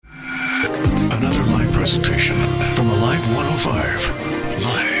presentation from Alive 105.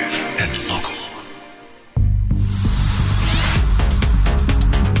 Live and local.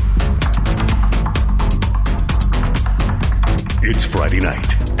 It's Friday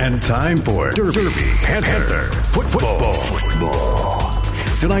night and time for Derby Panther Football.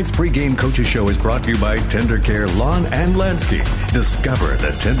 Tonight's pregame coaches show is brought to you by Tender Care Lawn and Landscape. Discover the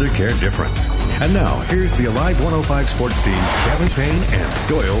Tender Care difference. And now, here's the Alive 105 sports team, Kevin Payne and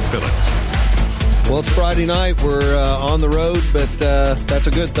Doyle Phillips. Well, it's Friday night. We're on the road, but that's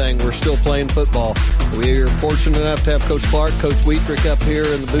a good thing. We're still playing football. We are fortunate enough to have Coach Clark, Coach Wietrich up here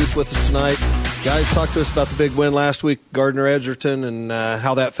in the booth with us tonight. Guys, talk to us about the big win last week, Gardner-Edgerton, and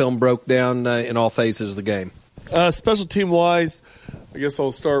how that film broke down in all phases of the game. Special team-wise, I guess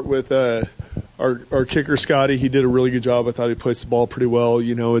I'll start with our kicker, Scotty. He did a really good job. I thought he placed the ball pretty well.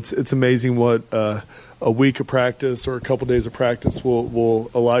 You know, it's amazing what a week of practice or a couple days of practice will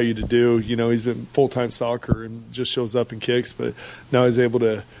allow you to do. You know, he's been full-time soccer and just shows up and kicks, but now he's able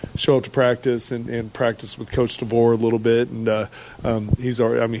to show up to practice and practice with Coach DeVore a little bit. And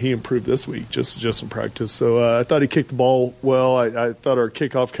he improved this week just in practice. So I thought he kicked the ball well. I thought our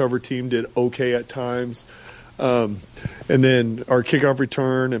kickoff cover team did okay at times. And then our kickoff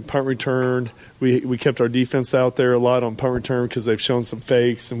return and punt return, we kept our defense out there a lot on punt return because they've shown some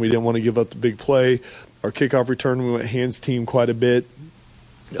fakes and we didn't want to give up the big play. Our kickoff return, we went hands team quite a bit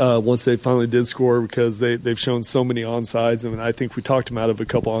once they finally did score because they've shown so many onsides. And I think we talked them out of a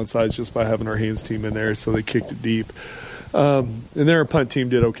couple onsides just by having our hands team in there, so they kicked it deep. And then our punt team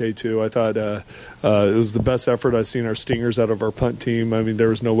did okay, too. I thought it was the best effort I've seen our Stingers out of our punt team. I mean, there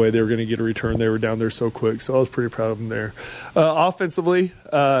was no way they were going to get a return. They were down there so quick, so I was pretty proud of them there. Offensively,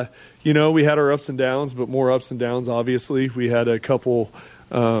 we had our ups and downs, but more ups and downs, obviously. We had a couple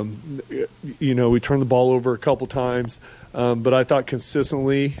we turned the ball over a couple times, but I thought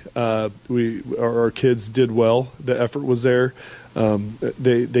consistently our kids did well. The effort was there.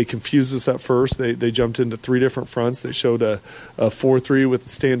 They confused us at first. They jumped into three different fronts. They showed a 4-3 with the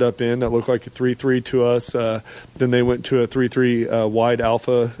stand-up end that looked like a 3-3 to us. Then they went to a 3-3 wide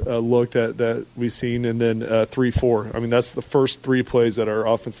alpha look that we've seen, and then 3-4. I mean, that's the first three plays that our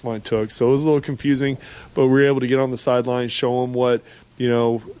offensive line took. So it was a little confusing, but we were able to get on the sideline, show them what –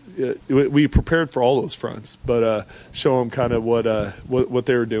 we prepared for all those fronts, but show them kind of what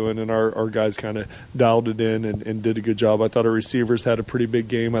they were doing, and our guys kind of dialed it in and did a good job. I thought our receivers had a pretty big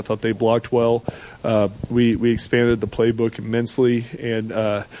game. I thought they blocked well. We expanded the playbook immensely, and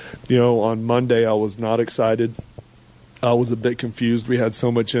on Monday I was not excited. I was a bit confused. We had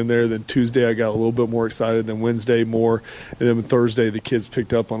so much in there. Then Tuesday I got a little bit more excited. Then Wednesday more. And then Thursday the kids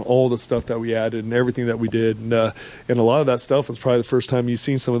picked up on all the stuff that we added and everything that we did. And a lot of that stuff was probably the first time you've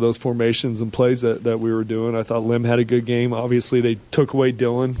seen some of those formations and plays that we were doing. I thought Lim had a good game. Obviously they took away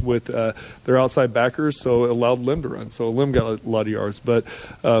Dylan with their outside backers, so it allowed Lim to run. So Lim got a lot of yards. But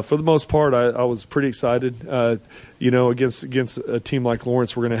for the most part, I was pretty excited. Against a team like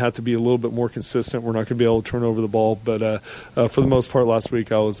Lawrence, we're going to have to be a little bit more consistent. We're not going to be able to turn over the ball. But for the most part last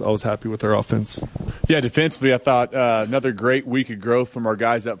week, I was happy with our offense. Yeah, defensively, I thought another great week of growth from our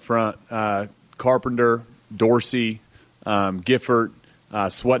guys up front. Carpenter, Dorsey, Gifford,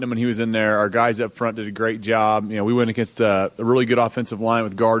 Swetnam when he was in there. Our guys up front did a great job. You know, we went against a really good offensive line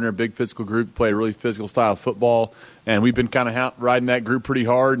with Gardner, a big physical group, played a really physical style of football, and we've been kind of riding that group pretty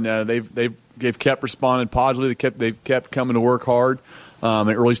hard. And they've kept responding positively. They've kept coming to work hard.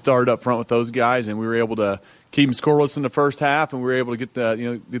 It really started up front with those guys, and we were able to keep them scoreless in the first half, and we were able to get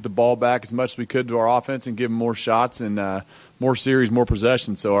the ball back as much as we could to our offense and give them more shots and more series, more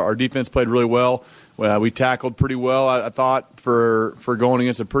possessions. So our defense played really well. We tackled pretty well, I thought, for going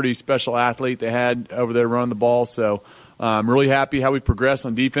against a pretty special athlete they had over there running the ball. So I'm really happy how we progressed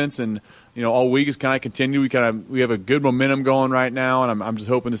on defense, and all week is kind of continued. We have a good momentum going right now, and I'm just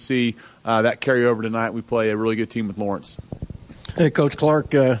hoping to see that carry over tonight. We play a really good team with Lawrence. Hey, Coach Clark,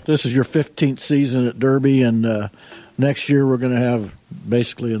 this is your 15th season at Derby, and next year we're going to have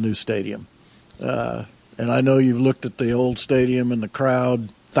basically a new stadium. And I know you've looked at the old stadium and the crowd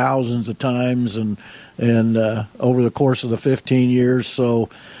thousands of times and over the course of the 15 years. So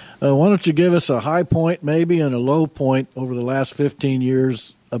why don't you give us a high point maybe and a low point over the last 15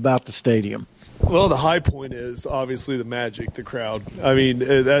 years about the stadium? Well, the high point is obviously the magic, the crowd. I mean,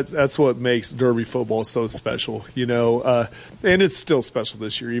 that's what makes Derby football so special, and it's still special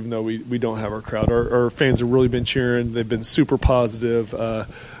this year, even though we don't have our crowd. Our fans have really been cheering. They've been super positive.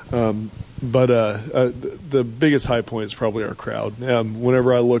 But the biggest high point is probably our crowd.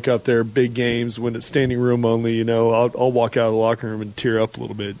 Whenever I look up there, big games, when it's standing room only, I'll walk out of the locker room and tear up a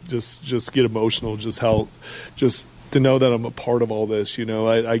little bit, just get emotional, just to know that I'm a part of all this.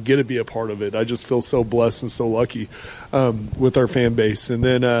 I get to be a part of it. I just feel so blessed and so lucky with our fan base. And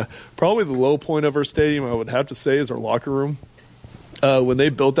then probably the low point of our stadium, I would have to say, is our locker room. When they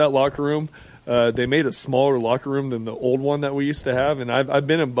built that locker room, they made a smaller locker room than the old one that we used to have, and I've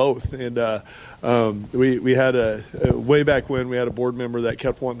been in both. And we had way back when we had a board member that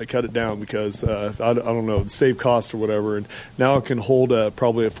kept wanting to cut it down because I don't know, save cost or whatever. And now it can hold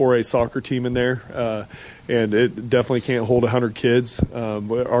probably a 4A soccer team in there, and it definitely can't hold 100 kids.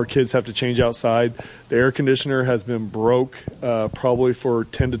 Our kids have to change outside. The air conditioner has been broke probably for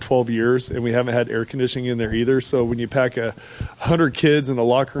 10 to 12 years, and we haven't had air conditioning in there either. So when you pack 100 kids in a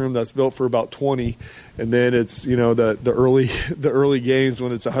locker room that's built for about 20, and then it's the early games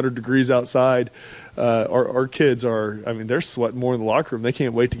when it's 100 degrees outside, our kids they're sweating more in the locker room. They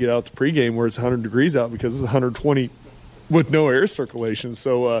can't wait to get out to pregame where it's 100 degrees out because it's 120 with no air circulation.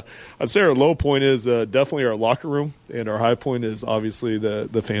 So I'd say our low point is definitely our locker room, and our high point is obviously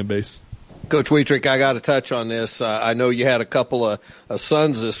the fan base. Coach Wietrich, I got to touch on this. I know you had a couple of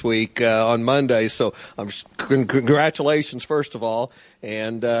sons this week on Monday, so congratulations, first of all.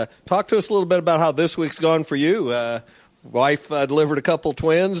 And talk to us a little bit about how this week's gone for you. Wife delivered a couple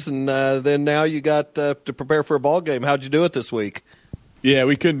twins, and then now you got to prepare for a ball game. How'd you do it this week? Yeah,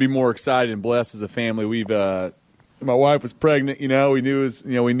 we couldn't be more excited and blessed as a family. My wife was pregnant. We knew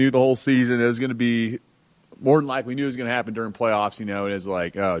we knew the whole season it was going to be. More than likely, we knew it was going to happen during playoffs, and it was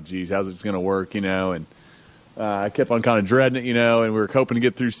like, oh, geez, how's this going to work, and I kept on kind of dreading it, and we were hoping to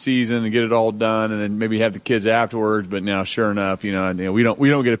get through season and get it all done and then maybe have the kids afterwards, but now, sure enough, we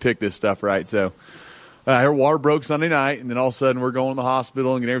don't get to pick this stuff, right? So her water broke Sunday night, and then all of a sudden we're going to the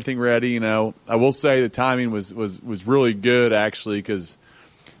hospital and getting everything ready, I will say the timing was really good, actually, because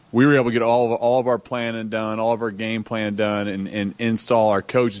we were able to get all of our planning done, all of our game plan done, and install our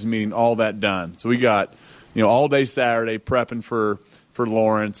coaches meeting, all that done. So we got all day Saturday prepping for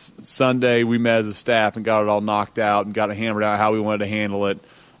Lawrence. Sunday we met as a staff and got it all knocked out and got it hammered out how we wanted to handle it.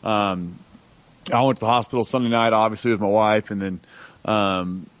 I went to the hospital Sunday night, obviously, with my wife, and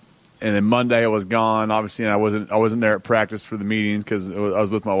then Monday I was gone, obviously, and I wasn't there at practice for the meetings because I was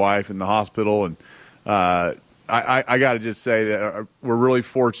with my wife in the hospital. And I got to just say that we're really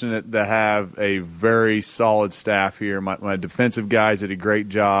fortunate to have a very solid staff here. My defensive guys did a great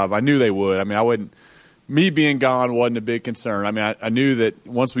job. I knew they would. Me being gone wasn't a big concern. I knew that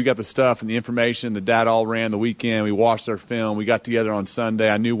once we got the stuff and the information, the data all ran the weekend, we watched our film, we got together on Sunday.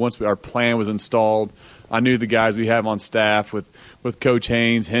 I knew once our plan was installed, I knew the guys we have on staff with Coach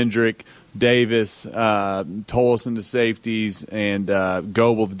Haynes, Hendrick, Davis, Tolleson, the safeties, and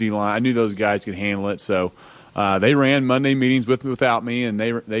Goebel, the D-line. I knew those guys could handle it. So they ran Monday meetings without me, and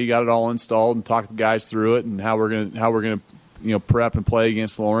they got it all installed and talked the guys through it and how we're gonna prep and play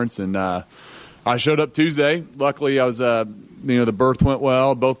against Lawrence. And I showed up Tuesday. Luckily, I was the birth went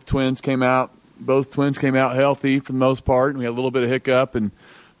well. Both twins came out healthy for the most part. And we had a little bit of hiccup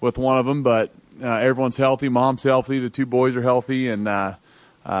with one of them, but everyone's healthy. Mom's healthy. The two boys are healthy, and I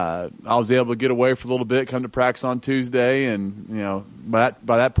was able to get away for a little bit, come to practice on Tuesday, and by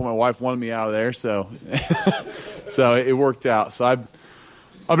that point, my wife wanted me out of there, so so it worked out. So I've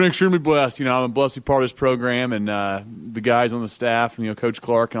been extremely blessed. I'm blessed to be part of this program, and the guys on the staff, Coach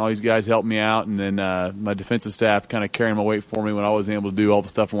Clark and all these guys helped me out, and then my defensive staff kind of carrying my weight for me when I wasn't able to do all the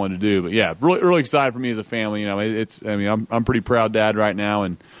stuff I wanted to do. But yeah, really, really excited for me as a family. I'm pretty proud dad right now,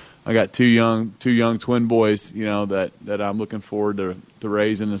 and I got two young twin boys, that I'm looking forward to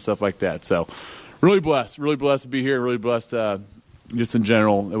raising and stuff like that. So really blessed to be here. Really blessed. Just in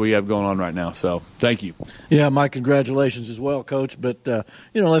general that we have going on right now. So thank you. Yeah, my congratulations as well, Coach. But,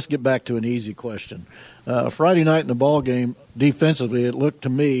 let's get back to an easy question. Friday night in the ball game, defensively, it looked to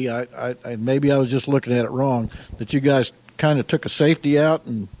me, I maybe I was just looking at it wrong, that you guys kind of took a safety out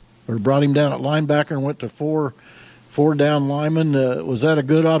or brought him down at linebacker and went to four down linemen. Was that a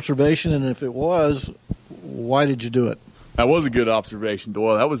good observation? And if it was, why did you do it? That was a good observation,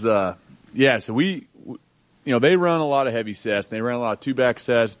 Doyle. That was, so we – they run a lot of heavy sets. They ran a lot of two-back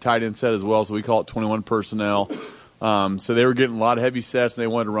sets, tight end set as well, so we call it 21 personnel. So they were getting a lot of heavy sets, and they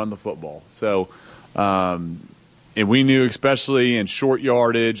wanted to run the football. So, and we knew, especially in short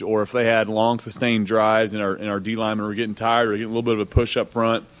yardage or if they had long, sustained drives and our D linemen were getting tired or getting a little bit of a push up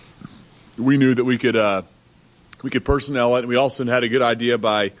front, we knew that we could personnel it. And we also had a good idea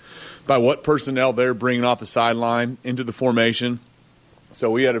by what personnel they're bringing off the sideline into the formation.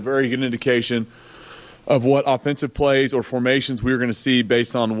 So we had a very good indication of what offensive plays or formations we were going to see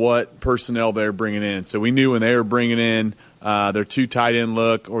based on what personnel they're bringing in. So we knew when they were bringing in their two tight end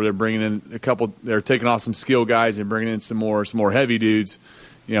look, or they're bringing in they're taking off some skill guys and bringing in some more heavy dudes.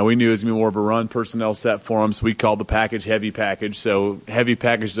 we knew it was going to be more of a run personnel set for them, so we called the package heavy package. So heavy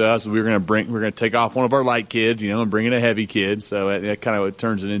package to us, we're going to take off one of our light kids, and bring in a heavy kid. So that kind of what it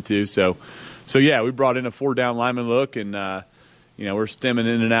turns it into. So yeah, we brought in a 4-down lineman look, and we're stemming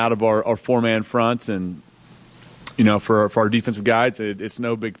in and out of our 4-man fronts, and for our defensive guys, it's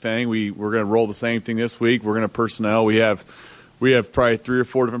no big thing. We're going to roll the same thing this week. We're going to personnel. We have probably 3 or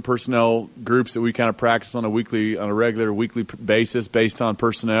 4 different personnel groups that we kind of practice on a regular weekly basis based on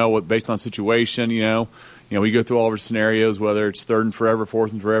personnel, based on situation. We go through all of our scenarios, whether it's 3rd and forever,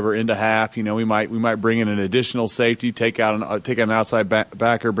 4th and forever, into half. We might bring in an additional safety, take out an outside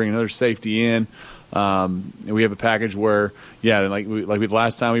backer, bring another safety in. And we have a package where, like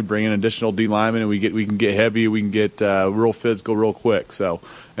last time, we bring in additional D linemen, and we can get heavy, we can get real physical, real quick. So,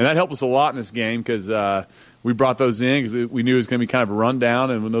 and that helped us a lot in this game because we brought those in because we knew it was going to be kind of a rundown.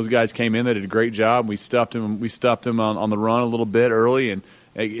 And when those guys came in, they did a great job. We stuffed them on the run a little bit early, and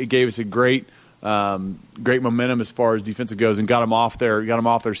it gave us a great momentum as far as defensive goes, and got them off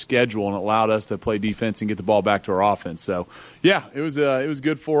their schedule, and allowed us to play defense and get the ball back to our offense. So, yeah, it was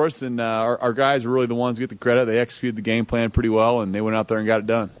good for us, and our guys were really the ones who get the credit. They executed the game plan pretty well, and they went out there and got it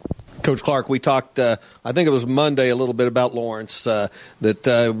done. Coach Clark, we talked, I think it was Monday, a little bit about Lawrence,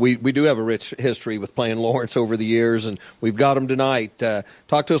 that we do have a rich history with playing Lawrence over the years, and we've got them tonight.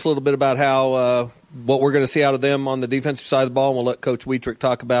 Talk to us a little bit about how what we're going to see out of them on the defensive side of the ball, and we'll let Coach Wietrich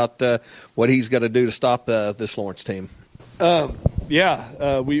talk about what he's got to do to stop this Lawrence team. We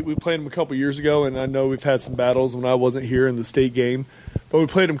played them a couple years ago, and I know we've had some battles when I wasn't here in the state game, but we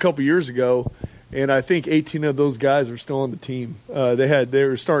played them a couple years ago. And I think 18 of those guys are still on the team. They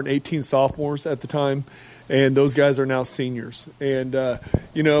were starting 18 sophomores at the time, and those guys are now seniors. And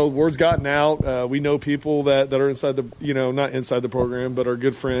word's gotten out. We know people that are inside the not inside the program, but are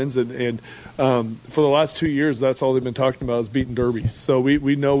good friends. And for the last 2 years, that's all they've been talking about is beating Derby. So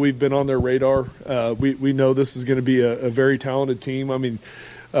we know we've been on their radar. We know this is going to be a very talented team. I mean,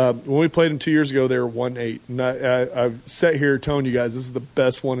 when we played them 2 years ago, they were 1-8. And I've sat here telling you guys this is the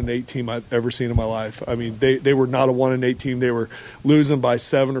best 1-8 team I've ever seen in my life. I mean, they were not a 1-8 team. They were losing by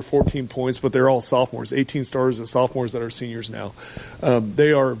 7 or 14 points, but they're all sophomores, 18 starters and sophomores that are seniors now.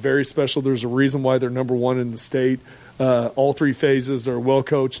 They are very special. There's a reason why they're number 1 in the state. All 3 phases, they're well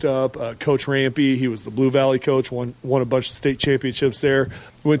coached up. Coach Rampy, he was the Blue Valley coach, won a bunch of state championships there.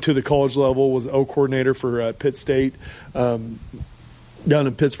 Went to the college level, was O coordinator for Pitt State. Down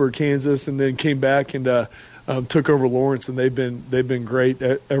in Pittsburgh, Kansas, and then came back and took over Lawrence, and they've been great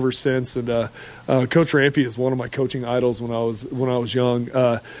ever since. And Coach Rampy is one of my coaching idols when I was young.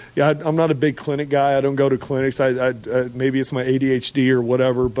 I'm not a big clinic guy. I don't go to clinics. I maybe it's my ADHD or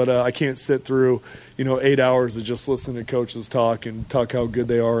whatever, but I can't sit through 8 hours of just listening to coaches talk how good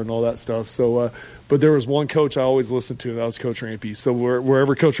they are and all that stuff. So. But there was one coach I always listened to, and that was Coach Rampy. So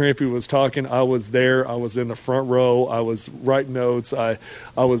wherever Coach Rampy was talking, I was there. I was in the front row. I was writing notes. I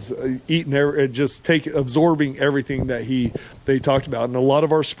was eating, absorbing everything that they talked about. And a lot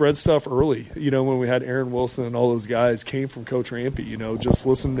of our spread stuff early, when we had Aaron Wilson and all those guys, came from Coach Rampy. Just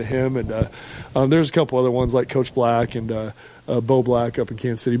listening to him. And there's a couple other ones like Coach Black and Bo Black up in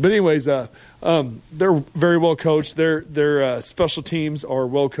Kansas City. But anyways, they're very well coached. Their special teams are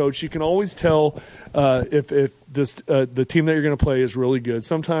well coached. You can always tell if the team that you're going to play is really good.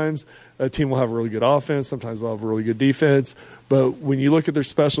 Sometimes a team will have a really good offense. Sometimes they'll have a really good defense. But when you look at their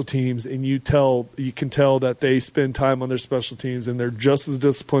special teams and you can tell that they spend time on their special teams and they're just as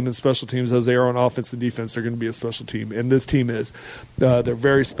disciplined in special teams as they are on offense and defense, they're going to be a special team. And this team is. They're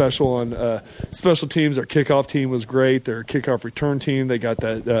very special on special teams. Their kickoff team was great. Their kickoff return team, they got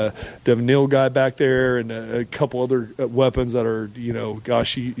that Devin Neal guy back there and a couple other weapons that are, you got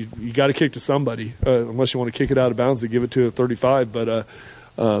to kick to somebody unless you want to kick it out of bounds to give it to a 35. But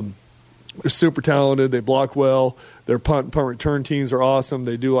they're super talented. They block well. Their punt return teams are awesome.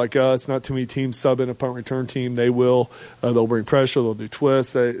 They do like us. Not too many teams sub in a punt return team. They will. They'll bring pressure. They'll do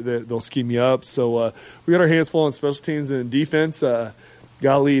twists. They'll scheme you up. So we got our hands full on special teams and defense.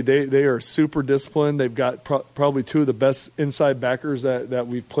 Golly, they are super disciplined. They've got probably 2 of the best inside backers that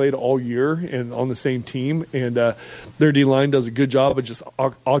we've played all year and on the same team. And their D-line does a good job of just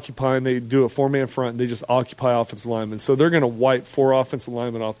occupying. They do a 4-man front, and they just occupy offensive linemen. So they're going to wipe 4 offensive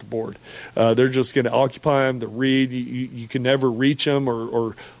linemen off the board. They're just going to occupy them, the read. You can never reach them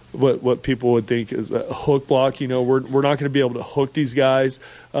or what people would think is a hook block. We're not going to be able to hook these guys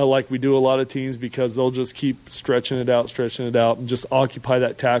like we do a lot of teams because they'll just keep stretching it out, and just occupy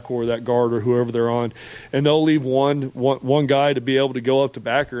that tackle or that guard or whoever they're on. And they'll leave one guy to be able to go up to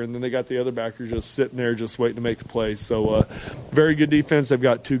backer, and then they got the other backer just sitting there just waiting to make the play. So very good defense. They've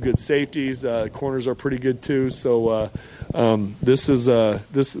got 2 good safeties. Corners are pretty good too. So this is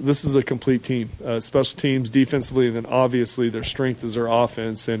a complete team. Special teams, defensively, and then obviously their strength is their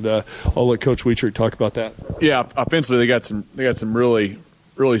offense. And I'll let Coach Wietrich talk about that. Yeah, offensively they got some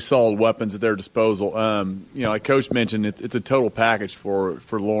really solid weapons at their disposal. Like Coach mentioned, it's a total package for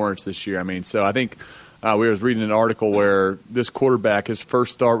Lawrence this year. I mean, so I think we was reading an article where this quarterback, his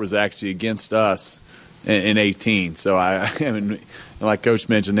first start was actually against us in 18. So I mean, like Coach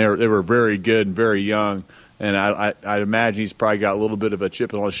mentioned, they were very good and very young. And I'd imagine he's probably got a little bit of a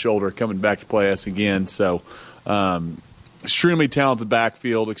chip on his shoulder coming back to play us again. So extremely talented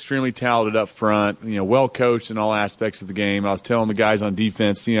backfield, extremely talented up front, well coached in all aspects of the game. I was telling the guys on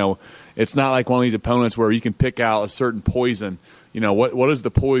defense, it's not like one of these opponents where you can pick out a certain poison. What is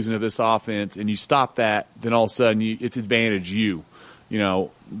the poison of this offense? And you stop that, then all of a sudden it's advantage you.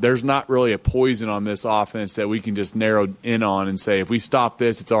 There's not really a poison on this offense that we can just narrow in on and say, if we stop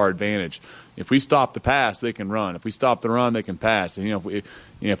this, it's our advantage. If we stop the pass, they can run. If we stop the run, they can pass. And,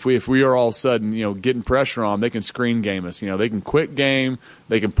 if we are all of a sudden, getting pressure on them, they can screen game us. They can quick game,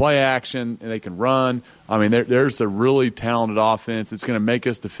 they can play action, and they can run. I mean, there's a really talented offense that's going to make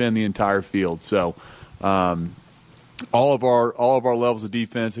us defend the entire field. So, all of our levels of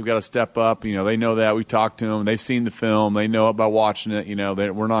defense have got to step up. They know that. We talked to them. They've seen the film. They know it by watching it.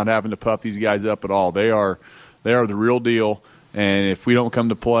 We're not having to puff these guys up at all. They are the real deal. And if we don't come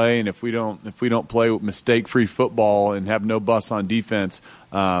to play, and if we don't play mistake-free football and have no busts on defense,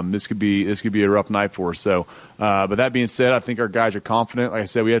 this could be a rough night for us. So, but that being said, I think our guys are confident. Like I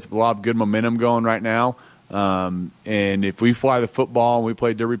said, we have a lot of good momentum going right now. And if we fly the football and we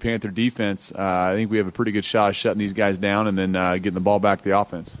play Derby Panther defense, I think we have a pretty good shot of shutting these guys down and then getting the ball back to the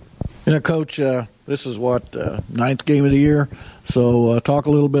offense. Yeah, Coach, this is ninth game of the year. So talk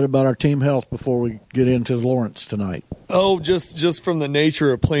a little bit about our team health before we get into Lawrence tonight. Oh, just from the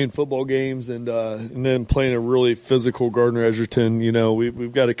nature of playing football games and then playing a really physical Gardner Edgerton.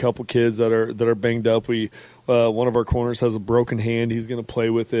 We've got a couple kids that are banged up. One of our corners has a broken hand. He's going to play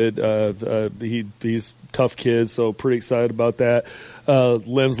with it. He's tough kid, so pretty excited about that.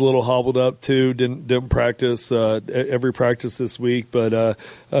 Lim's a little hobbled up too. Didn't practice every practice this week, but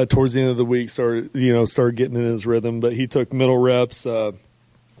towards the end of the week started getting in his rhythm. But he took middle reps.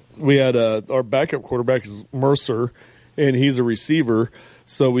 We had our backup quarterback is Mercer, and he's a receiver.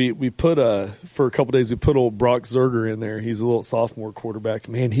 So we put for a couple days we put old Brock Zerger in there. He's a little sophomore quarterback.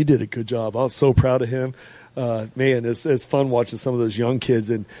 Man, he did a good job. I was so proud of him. Man, it's fun watching some of those young kids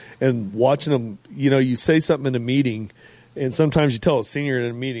and watching them. You say something in a meeting, and sometimes you tell a senior in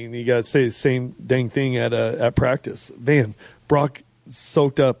a meeting, and you got to say the same dang thing at practice. Man, Brock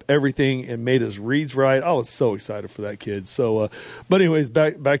soaked up everything and made his reads right. I was so excited for that kid. So, but anyways,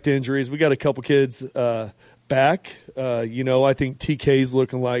 back to injuries. We got a couple kids back. I think TK's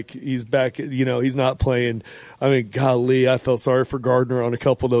looking like he's back. He's not playing. I mean, golly, I felt sorry for Gardner on a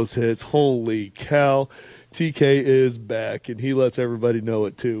couple of those hits. Holy cow. TK is back, and he lets everybody know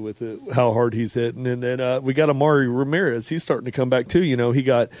it too with how hard he's hitting. And then we got Amari Ramirez. He's starting to come back too. He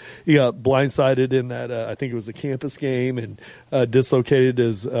got blindsided in that I think it was a campus game and dislocated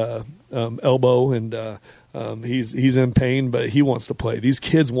his elbow, and he's in pain, but he wants to play. These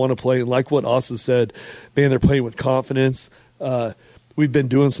kids want to play, and like what Asa said, man, they're playing with confidence. We've been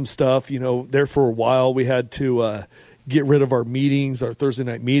doing some stuff. There for a while we had to get rid of our meetings, our Thursday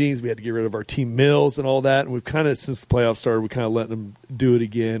night meetings. We had to get rid of our team meals and all that. And we've kind of, since the playoffs started, we kind of let them do it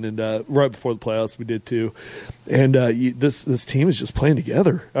again. And right before the playoffs, we did too. And this team is just playing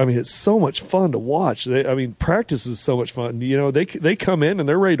together. I mean, it's so much fun to watch. Practice is so much fun. They come in and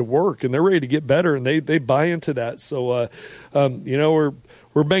they're ready to work and they're ready to get better, and they buy into that. So,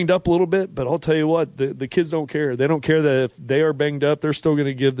 we're banged up a little bit, but I'll tell you what, the kids don't care. They don't care that if they are banged up, they're still going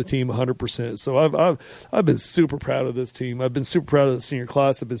to give the team 100%. So I've been super proud of this team. I've been super proud of the senior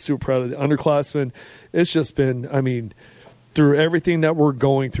class. I've been super proud of the underclassmen. It's just been, through everything that we're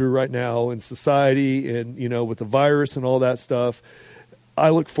going through right now in society and, with the virus and all that stuff, I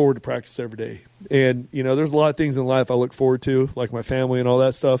look forward to practice every day. And, there's a lot of things in life I look forward to, like my family and all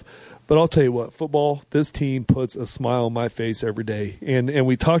that stuff. But I'll tell you what, football, this team puts a smile on my face every day. And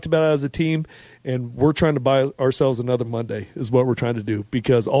we talked about it as a team, and we're trying to buy ourselves another Monday is what we're trying to do,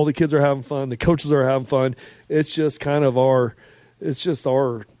 because all the kids are having fun. The coaches are having fun. It's just kind of our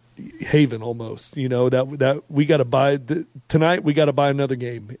haven almost, that we got to buy tonight. We got to buy another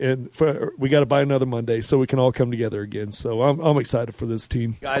game, and we got to buy another Monday so we can all come together again. So I'm excited for this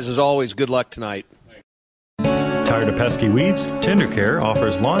team. Guys, as always, good luck tonight. Tired of pesky weeds? TenderCare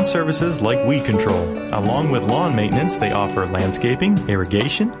offers lawn services like weed control. Along with lawn maintenance, they offer landscaping,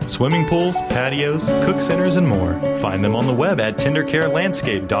 irrigation, swimming pools, patios, cook centers, and more. Find them on the web at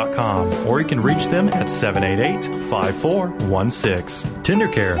tendercarelandscape.com, or you can reach them at 788-5416.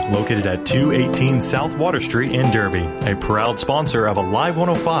 TenderCare, located at 218 South Water Street in Derby, a proud sponsor of Alive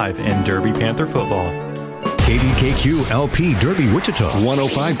 105 and Derby Panther football. KDKQ LP Derby Wichita,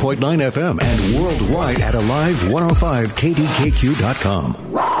 105.9 FM, and worldwide at Alive105KDKQ.com.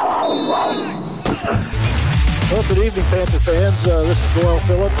 Well, good evening, Panther fans. This is Doyle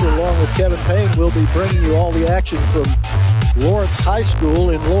Phillips, along with Kevin Payne. We'll be bringing you all the action from Lawrence High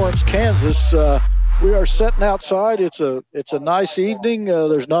School in Lawrence, Kansas. We are sitting outside. It's a nice evening.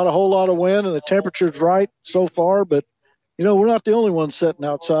 There's not a whole lot of wind, and the temperature's right so far, but you know, we're not the only ones sitting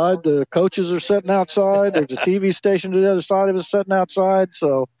outside. The coaches are sitting outside. There's a TV station to the other side of us sitting outside.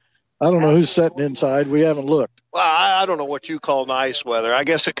 So I don't know who's sitting inside. We haven't looked. Well, I don't know what you call nice weather. I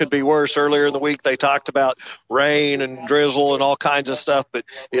guess it could be worse. Earlier in the week, they talked about rain and drizzle and all kinds of stuff, but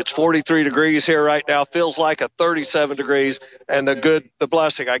it's 43 degrees here right now. Feels like a 37 degrees, and the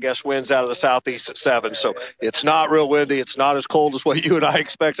blessing, I guess, winds out of the southeast at 7. So it's not real windy. It's not as cold as what you and I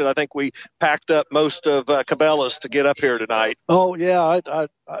expected. I think we packed up most of Cabela's to get up here tonight. Oh, yeah.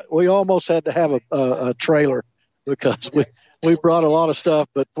 We almost had to have a trailer because we brought a lot of stuff,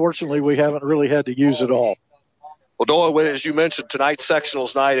 but fortunately we haven't really had to use it all. Well, Doyle, as you mentioned, tonight's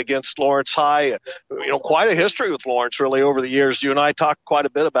sectionals night against Lawrence High. Quite a history with Lawrence, really, over the years. You and I talked quite a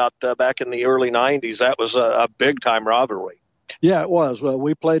bit about back in the early 90s. That was a big-time rivalry. Yeah, it was. Well,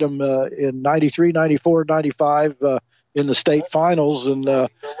 we played them in 93, 94, 95 in the state finals, and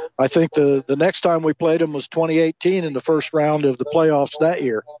I think the next time we played them was 2018 in the first round of the playoffs that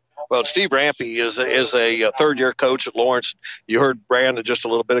year. Well, Steve Rampy is a third-year coach at Lawrence. You heard Brandon just a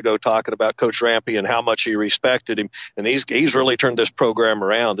little bit ago talking about Coach Rampy and how much he respected him, and he's really turned this program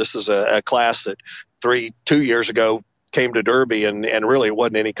around. This is a class that 2 years ago came to Derby, and really it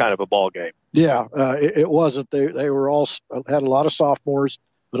wasn't any kind of a ball game. Yeah, it wasn't. They were all had a lot of sophomores,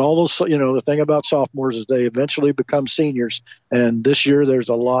 but all those, the thing about sophomores is they eventually become seniors, and this year there's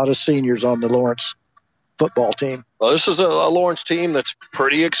a lot of seniors on the Lawrence football team. Well, this is a Lawrence team that's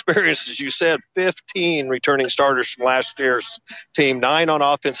pretty experienced, as you said. 15 returning starters from last year's team, 9 on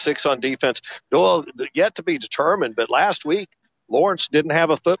offense, 6 on defense. Well, yet to be determined, but last week Lawrence didn't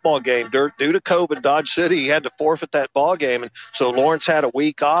have a football game due to COVID. Dodge City had to forfeit that ball game, and so Lawrence had a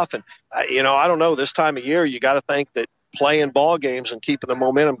week off. And I don't know, this time of year you got to think that playing ball games and keeping the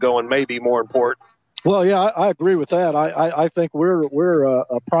momentum going may be more important. Well, yeah, I agree with that. I think we're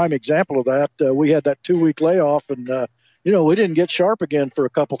a prime example of that. We had that 2-week layoff, and we didn't get sharp again for a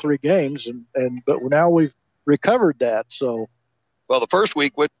couple 3 games, but now we've recovered that. So, well, the first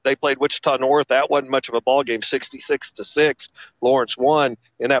week they played Wichita North. That wasn't much of a ball game, 66-6. Lawrence won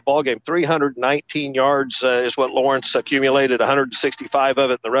in that ball game. 319 yards is what Lawrence accumulated. 165 of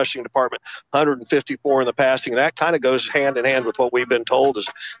it in the rushing department, 154 in the passing. And that kind of goes hand in hand with what we've been told is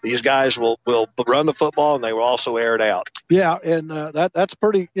these guys will run the football and they will also air it out. Yeah, and that's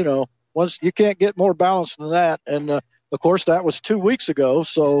pretty. Once you can't get more balanced than that. And of course that was 2 weeks ago.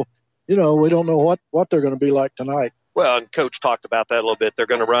 So we don't know what they're going to be like tonight. Well, and Coach talked about that a little bit. They're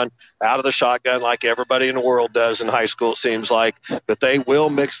going to run out of the shotgun like everybody in the world does in high school, it seems like. But they will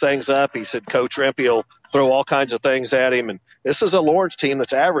mix things up. He said Coach Rampy will throw all kinds of things at him. And this is a Lawrence team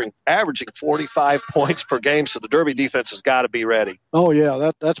that's averaging 45 points per game, so the Derby defense has got to be ready. Oh,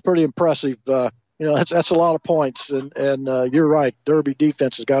 yeah, that's pretty impressive. That's a lot of points. And you're right, Derby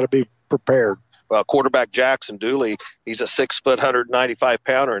defense has got to be prepared. Quarterback Jackson Dooley, he's a 6 foot, 195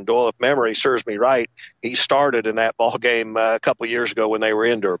 pounder, and Doyle, if memory serves me right, he started in that ball game a couple of years ago when they were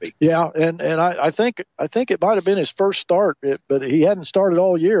in Derby. Yeah, and I think it might have been his first start, but he hadn't started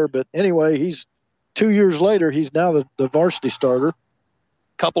all year. But anyway, he's 2 years later, he's now the varsity starter.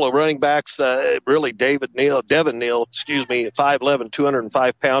 Couple of running backs, really Devin Neal, 5'11",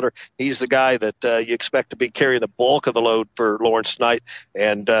 205-pounder. He's the guy that you expect to be carrying the bulk of the load for Lawrence tonight.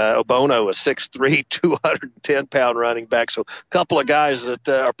 And Obono, a 6'3", 210-pound running back. So a couple of guys that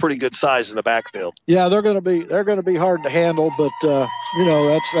are pretty good size in the backfield. Yeah, they're going to be hard to handle, but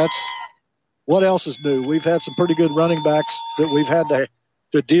that's what else is new. We've had some pretty good running backs that we've had to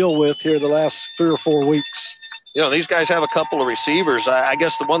deal with here the last 3 or 4 weeks. These guys have a couple of receivers. I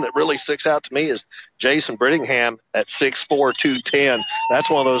guess the one that really sticks out to me is Jason Brittingham at 6'4", 210. That's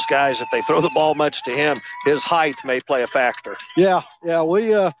one of those guys, if they throw the ball much to him, his height may play a factor. Yeah,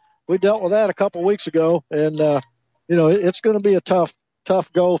 we dealt with that a couple weeks ago, and it's going to be a tough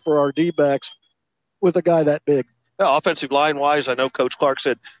go for our D-backs with a guy that big. Well, offensive line-wise, I know Coach Clark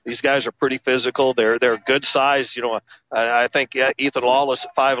said these guys are pretty physical. They're good size. I think Ethan Lawless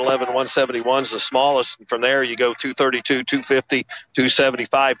at 5'11", 171 is the smallest. And from there, you go 232, 250,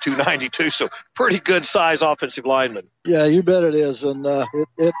 275, 292. So pretty good size offensive lineman. Yeah, you bet it is. And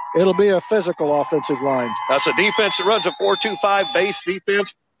it'll be a physical offensive line. That's a defense that runs a 4-2-5 base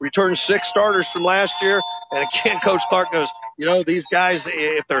defense. Returned 6 starters from last year. And again, Coach Clark goes, these guys,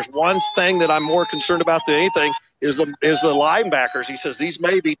 if there's one thing that I'm more concerned about than anything is the linebackers. He says these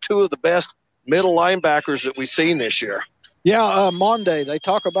may be 2 of the best middle linebackers that we've seen this year. Yeah, Monday. They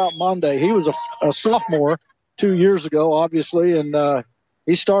talk about Monday. He was a sophomore 2 years ago, obviously, and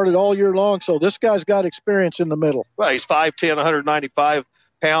he started all year long. So this guy's got experience in the middle. Well, he's 5'10", 195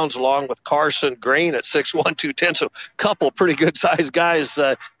 pounds, along with Carson Green at 6'1", 210. So a couple pretty good sized guys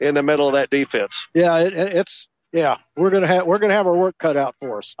in the middle of that defense. Yeah, we're gonna have our work cut out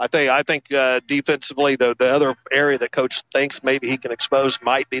for us. I think defensively, the other area that Coach thinks maybe he can expose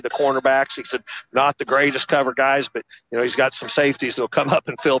might be the cornerbacks. He said not the greatest cover guys, but he's got some safeties that'll come up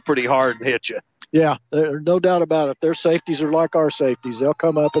and fill pretty hard and hit you. Yeah, there's no doubt about it. Their safeties are like our safeties; they'll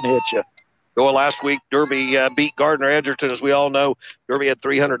come up and hit you. Well, last week, Derby beat Gardner Edgerton. As we all know, Derby had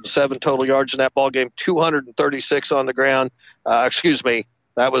 307 total yards in that ball game, 236 on the ground.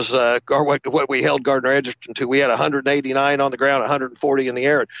 That was what we held Gardner Edgerton to. We had 189 on the ground, 140 in the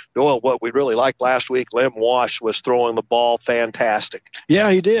air. Doyle, what we really liked last week, Lim Wash was throwing the ball fantastic.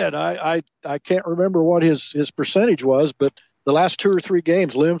 Yeah, he did. I can't remember what his percentage was, but the last 2 or 3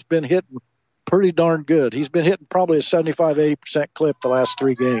 games, Lim's been hitting pretty darn good. He's been hitting probably a 75-80% clip the last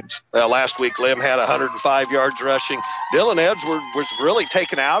 3 games. Well, last week, Lim had 105 yards rushing. Dylan Edwards was really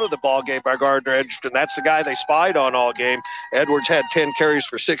taken out of the ball game by Gardner Edgerton. That's the guy they spied on all game. Edwards had 10 carries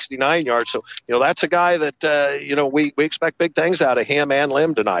for 69 yards. So, that's a guy that, we expect big things out of him and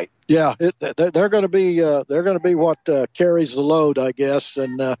Lim tonight. Yeah, they're going to be what carries the load, I guess.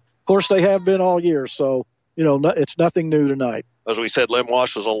 And, of course, they have been all year. So, it's nothing new tonight. As we said, Lim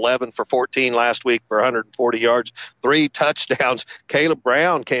Wash was 11 for 14 last week for 140 yards, 3 touchdowns. Caleb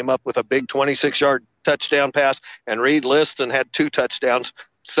Brown came up with a big 26-yard touchdown pass, and Reed Liston had 2 touchdowns,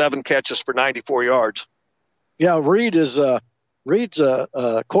 7 catches for 94 yards. Yeah, Reed's a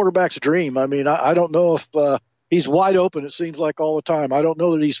quarterback's dream. I mean, I don't know if he's wide open. It seems like all the time. I don't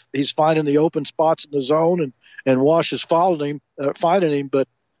know that he's finding the open spots in the zone, and Wash is finding him, but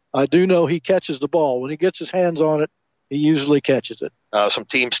I do know he catches the ball. When he gets his hands on it, he usually catches it. Some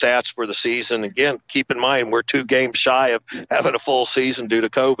team stats for the season. Again, keep in mind, we're 2 games shy of having a full season due to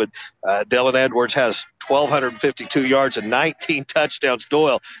COVID. Dylan Edwards has 1,252 yards and 19 touchdowns.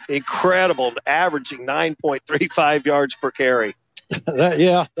 Doyle, incredible, averaging 9.35 yards per carry.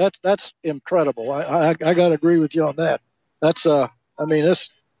 That's incredible. I got to agree with you on that.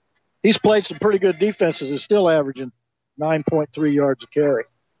 He's played some pretty good defenses and still averaging 9.3 yards a carry.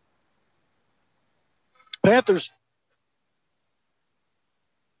 Panthers.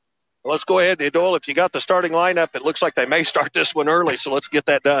 Let's go ahead, Doyle. If you got the starting lineup, it looks like they may start this one early, so let's get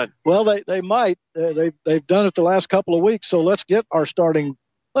that done. Well, they might. They've done it the last couple of weeks, so let's get our starting.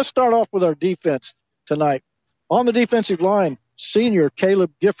 Let's start off with our defense tonight. On the defensive line, senior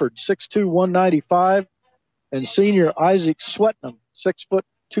Caleb Gifford, 6'2", 195, and senior Isaac Swetnam, 6 foot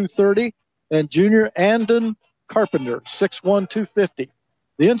 230, and junior Andon Carpenter, 6'1", 250.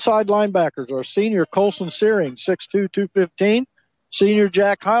 The inside linebackers are senior Colson Searing, 6'2", 215. Senior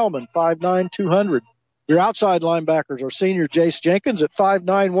Jack Heilman, 5'9", 200. Your outside linebackers are senior Jace Jenkins at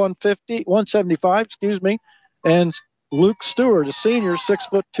 5'9", 175, and Luke Stewart, a senior, 6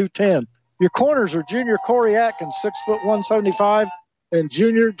 foot 210. Your corners are junior Corey Atkins, 6 foot 175, and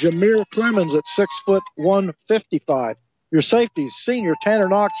junior Jameer Clemens at 6 foot 155. Your safeties, senior Tanner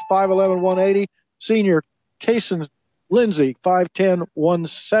Knox, 5'11", 180, senior Kason Lindsey, 5'10",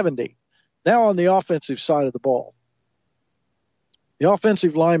 170. Now on the offensive side of the ball. The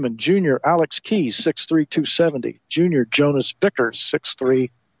offensive lineman, junior Alex Keys, 6'3", 270. Junior Jonas Vickers,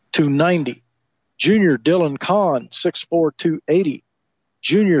 6'3", 290. Junior Dylan Kahn, 6'4", 280.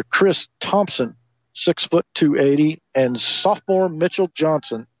 Junior Chris Thompson, 6 foot 280. And sophomore Mitchell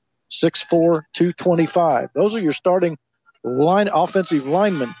Johnson, 6'4", 225. Those are your starting offensive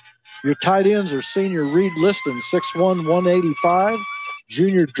linemen. Your tight ends are senior Reed Liston, 6'1", 185.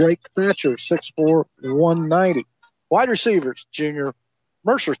 Junior Drake Thatcher, 6'4", 190. Wide receivers, junior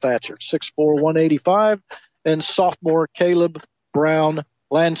Mercer Thatcher, 6'4", 185, and sophomore Caleb Brown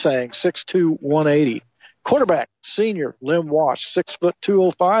Lansang, 6'2", 180. Quarterback, senior Lim Wash, 6 foot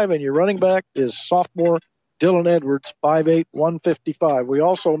 205, and your running back is sophomore Dylan Edwards, 5'8", 155. We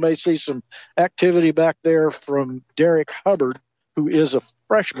also may see some activity back there from Derek Hubbard, who is a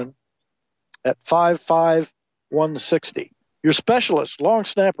freshman at 5'5", 160. Your specialists, long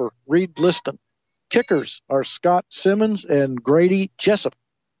snapper Reed Liston. Kickers are Scott Simmons and Grady Jessup.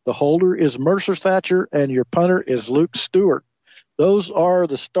 The holder is Mercer Thatcher, and your punter is Luke Stewart. Those are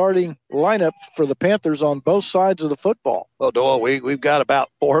the starting lineup for the Panthers on both sides of the football. Well, Doyle, we've got about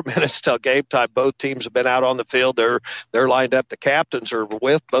 4 minutes till game time. Both teams have been out on the field. They're lined up. The captains are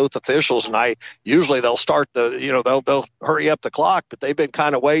with both officials, and usually they'll start they'll hurry up the clock, but they've been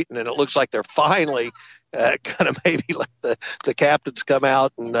kind of waiting, and it looks like they're finally going to maybe let the captains come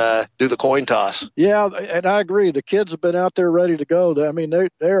out and do the coin toss. Yeah, and I agree. The kids have been out there ready to go. I mean,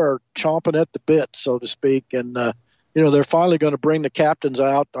 they are chomping at the bit, so to speak, and they're finally going to bring the captains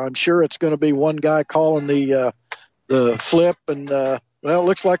out. I'm sure it's going to be one guy calling the flip, and it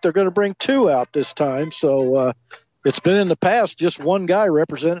looks like they're going to bring two out this time. So it's been in the past just one guy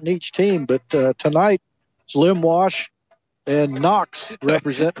representing each team, but tonight it's Limwash and Knox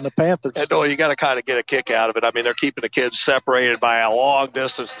representing the Panthers. And Doyle, you got to kind of get a kick out of it. I mean, they're keeping the kids separated by a long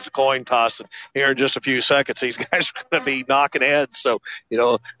distance. It's a coin toss, and here in just a few seconds, these guys are going to be knocking heads. So,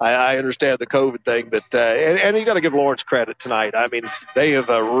 I understand the COVID thing, but and you got to give Lawrence credit tonight. I mean, they have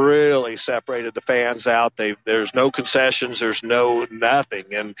really separated the fans out. There's no concessions, there's no nothing,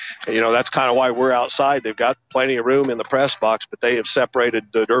 and that's kind of why we're outside. They've got plenty of room in the press box, but they have separated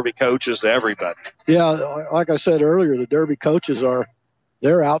the Derby coaches to everybody. Yeah, like I said earlier, the Derby coaches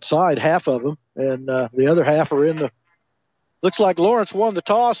they're outside, half of them, and the other half are in the. Looks like Lawrence won the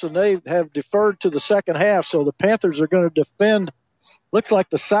toss, and they have deferred to the second half. So the Panthers are going to defend. Looks like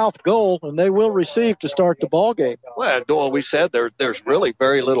the south goal, and they will receive to start the ball game. Well, Doyle, we said there's really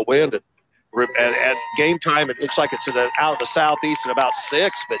very little wind at game time. It looks like it's out of the southeast at about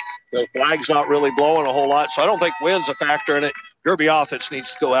 6, but the flag's not really blowing a whole lot, so I don't think wind's a factor in it. Derby offense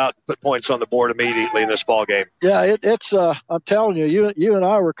needs to go out and put points on the board immediately in this ball game. Yeah, it's I'm telling you and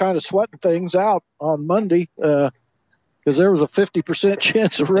I were kind of sweating things out on Monday because there was a 50%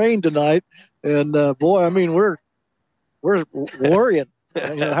 chance of rain tonight, and boy, I mean we're worrying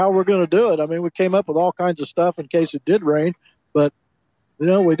how we're going to do it. I mean, we came up with all kinds of stuff in case it did rain, but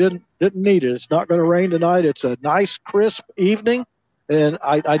we didn't need it. It's not going to rain tonight. It's a nice, crisp evening, and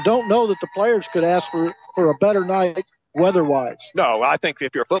I don't know that the players could ask for a better night weather-wise. No, I think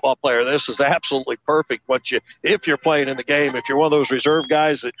if you're a football player, this is absolutely perfect. If you're playing in the game, if you're one of those reserve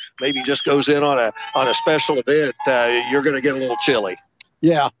guys that maybe just goes in on a special event, you're going to get a little chilly.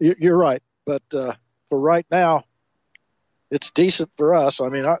 Yeah, you're right. But for right now, it's decent for us. I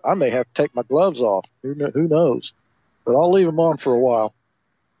mean, I may have to take my gloves off. Who knows? But I'll leave them on for a while.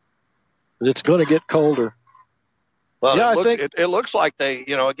 But it's going to get colder. Well, yeah, it looks like they,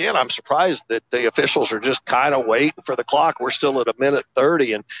 again, I'm surprised that the officials are just kind of waiting for the clock. We're still at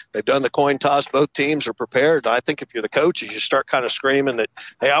 1:30, and they've done the coin toss. Both teams are prepared. And I think if you're the coaches, you start kind of screaming that,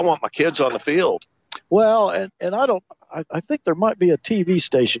 hey, I want my kids on the field. Well, and I think there might be a TV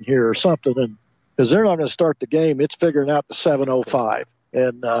station here or something, and because they're not going to start the game, it's figuring out the 7:05,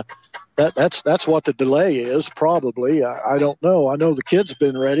 and that's what the delay is probably. I don't know. I know the kids have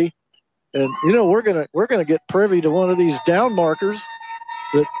been ready. And we're gonna get privy to one of these down markers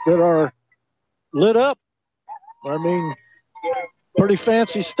that are lit up. I mean, pretty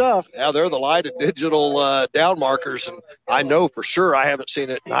fancy stuff. Yeah, they're the lighted digital down markers, and I know for sure I haven't seen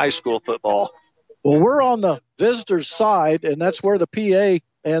it in high school football. Well, we're on the visitors' side, and that's where the PA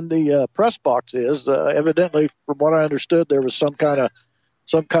and the press box is. Evidently, from what I understood, there was some kind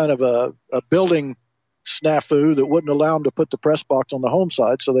of a building snafu that wouldn't allow them to put the press box on the home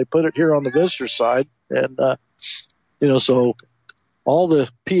side, so they put it here on the visitor side, and so all the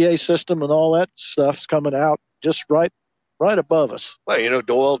PA system and all that stuff's coming out just right above us. Well,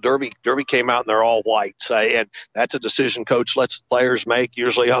 Doyle, Derby came out and they're all white, and that's a decision coach lets the players make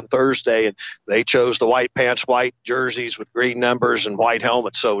usually on Thursday, and they chose the white pants, white jerseys with green numbers and white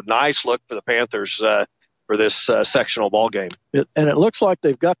helmets. So nice look for the Panthers for this sectional ball game. And it looks like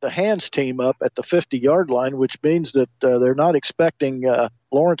they've got the hands team up at the 50-yard line, which means that they're not expecting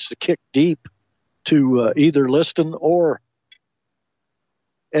Lawrence to kick deep to either Liston or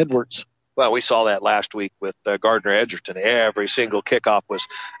Edwards. Well, we saw that last week with Gardner Edgerton. Every single kickoff was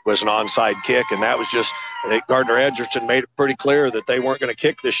an onside kick, and that was just Gardner Edgerton made it pretty clear that they weren't going to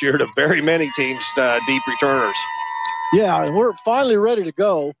kick this year to very many teams' deep returners. Yeah, and we're finally ready to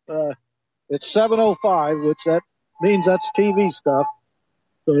go. It's 7:05, which that means that's TV stuff.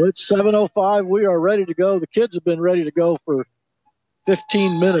 So it's 7:05. We are ready to go. The kids have been ready to go for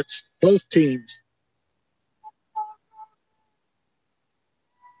 15 minutes, both teams.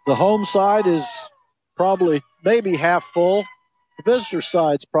 The home side is probably maybe half full. The visitor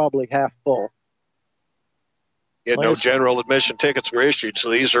side's probably half full. Yeah, no general admission tickets were issued, so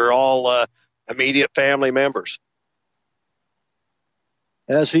these are all immediate family members.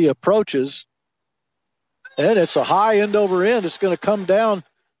 As he approaches, and it's a high end over end. It's going to come down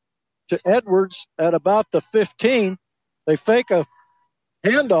to Edwards at about the 15. They fake a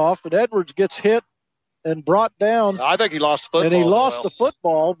handoff, and Edwards gets hit and brought down. I think he lost the football. And he lost the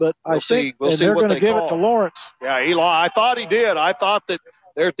football, but I think they're going to give it to Lawrence. Yeah, I thought he did. I thought that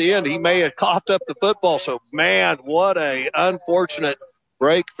there at the end he may have coughed up the football. So, man, what a unfortunate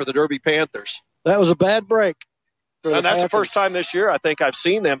break for the Derby Panthers. That was a bad break. And that's the first time this year I think I've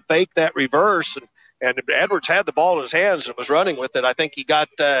seen them fake that reverse. And Edwards had the ball in his hands and was running with it. I think he got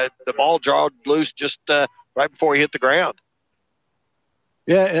the ball jawed loose just right before he hit the ground.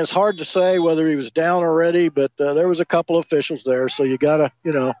 Yeah, and it's hard to say whether he was down already, but there was a couple of officials there, so you got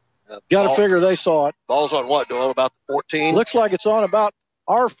to figure they saw it. Ball's on what, Doyle, about the 14? Looks like it's on about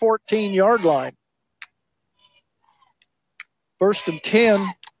our 14-yard line. 1st and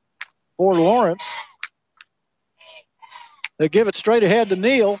 10 for Lawrence. They give it straight ahead to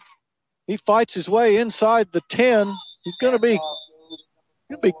Neal. He fights his way inside the 10. He's going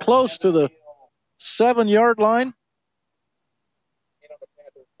to be close to the 7-yard line.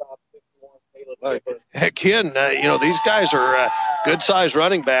 Again, these guys are good-sized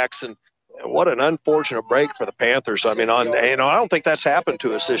running backs, and what an unfortunate break for the Panthers. I mean, I don't think that's happened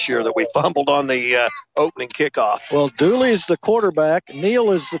to us this year that we fumbled on the opening kickoff. Well, Dooley is the quarterback.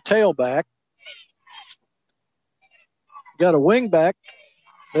 Neal is the tailback. Got a wing back.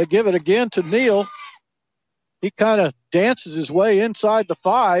 They give it again to Neal. He kind of dances his way inside the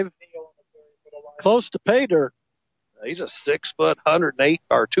 5, close to pay dirt. He's a 6 foot, 108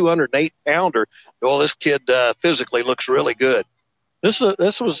 or 208 pounder. Well, this kid physically looks really good. This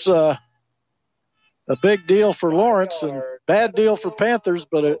was a big deal for Lawrence and bad deal for Panthers,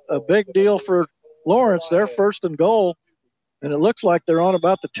 but a big deal for Lawrence. They're 1st and goal, and it looks like they're on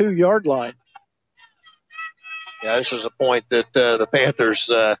about the 2-yard line. Yeah, this is a point that the Panthers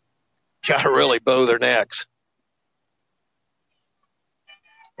got to really bow their necks.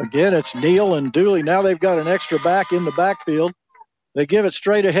 Again, it's Neal and Dooley. Now they've got an extra back in the backfield. They give it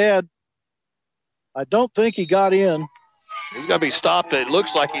straight ahead. I don't think he got in. He's going to be stopped. It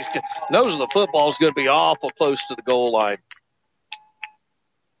looks like he's nose of the football is going to be awful close to the goal line.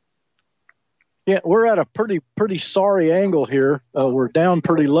 Yeah, we're at a pretty sorry angle here. We're down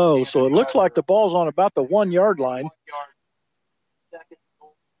pretty low, so it looks like the ball's on about the 1-yard line.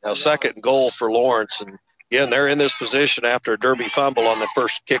 Now 2nd and goal for Lawrence, and again, they're in this position after a Derby fumble on the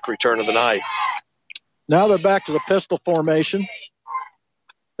first kick return of the night. Now they're back to the pistol formation.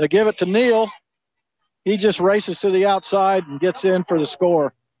 They give it to Neal. He just races to the outside and gets in for the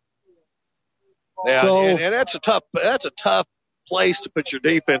score. Yeah, and that's a tough place to put your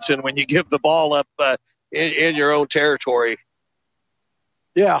defense in when you give the ball up in your own territory.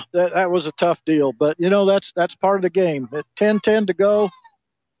 Yeah, that was a tough deal, but that's part of the game. At 10-10 to go,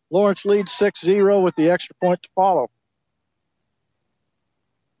 Lawrence leads 6-0 with the extra point to follow.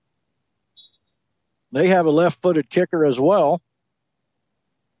 They have a left-footed kicker as well.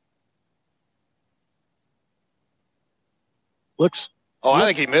 I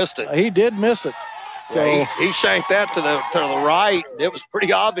think he missed it. He did miss it. So yeah, he shanked that to the right. It was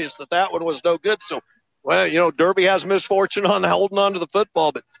pretty obvious that one was no good. So, well, Derby has misfortune on holding on to the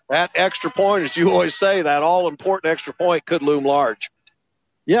football, but that extra point, as you always say, that all-important extra point could loom large.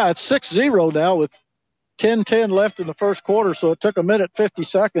 Yeah, it's 6-0 now with 10-10 left in the first quarter, so it took 1:50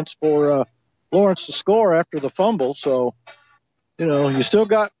 seconds for Lawrence to score after the fumble. So, you still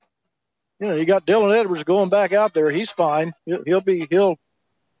got, you got Dylan Edwards going back out there. He's fine.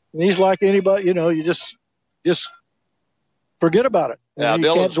 He's like anybody, you just forget about it. Yeah,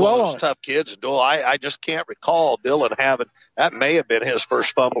 Dylan's one of those tough kids. I just can't recall Dylan having – that may have been his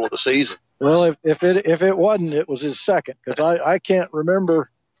first fumble of the season. Well, if it wasn't, it was his second, because I can't remember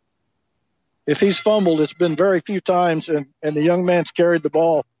if he's fumbled. It's been very few times, and the young man's carried the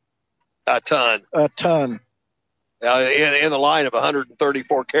ball a ton. In the line of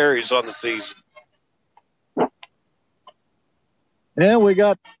 134 carries on the season. And we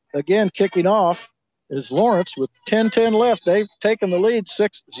got, again, kicking off is Lawrence with 10-10 left. They've taken the lead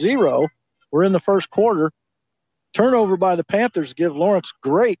 6-0. We're in the first quarter. Turnover by the Panthers give Lawrence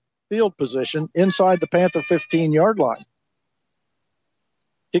great field position inside the Panther 15-yard line.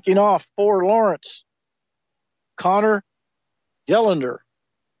 Kicking off for Lawrence, Connor Gellender.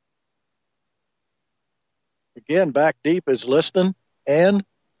 Again, back deep is Liston and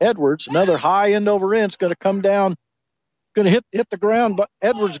Edwards. Another high end over end. It's going to come down, going to hit the ground, but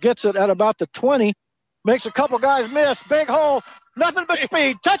Edwards gets it at about the 20. Makes a couple guys miss. Big hole. Nothing but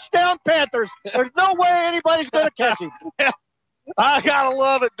speed. Touchdown, Panthers. There's no way anybody's going to catch him. I gotta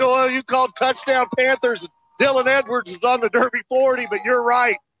love it, Doyle. You called touchdown Panthers. Dylan Edwards was on the Derby 40, but you're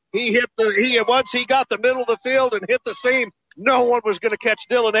right. Once he got the middle of the field and hit the seam, no one was going to catch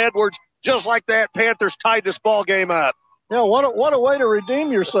Dylan Edwards. Just like that, Panthers tied this ball game up. Yeah, what a way to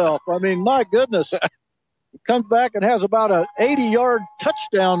redeem yourself. I mean, my goodness. He comes back and has about an 80-yard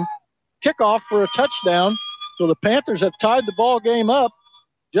touchdown kickoff for a touchdown. So the Panthers have tied the ball game up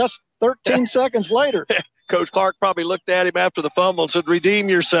just 13 seconds later. Coach Clark probably looked at him after the fumble and said, redeem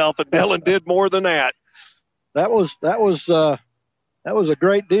yourself, and Dylan did more than that. That was a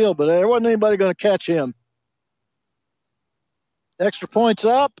great deal, but there wasn't anybody going to catch him. Extra points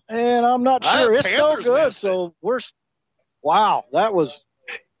up, and I'm not sure. It's still good, so wow, that was.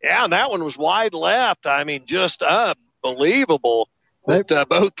 Yeah, and that one was wide left. I mean, just unbelievable. But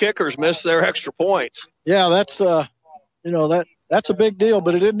both kickers missed their extra points. Yeah, that's that's a big deal,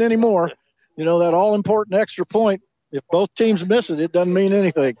 but it isn't anymore. That all-important extra point, if both teams miss it, it doesn't mean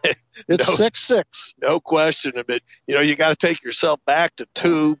anything. It's 6-6. No question. But, you got to take yourself back to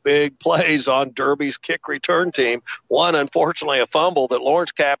two big plays on Derby's kick return team. One, unfortunately, a fumble that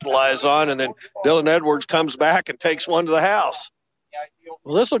Lawrence capitalized on, and then Dylan Edwards comes back and takes one to the house.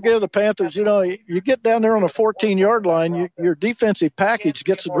 Well, this will give the Panthers, you get down there on a 14-yard line, your defensive package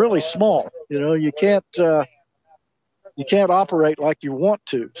gets really small. You can't operate like you want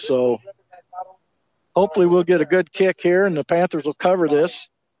to. So hopefully we'll get a good kick here, and the Panthers will cover this.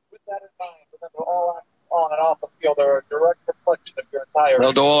 On and off the field are a direct reflection of your entire.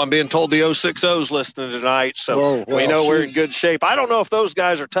 Well, Doyle, I'm being told the 060's listening tonight, so we know we're in good shape. I don't know if those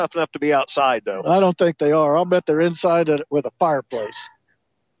guys are tough enough to be outside, though. I don't think they are. I'll bet they're inside with a fireplace.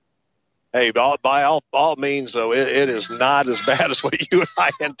 Hey, by all means, though, it is not as bad as what you and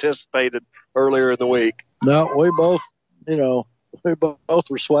I anticipated earlier in the week. No, we both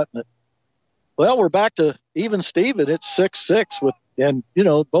were sweating it. Well, we're back to even Steven. It's 6-6 and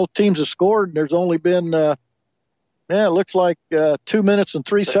both teams have scored. And there's only been, it looks like 2 minutes and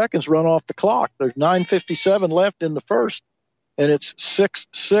 3 seconds run off the clock. There's 9:57 left in the first, and it's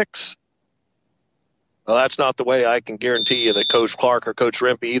 6-6. Well, that's not the way I can guarantee you that Coach Clark or Coach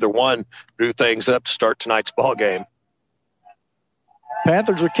Rempe, either one, drew things up to start tonight's ball game.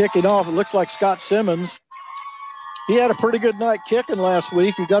 Panthers are kicking off. It looks like Scott Simmons. He had a pretty good night kicking last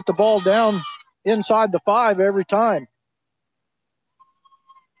week. He got the ball down inside the 5 every time.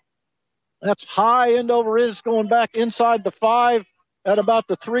 That's high end over it. It's going back inside the 5 at about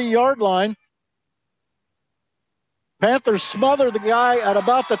the 3-yard line. Panthers smother the guy at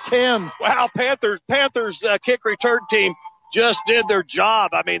about the 10. Wow, Panthers kick return team just did their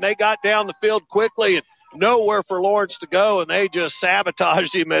job. I mean, they got down the field quickly and nowhere for Lawrence to go, and they just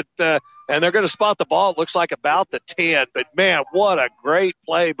sabotaged him and they're going to spot the ball. It looks like about the 10. But, man, what a great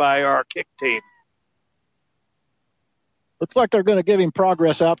play by our kick team. Looks like they're going to give him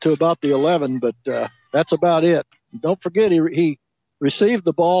progress out to about the 11, but that's about it. Don't forget, he received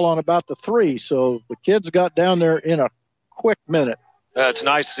the ball on about the 3, so the kids got down there in a quick minute. It's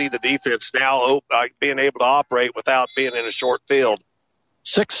nice to see the defense now being able to operate without being in a short field.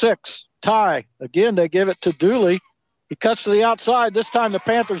 6-6, tie. Again, they give it to Dooley. He cuts to the outside. This time the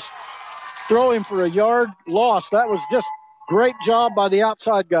Panthers throw him for a yard loss. That was just great job by the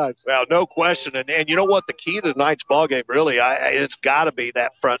outside guys. Well, no question. And you know what? The key to tonight's ballgame, really, it's got to be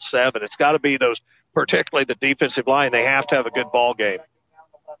that front 7. It's got to be those, particularly the defensive line. They have to have a good ball game.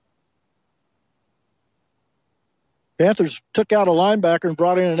 Panthers took out a linebacker and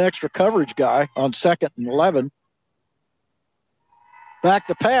brought in an extra coverage guy on 2nd and 11. Back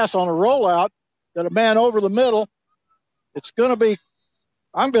to pass on a rollout. Got a man over the middle. It's going to be,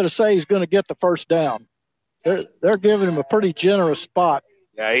 I'm going to say he's going to get the first down. They're giving him a pretty generous spot.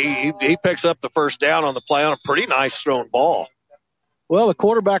 Yeah, he picks up the first down on the play on a pretty nice thrown ball. Well, the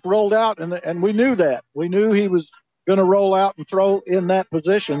quarterback rolled out, and we knew that. We knew he was going to roll out and throw in that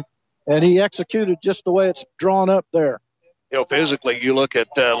position, and he executed just the way it's drawn up there. Physically, you look at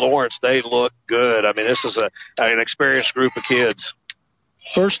Lawrence, they look good. I mean, this is an experienced group of kids.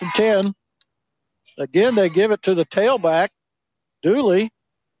 1st and 10. Again, they give it to the tailback, Dooley.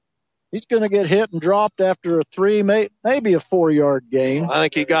 He's going to get hit and dropped after a 3, maybe a 4-yard gain. I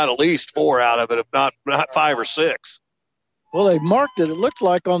think he got at least 4 out of it, if not 5 or 6. Well, they marked it, it looked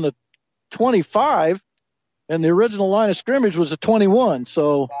like, on the 25, and the original line of scrimmage was a 21.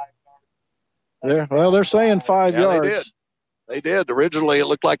 So, they're saying 5 yards. They did. Originally, it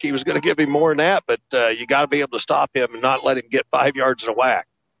looked like he was going to give him more than that, but you got to be able to stop him and not let him get 5 yards in a whack.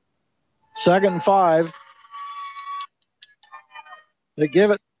 2nd and 5. They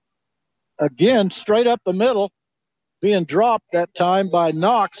give it again straight up the middle. being dropped that time by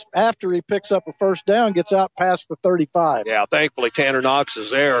Knox after he picks up a first down, gets out past the 35. Yeah, thankfully Tanner Knox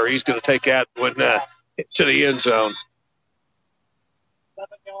is there. He's going to take that one to the end zone. 7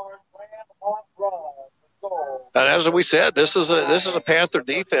 yards, ran on run. And as we said, this is a Panther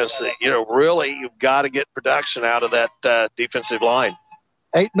defense that, really you've got to get production out of that defensive line.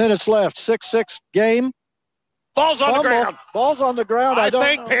 8 minutes left. 6-6 game. Ball's on the ground. Ball's on the ground. I don't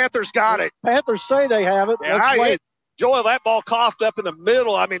think know. Panthers got it. Panthers say they have it. Let's wait. Joel, that ball coughed up in the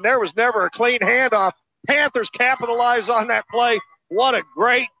middle. I mean, there was never a clean handoff. Panthers capitalized on that play. What a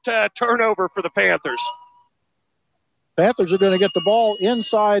great turnover for the Panthers. Panthers are going to get the ball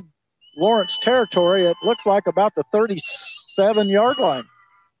inside Lawrence territory. It looks like about the 37-yard line.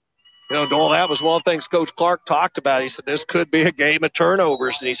 Doyle, that was one of the things Coach Clark talked about. He said this could be a game of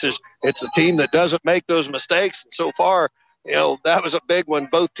turnovers. And he says it's the team that doesn't make those mistakes. And so far, that was a big one.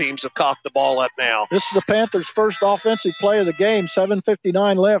 Both teams have coughed the ball up now. This is the Panthers' first offensive play of the game.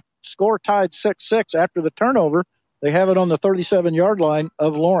 7:59 left. Score tied 6-6 after the turnover. They have it on the 37-yard line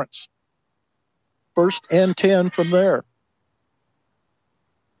of Lawrence. 1st and 10 from there.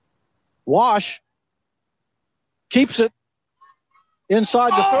 Wash keeps it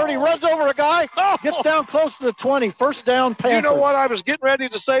inside the 30, runs over a guy, gets down close to the 20. First down, Panthers. You know what? I was getting ready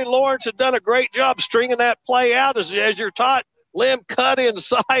to say Lawrence had done a great job stringing that play out as you're taught. Lim cut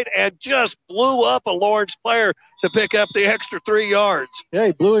inside and just blew up a Lawrence player to pick up the extra 3 yards. Yeah,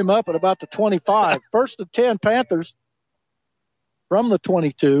 he blew him up at about the 25. 1st and 10, Panthers from the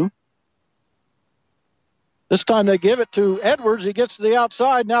 22. This time they give it to Edwards. He gets to the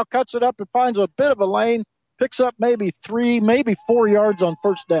outside, now cuts it up and finds a bit of a lane. Picks up maybe 3, maybe 4 yards on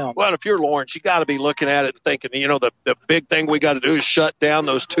first down. Well, if you're Lawrence, you got to be looking at it and thinking, the big thing we got to do is shut down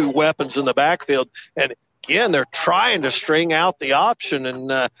those 2 weapons in the backfield. And again, they're trying to string out the option. And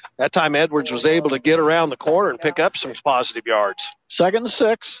that time Edwards was able to get around the corner and pick up some positive yards. 2nd and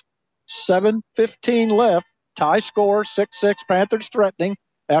 6, 7:15 left. Tie score, 6-6. Panthers threatening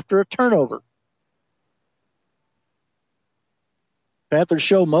after a turnover. Panthers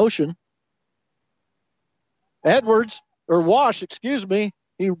show motion. Wash,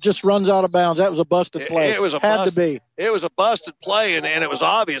 he just runs out of bounds. That was a busted play. It was Had to be. It was a busted play, and it was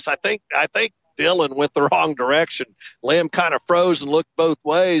obvious. I think Dillon went the wrong direction. Lim kind of froze and looked both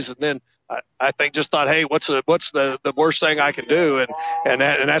ways, and then I think just thought, hey, what's the worst thing I can do? And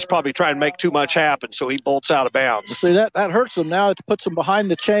that's probably trying to make too much happen, so he bolts out of bounds. See, that hurts them now. It puts them behind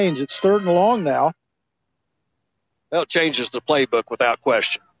the chains. It's 3rd and long now. Well, it changes the playbook without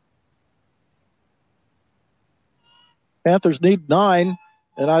question. Panthers need 9,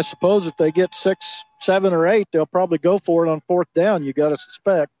 and I suppose if they get 6, 7, or 8, they'll probably go for it on 4th down, you got to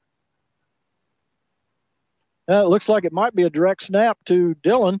suspect. It looks like it might be a direct snap to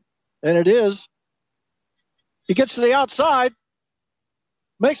Dillon, and it is. He gets to the outside,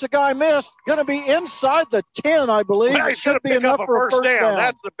 makes a guy miss, going to be inside the 10, I believe. Well, he's going to pick up a first down.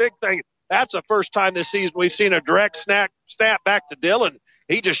 That's the big thing. That's the first time this season we've seen a direct snap back to Dillon.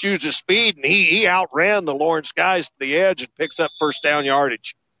 He just used his speed, and he outran the Lawrence guys to the edge and picks up first down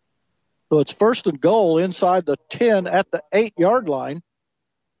yardage. So it's 1st and goal inside the 10 at the 8-yard line.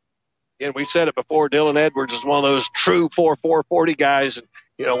 And we said it before, Dylan Edwards is one of those true 4.40 guys.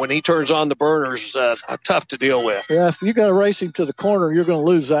 And, when he turns on the burners, tough to deal with. Yeah, if you got to race him to the corner, you're going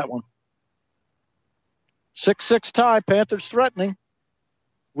to lose that one. 6-6 tie, Panthers threatening.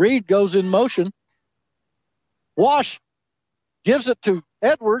 Reed goes in motion. Wash gives it to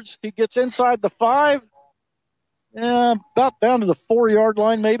Edwards. He gets inside the 5. About down to the 4-yard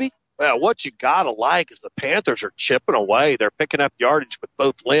line maybe. Well, what you got to like is the Panthers are chipping away. They're picking up yardage with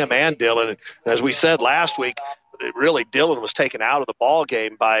both Lim and Dillon. And as we said last week, really Dillon was taken out of the ball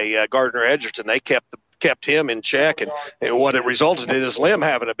game by Gardner Edgerton. They kept him in check, and what it resulted in is Lim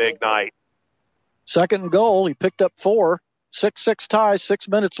having a big night. 2nd and goal. He picked up 4. 6-6 tie, 6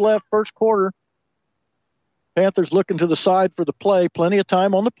 minutes left, first quarter. Panthers looking to the side for the play. Plenty of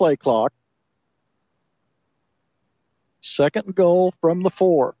time on the play clock. 2nd and goal from the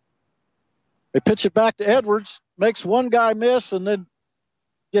 4. They pitch it back to Edwards. Makes one guy miss and then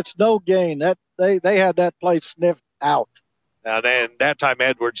gets no gain. They had that play sniffed out. Now, then that time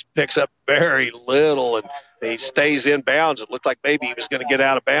Edwards picks up very little and he stays in bounds. It looked like maybe he was going to get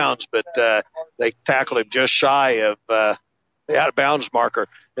out of bounds, but they tackled him just shy of the out of bounds marker.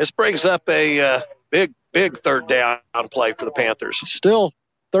 This brings up a big 3rd down play for the Panthers. Still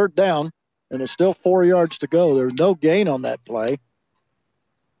 3rd down, and it's still 4 yards to go. There's no gain on that play.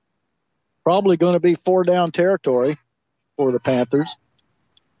 Probably going to be 4 down territory for the Panthers.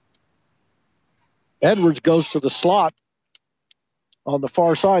 Edwards goes to the slot on the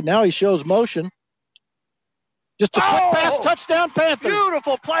far side. Now he shows motion. Just a quick pass, touchdown Panthers.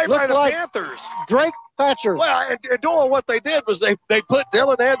 Beautiful play by the Panthers. Drake Thatcher. Well, and Doyle, what they did was they put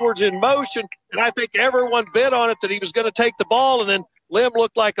Dylan Edwards in motion, and I think everyone bet on it that he was going to take the ball, and then Lim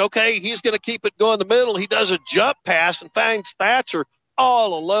looked like, okay, he's going to keep it going the middle. He does a jump pass and finds Thatcher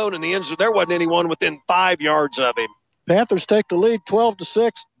all alone in the end zone. There wasn't anyone within 5 yards of him. Panthers take the lead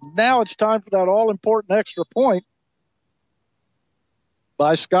 12-6. Now it's time for that all-important extra point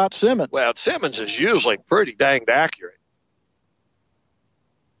by Scott Simmons. Well, Simmons is usually pretty danged accurate.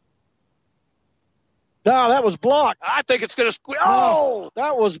 No, that was blocked. I think it's going to squeeze. Oh!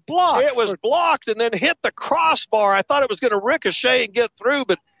 That was blocked. It was blocked and then hit the crossbar. I thought it was going to ricochet and get through,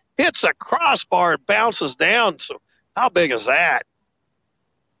 but hits a crossbar and bounces down. So how big is that?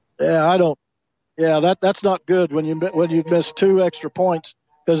 Yeah, that's not good when you miss 2 extra points,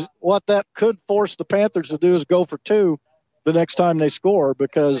 because what that could force the Panthers to do is go for 2 the next time they score,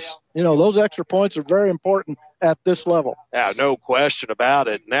 because, those extra points are very important at this level. Yeah, no question about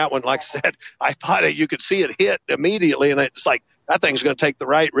it. And that one, like I said, I thought you could see it hit immediately, and it's like that thing's going to take the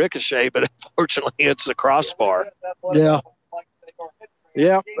right ricochet, but unfortunately it's the crossbar. Yeah,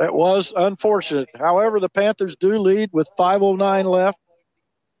 that was unfortunate. However, the Panthers do lead with 5:09 left.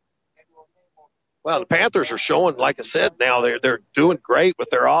 Well, the Panthers are showing, like I said, now they're doing great with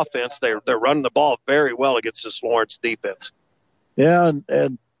their offense. They're running the ball very well against this Lawrence defense. Yeah,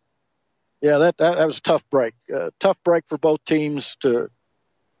 and that was a tough break. Tough break for both teams.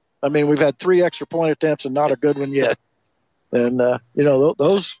 We've had 3 extra point attempts and not a good one yet. And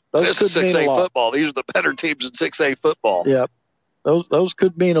those this could is mean 6A a lot. football. These are the better teams in 6A football. Yeah, those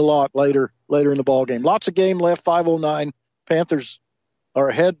could mean a lot later in the ball game. Lots of game left. 5:09. Panthers are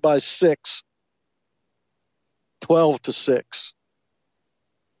ahead by 6. 12-6.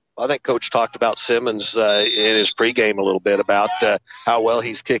 I think Coach talked about Simmons in his pregame a little bit about how well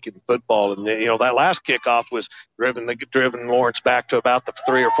he's kicking the football. And, that last kickoff was driven Lawrence back to about the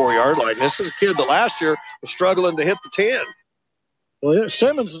 3 or 4 yard line. This is a kid that last year was struggling to hit the 10. Well,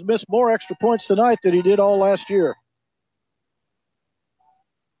 Simmons has missed more extra points tonight than he did all last year.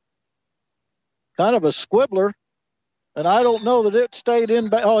 Kind of a squibbler. And I don't know that it stayed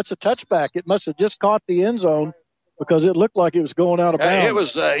in. Oh, it's a touchback. It must have just caught the end zone, because it looked like it was going out of bounds. It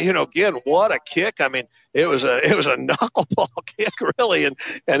was, again, what a kick. It was a knuckleball kick, really, and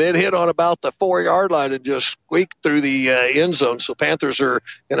it hit on about the 4 yard line and just squeaked through the end zone. So Panthers are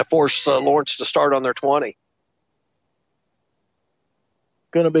going to force Lawrence to start on their 20.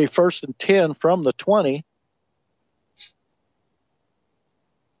 Going to be 1st and 10 from the 20.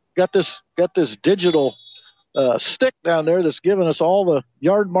 Got this digital stick down there that's giving us all the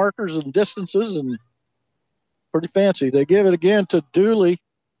yard markers and distances, and pretty fancy. They give it again to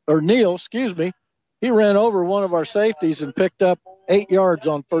Neal. He ran over one of our safeties and picked up 8 yards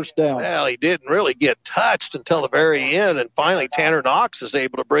on first down. Well, he didn't really get touched until the very end, and finally Tanner Knox is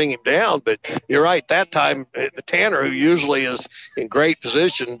able to bring him down. But you're right, that time Tanner, who usually is in great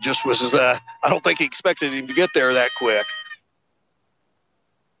position, just was I don't think he expected him to get there that quick.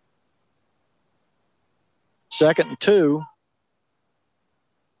 2nd and 2.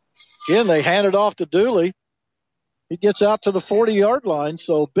 Again, they hand it off to Dooley. He gets out to the 40-yard line,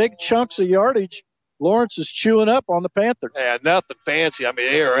 so big chunks of yardage. Lawrence is chewing up on the Panthers. Yeah, nothing fancy.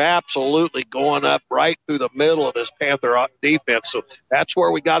 They are absolutely going up right through the middle of this Panther defense. So that's where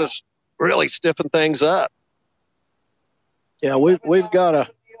we got to really stiffen things up. Yeah, we've got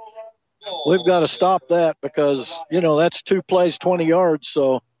to stop that, because that's 2 plays, 20 yards.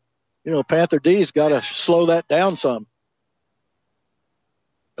 So Panther D's got to slow that down some.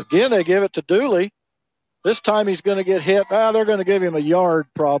 Again, they give it to Dooley. This time he's going to get hit. They're going to give him a yard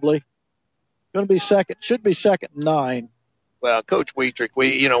probably. Going to be should be 2nd and 9. Well, Coach Wietrich,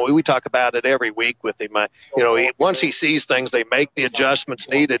 we talk about it every week with him. Once he sees things, they make the adjustments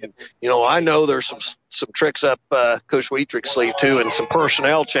needed. And, I know there's some tricks up Coach Wietrich's sleeve too, and some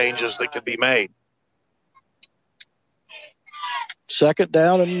personnel changes that could be made. 2nd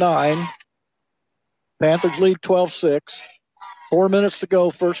down and 9. Panthers lead 12-6. 4 minutes to go,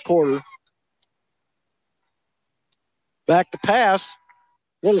 first quarter. Back to pass.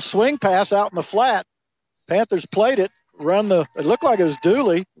 Little swing pass out in the flat. Panthers played it. It looked like it was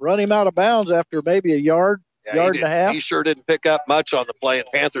Dooley. Run him out of bounds after maybe a yard and a half. He sure didn't pick up much on the play, and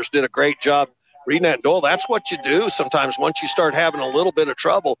Panthers did a great job reading that. Doyle, that's what you do sometimes. Once you start having a little bit of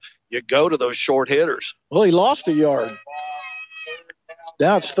trouble, you go to those short hitters. Well, he lost a yard.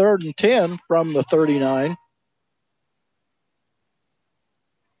 Now it's 3rd and 10 from the 39.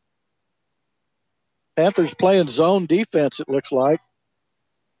 Panthers playing zone defense, it looks like.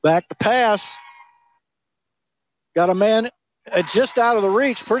 Back to pass. Got a man just out of the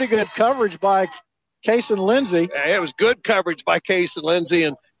reach. Pretty good coverage by Case and Lindsey. It was good coverage by Case and Lindsey,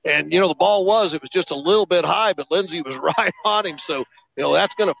 and the ball it was just a little bit high, but Lindsey was right on him. So,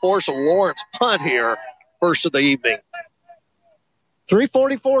 that's going to force a Lawrence punt here, first of the evening.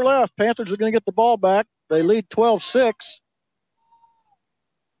 3:44 left. Panthers are going to get the ball back. They lead 12-6.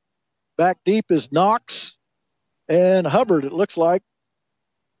 Back deep is Knox and Hubbard, it looks like.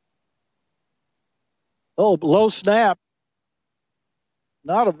 Oh, low snap.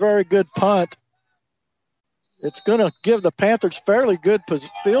 Not a very good punt. It's going to give the Panthers fairly good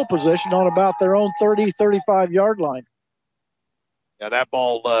field position on about their own 30, 35-yard line. Yeah, that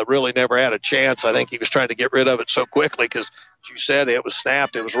ball really never had a chance. I think he was trying to get rid of it so quickly because, as you said, it was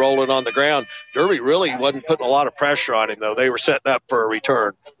snapped. It was rolling on the ground. Derby really wasn't putting a lot of pressure on him, though. They were setting up for a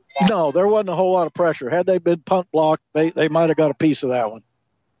return. No, there wasn't a whole lot of pressure. Had they been punt blocked, they might have got a piece of that one.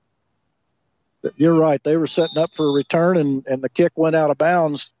 But you're right. They were setting up for a return, and the kick went out of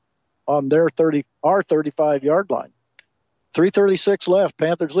bounds on our 35-yard line. 3:36 left.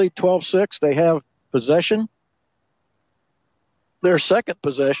 Panthers lead 12-6. They have possession. Their second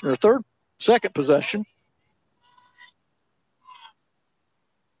possession.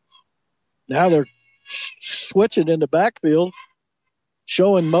 Now they're switching into backfield,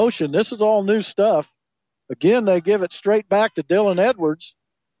 showing motion. This is all new stuff. Again, they give it straight back to Dylan Edwards.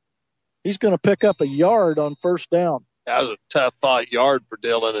 He's going to pick up a yard on first down. That was a tough fought yard for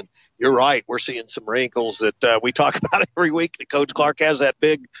Dylan, and you're right. We're seeing some wrinkles that we talk about every week. That Coach Clark has that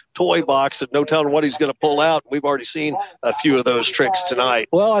big toy box and no telling what he's going to pull out. We've already seen a few of those tricks tonight.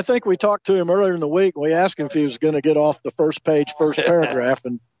 Well, I think we talked to him earlier in the week. We asked him if he was going to get off the first page, first paragraph,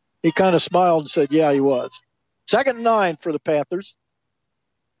 and he kind of smiled and said, yeah, he was. 2nd and 9 for the Panthers.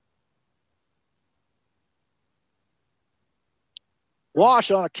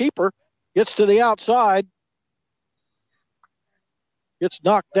 Wash on a keeper. Gets to the outside. Gets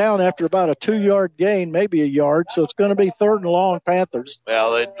knocked down after about a 2-yard gain, maybe a yard. So it's going to be 3rd and long Panthers.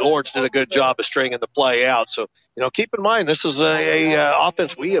 Well, Lawrence did a good job of stringing the play out. So, keep in mind, this is a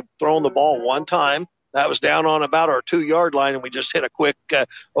offense. We have thrown the ball one time. That was down on about our 2-yard line, and we just hit a quick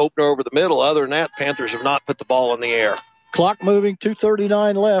opener over the middle. Other than that, Panthers have not put the ball in the air. Clock moving,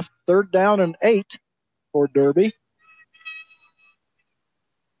 2:39 left. 3rd down and 8 for Derby.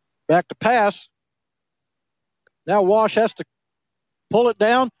 Back to pass. Now Wash has to pull it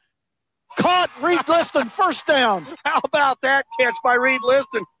down. Caught. Reed Liston, first down. How about that catch by Reed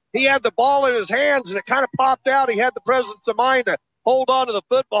Liston? He had the ball in his hands, and it kind of popped out. He had the presence of mind to hold on to the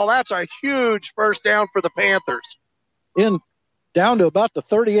football. That's a huge first down for the Panthers. Down to about the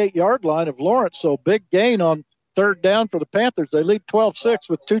 38-yard line of Lawrence, so big gain on 3rd down for the Panthers. They lead 12-6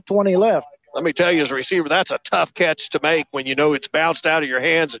 with 2:20 left. Let me tell you, as a receiver, that's a tough catch to make when you know it's bounced out of your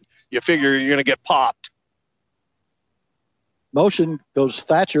hands and you figure you're going to get popped. Motion goes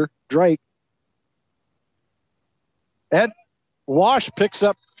Thatcher, Drake. Ed Wash picks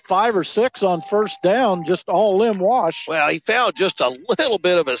up 5 or 6 on first down, just all in Wash. Well, he found just a little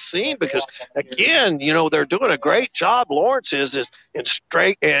bit of a seam because, again, they're doing a great job. Lawrence is in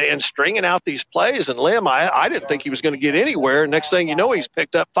stringing out these plays. And Lim, I didn't think he was going to get anywhere. Next thing you know, he's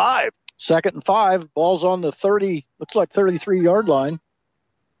picked up 5. 2nd and 5. Ball's on the 33-yard line.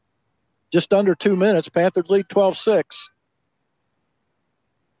 Just under 2 minutes. Panthers lead 12-6.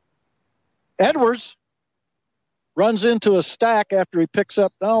 Edwards runs into a stack after he picks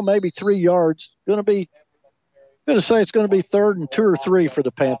up, maybe 3 yards. Going to say it's going to be 3rd and 2 or 3 for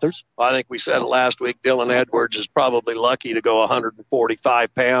the Panthers. I think we said it last week. Dylan Edwards is probably lucky to go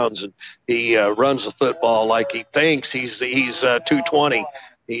 145 pounds, and he runs the football like he thinks he's 220.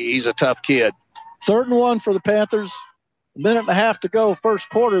 He's a tough kid. 3rd and 1 for the Panthers. A minute and a half to go, first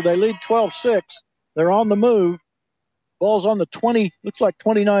quarter. They lead 12-6. They're on the move. Ball's on the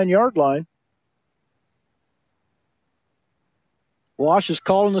 29-yard line. Wash is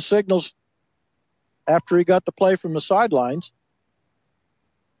calling the signals after he got the play from the sidelines.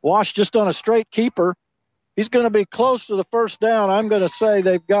 Wash just on a straight keeper. He's going to be close to the first down. I'm going to say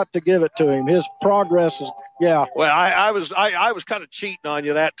they've got to give it to him. His progress is, yeah. Well, I was kind of cheating on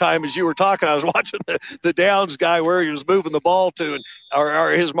you that time as you were talking. I was watching the downs guy where he was moving the ball to,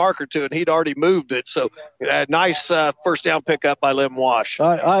 or his marker to, and he'd already moved it. So nice first down pickup by Lim Wash.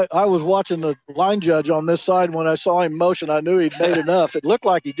 I was watching the line judge on this side. When I saw him motion, I knew he'd made enough. It looked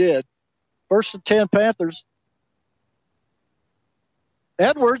like he did. 1st and 10 Panthers.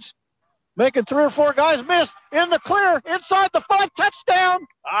 Edwards making 3 or 4 guys miss. In the clear, inside the 5, touchdown.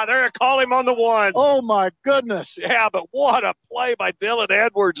 They're going to call him on the 1. Oh, my goodness. Yeah, but what a play by Dylan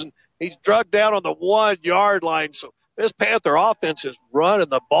Edwards. And he's drugged down on the 1-yard line. So this Panther offense is running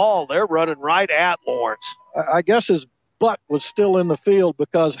the ball. They're running right at Lawrence. I guess his butt was still in the field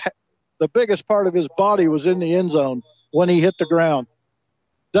because the biggest part of his body was in the end zone when he hit the ground.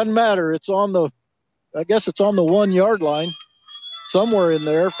 Doesn't matter. It's on the 1 yard line, somewhere in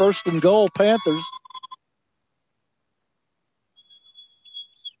there. 1st and goal, Panthers.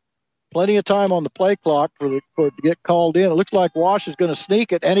 Plenty of time on the play clock for it to get called in. It looks like Wash is going to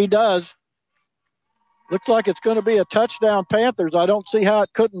sneak it, and he does. Looks like it's going to be a touchdown, Panthers. I don't see how it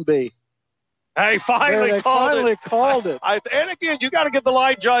couldn't be. Hey, finally called it. And again, you got to give the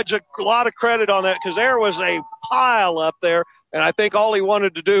line judge a lot of credit on that, because there was a pile up there, and I think all he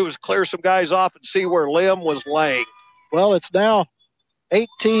wanted to do was clear some guys off and see where Lim was laying. Well, it's now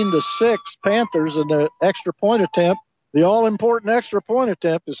 18-6 Panthers, and the extra point attempt, the all-important extra point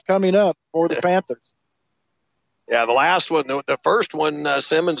attempt, is coming up for the Panthers. Yeah, the last one, the first one,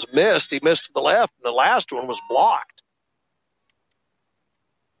 Simmons missed. He missed to the left, and the last one was blocked.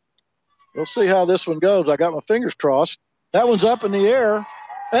 We'll see how this one goes. I got my fingers crossed. That one's up in the air,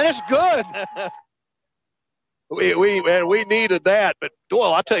 and it's good. We needed that. But,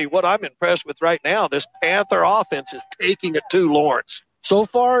 Doyle, I'll tell you what I'm impressed with right now. This Panther offense is taking it to Lawrence. So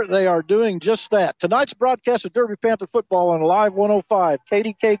far, they are doing just that. Tonight's broadcast of Derby Panther football on Live 105,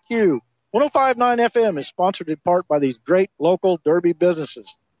 KDKQ, 105.9 FM is sponsored in part by these great local Derby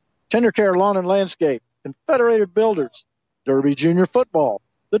businesses. TenderCare Lawn and Landscape, Confederated Builders, Derby Junior Football,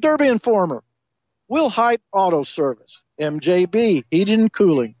 the Derby Informer, Will Height Auto Service, MJB Heating and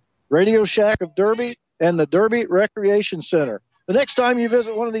Cooling, Radio Shack of Derby, and the Derby Recreation Center. The next time you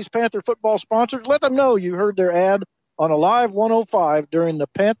visit one of these Panther football sponsors, let them know you heard their ad on Alive 105 during the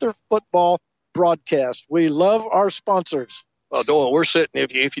Panther football broadcast. We love our sponsors. Well, Doyle, we're sitting,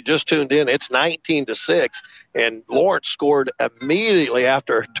 if you just tuned in, it's 19-6, and Lawrence scored immediately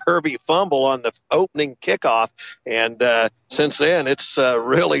after a Derby fumble on the opening kickoff, and since then it's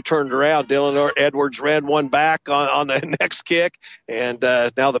really turned around. Dylan Edwards ran one back on the next kick, and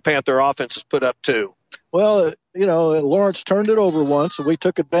now the Panther offense has put up 2. Well, Lawrence turned it over once, and we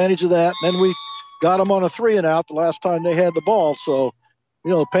took advantage of that, and then we got them on a 3-and-out the last time they had the ball. So,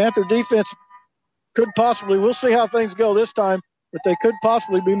 Panther defense could possibly, we'll see how things go this time, but they could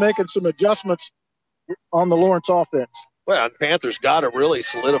possibly be making some adjustments on the Lawrence offense. Well, the Panthers got to really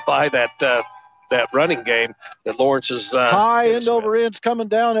solidify that running game that Lawrence is high end over ends coming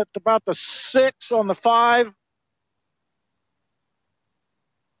down at about the 6 on the 5.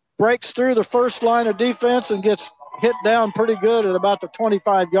 Breaks through the first line of defense and gets hit down pretty good at about the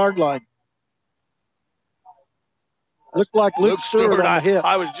 25-yard line. Looked like Luke Stewart on the hit.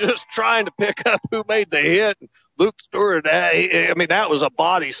 I was just trying to pick up who made the hit. Luke Stewart, that was a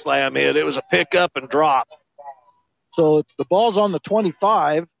body slam hit. It was a pick up and drop. So the ball's on the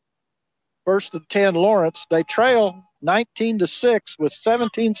 25. 1st and 10 Lawrence. They trail 19-6 with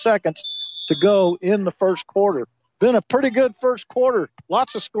 17 seconds to go in the first quarter. Been a pretty good first quarter.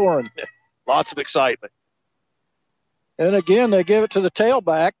 Lots of scoring. Lots of excitement. And again, they give it to the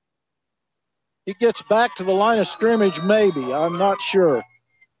tailback. He gets back to the line of scrimmage, maybe. I'm not sure.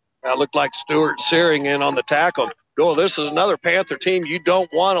 That looked like Stuart Searing in on the tackle. Oh, this is another Panther team. You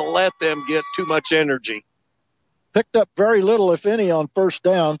don't want to let them get too much energy. Picked up very little, if any, on first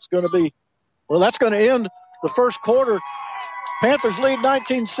down. It's going to be, that's going to end the first quarter. Panthers lead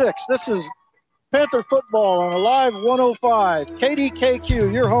 19-6. This is Panther football on Alive 105.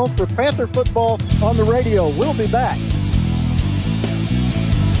 KDKQ, your home for Panther football on the radio. We'll be back.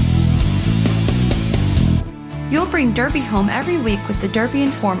 You'll bring Derby home every week with the Derby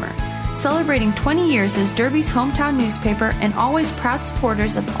Informer, celebrating 20 years as Derby's hometown newspaper and always proud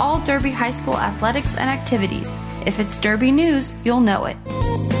supporters of all Derby High School athletics and activities. If it's Derby news, you'll know it.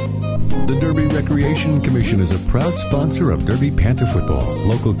 The Derby Recreation Commission is a proud sponsor of Derby Panther football,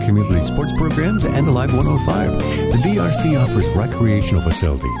 local community sports programs, and Alive 105. The DRC offers recreational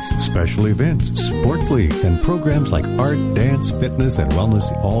facilities, special events, sports leagues, and programs like art, dance, fitness, and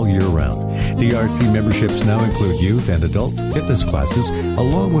wellness all year round. DRC memberships now include youth and adult fitness classes,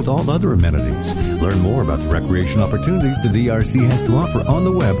 along with all other amenities. Learn more about the recreation opportunities the DRC has to offer on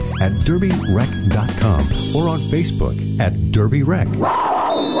the web at DerbyRec.com or on Facebook at DerbyRec.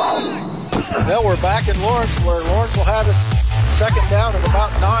 Well, we're back in Lawrence, where Lawrence will have it second down at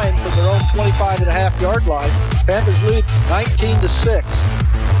about 9 from their own 25.5-yard line. Panthers lead 19-6.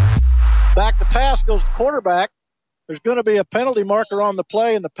 Back to pass goes the quarterback. There's going to be a penalty marker on the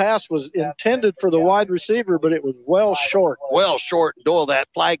play, and the pass was intended for the wide receiver, but it was well short. Well short. Doyle, that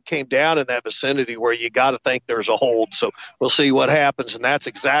flag came down in that vicinity where you got to think there's a hold. So we'll see what happens, and that's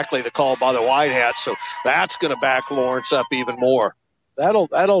exactly the call by the White Hats. So that's going to back Lawrence up even more.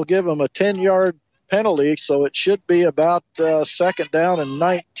 That'll give them a 10-yard penalty, so it should be about second down and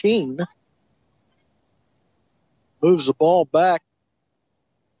 19. Moves the ball back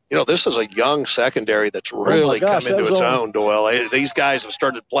this is a young secondary that's really come into its own, Doyle. These guys have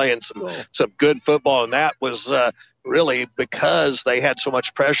started playing some good football, and that was really because they had so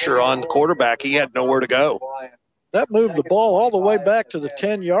much pressure on the quarterback. He had nowhere to go. That moved the ball all the way back to the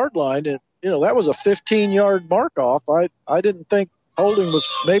 10-yard line, and that was a 15-yard mark-off. I didn't think holding was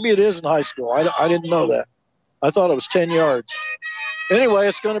 – maybe it is in high school. I didn't know that. I thought it was 10 yards. Anyway,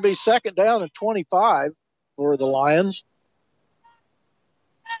 it's going to be 2nd down and 25 for the Lions.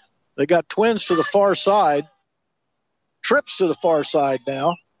 They got twins to the far side. Trips to the far side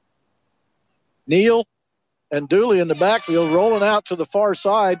now. Neal and Dooley in the backfield rolling out to the far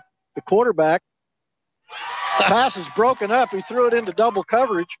side. The quarterback. Pass is broken up. He threw it into double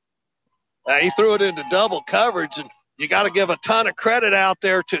coverage. He threw it into double coverage, and you got to give a ton of credit out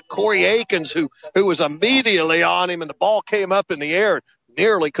there to Corey Akins, who was immediately on him, and the ball came up in the air and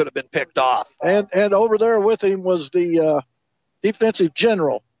nearly could have been picked off. And over there with him was the defensive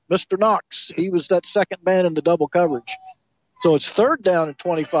general, Mr. Knox. He was that second man in the double coverage. So it's 3rd down and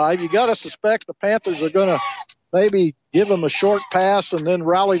 25. You got to suspect the Panthers are going to maybe give them a short pass and then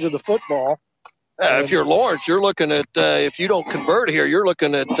rally to the football. If you're Lawrence, you're looking at, if you don't convert here, you're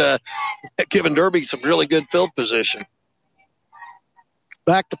looking at giving Derby some really good field position.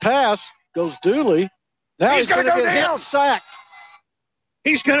 Back to pass goes Dooley. Now he's going to get down. Sacked.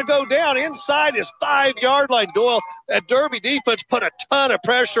 He's going to go down inside his 5-yard line. Doyle, that Derby defense put a ton of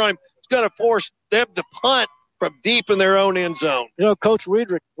pressure on him. It's going to force them to punt from deep in their own end zone. Coach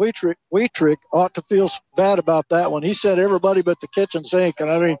Wietrich ought to feel bad about that one. He said everybody but the kitchen sink,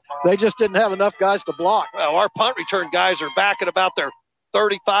 and they just didn't have enough guys to block. Well, our punt return guys are back at about their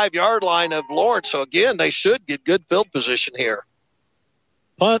 35-yard line of Lawrence, so again, they should get good field position here.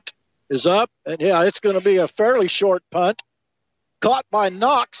 Punt is up, and it's going to be a fairly short punt. Caught by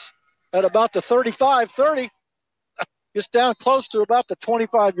Knox at about the 35-30. Gets down close to about the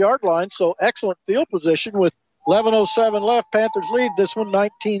 25-yard line, so excellent field position with 11:07 left. Panthers lead this one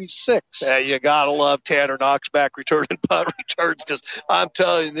 19-6. Yeah, you got to love Tanner Knox back returning punt returns, because I'm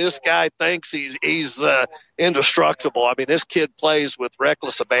telling you, this guy thinks he's indestructible. This kid plays with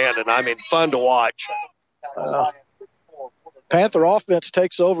reckless abandon. Fun to watch. Panther offense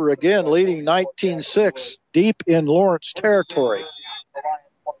takes over again, leading 19-6 deep in Lawrence territory.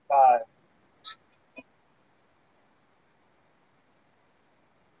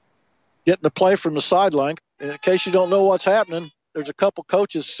 Getting the play from the sideline. In case you don't know what's happening, there's a couple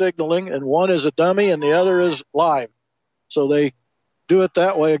coaches signaling, and one is a dummy and the other is live. So they do it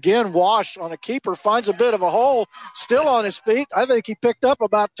that way. Again, Wash on a keeper finds a bit of a hole, still on his feet. I think he picked up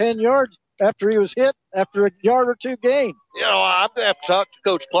about 10 yards after he was hit after a yard or two gain. I'm going to have to talk to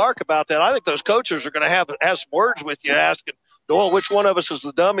Coach Clark about that. I think those coaches are going to have some words with you asking, Doyle, which one of us is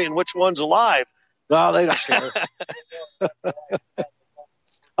the dummy and which one's alive? No, they don't care.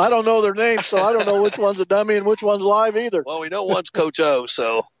 I don't know their names, so I don't know which one's a dummy and which one's live either. Well, we know one's Coach O,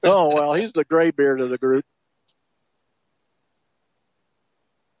 so. Oh, well, he's the gray beard of the group.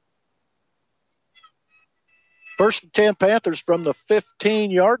 First and 10 Panthers from the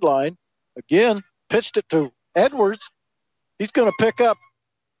 15-yard line. Again, pitched it to Edwards. He's going to pick up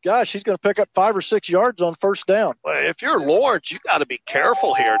 5 or 6 yards on first down. Well, if you're Lawrence, you got to be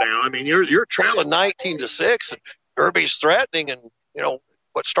careful here now. You're trailing 19-6, and Derby's threatening, and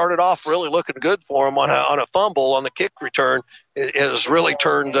what started off really looking good for him on a fumble on the kick return has really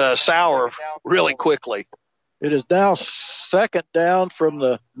turned sour really quickly. It is now 2nd down from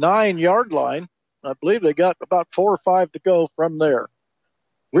the 9-yard line. I believe they got about 4 or 5 to go from there.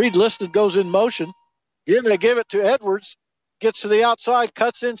 Reed Liston goes in motion. Again, they give it to Edwards. Gets to the outside,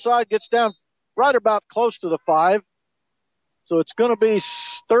 cuts inside, gets down right about close to the 5. So it's going to be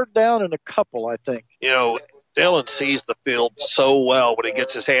 3rd down and a couple, I think. Dylan sees the field so well when he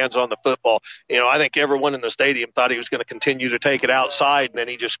gets his hands on the football. I think everyone in the stadium thought he was going to continue to take it outside, and then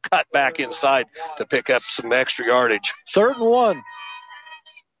he just cut back inside to pick up some extra yardage. 3rd and 1.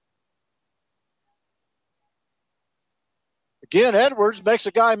 Again, Edwards makes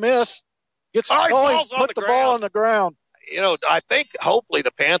a guy miss. Put the ball on the ground. I think hopefully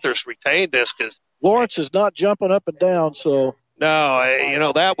the Panthers retained this because Lawrence is not jumping up and down. So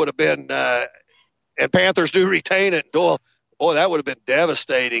no, that would have been and Panthers do retain it. Boy, that would have been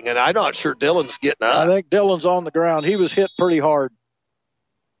devastating. And I'm not sure Dylan's getting up. I think Dylan's on the ground. He was hit pretty hard.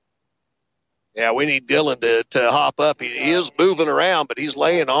 Yeah, we need Dylan to hop up. He is moving around, but he's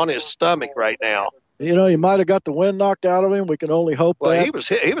laying on his stomach right now. You know, he might have got the wind knocked out of him. We can only hope well, that. he was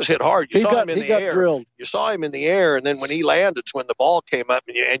hit hard. You saw him in the air. Drilled. You saw him in the air, and then when he landed, it's when the ball came up,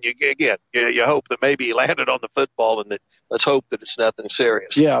 and you hope that maybe he landed on the football, and that let's hope that it's nothing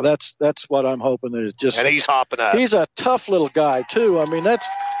serious. Yeah, that's what I'm hoping. That it's just. And he's hopping up. He's a tough little guy too. I mean,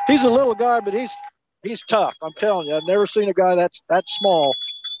 he's a little guy, but he's tough. I'm telling you, I've never seen a guy that small,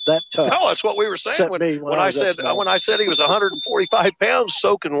 that tough. No, that's what we were saying when I said he was 145 pounds,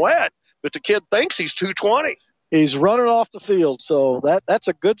 soaking wet. But the kid thinks he's 220. He's running off the field, so that's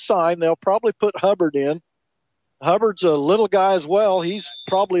a good sign. They'll probably put Hubbard in. Hubbard's a little guy as well. He's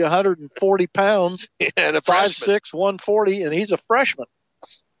probably 140 pounds, and a 5'6", 140, and he's a freshman.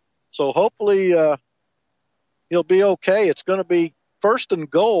 So hopefully he'll be okay. It's going to be first and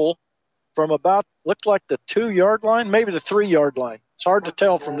goal from about, looks like the 2-yard line, maybe the 3-yard line. It's hard to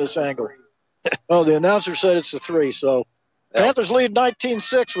tell from this angle. Oh, the announcer said it's the 3, so Panthers lead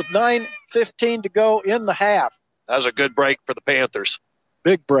 19-6 with 9:15 to go in the half. That was a good break for the Panthers.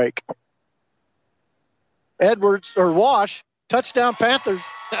 Big break. Wash, touchdown Panthers.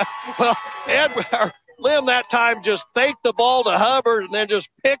 Well, Lim that time just faked the ball to Hubbard and then just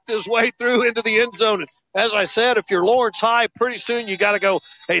picked his way through into the end zone. As I said, if you're Lawrence High, pretty soon you got to go,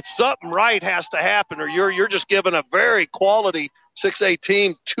 hey, something right has to happen, or you're just giving a very quality 6A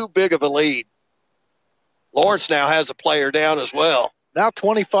team too big of a lead. Lawrence now has a player down as well. Now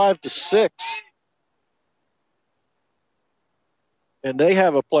 25-6. And they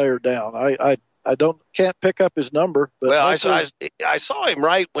have a player down. I can't pick up his number. But well, I saw him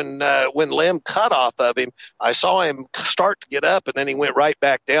right when Lim cut off of him. I saw him start to get up, and then he went right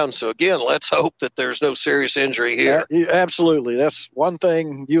back down. So, again, let's hope that there's no serious injury here. Absolutely. That's one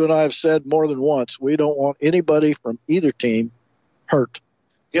thing you and I have said more than once. We don't want anybody from either team hurt.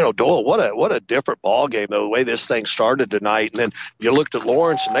 You know, Doyle, what a different ball game, though, the way this thing started tonight. And then you looked at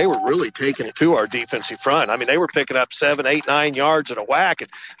Lawrence, and they were really taking it to our defensive front. I mean, they were picking up 7, 8, 9 yards at a whack. And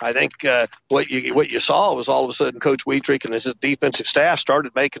I think what you saw was all of a sudden Coach Wietrich and his defensive staff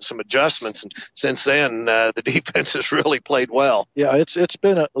started making some adjustments. And since then, the defense has really played well. Yeah, it's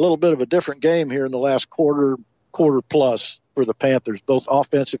been a little bit of a different game here in the last quarter plus for the Panthers, both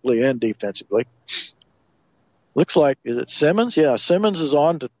offensively and defensively. Looks like, is it Simmons? Yeah, Simmons is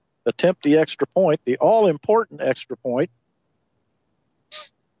on to attempt the extra point, the all-important extra point.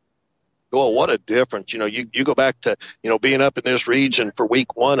 Well, what a difference. You know, you go back to, being up in this region for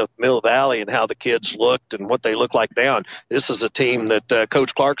week 1 of Mill Valley and how the kids looked and what they look like now. This is a team that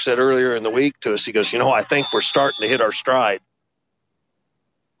Coach Clark said earlier in the week to us. He goes, I think we're starting to hit our stride.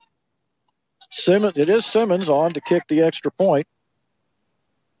 It is Simmons on to kick the extra point.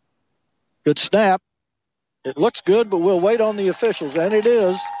 Good snap. It looks good, but we'll wait on the officials, and it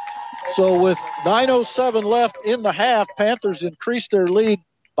is. So with 9:07 left in the half, Panthers increased their lead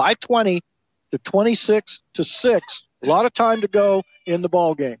by 20 to 26-6. A lot of time to go in the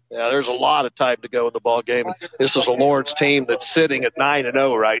ball game. Yeah, there's a lot of time to go in the ball game. This is a Lawrence team that's sitting at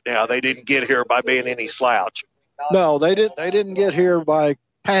 9-0 right now. They didn't get here by being any slouch. No, they didn't get here by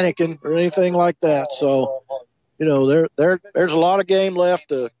panicking or anything like that. So, there's a lot of game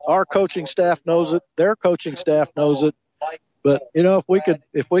left. Our coaching staff knows it. Their coaching staff knows it. But if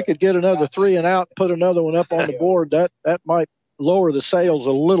we could get another 3 and out, and put another one up on the board, that might lower the sails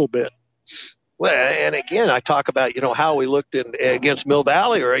a little bit. Well, and again, I talk about how we looked against Mill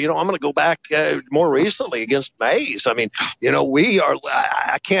Valley, or I'm going to go back more recently against Mays. I mean, we are.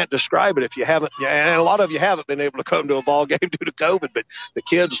 I can't describe it if you haven't, and a lot of you haven't been able to come to a ball game due to COVID. But the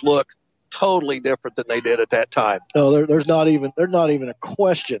kids look totally different than they did at that time. No, there's not even a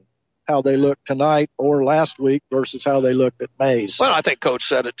question how they look tonight or last week versus how they looked at Mays. Well, I think Coach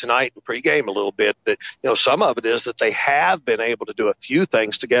said it tonight in pregame a little bit that, some of it is that they have been able to do a few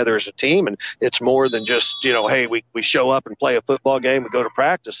things together as a team, and it's more than just, hey, we show up and play a football game and go to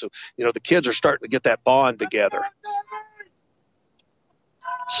practice. So, the kids are starting to get that bond together.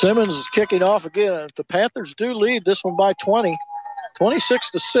 Simmons is kicking off again. The Panthers do lead this one by 20,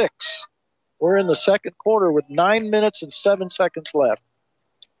 26-6. We're in the second quarter with 9 minutes and 7 seconds left.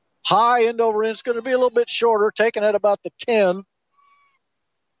 High end over end. It's going to be a little bit shorter, taken at about the 10.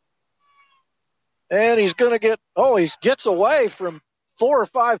 And he's going to he gets away from 4 or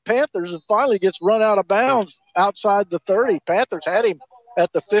 5 Panthers and finally gets run out of bounds outside the 30. Panthers had him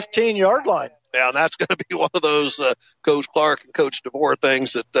at the 15-yard line. Yeah, and that's going to be one of those Coach Clark and Coach DeVore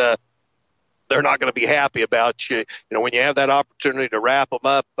things that they're not going to be happy about. When you have that opportunity to wrap them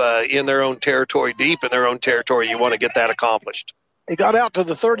up in their own territory, deep in their own territory, you want to get that accomplished. He got out to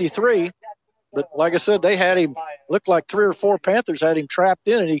the 33, but like I said, they had him, looked like 3 or 4 Panthers had him trapped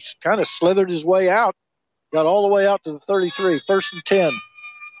in, and he kind of slithered his way out, got all the way out to the 33, 1st and 10.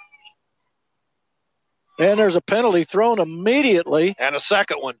 And there's a penalty thrown immediately. And a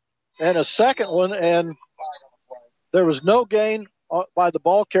second one. And there was no gain by the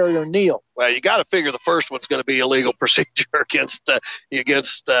ball carrier, Neal. Well, you got to figure the first one's going to be illegal procedure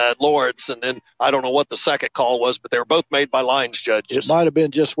against Lawrence, and then I don't know what the second call was, but they were both made by lines judges. It might have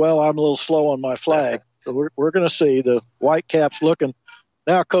been just, I'm a little slow on my flag. So we're going to see the Whitecaps looking.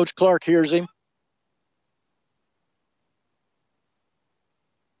 Now Coach Clark hears him.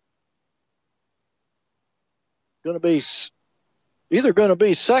 Going to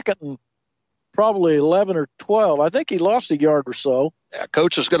be second and probably 11 or 12. I think he lost a yard or so. Yeah,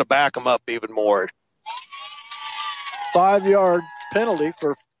 coach is going to back him up even more. 5-yard penalty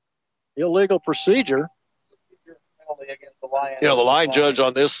for illegal procedure. The line judge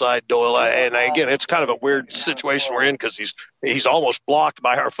on this side, Doyle, and again, it's kind of a weird situation we're in because he's almost blocked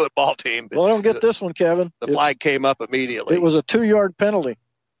by our football team. Well, I don't get this one, Kevin. The flag came up immediately. It was a 2-yard penalty.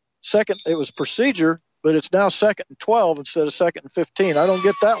 It was procedure, but it's now 2nd and 12 instead of 2nd and 15. I don't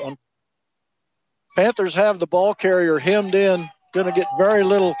get that one. Panthers have the ball carrier hemmed in, going to get very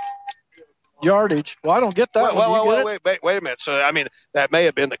little yardage. Well, I don't get that one. Wait a minute. So, that may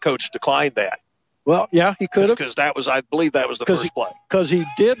have been the coach declined that. Well, yeah, he could have. Because I believe that was the first play. Because he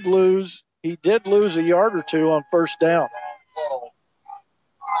did lose a yard or two on first down.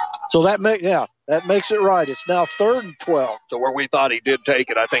 So that makes it right. It's now 3rd and 12. So where we thought he did take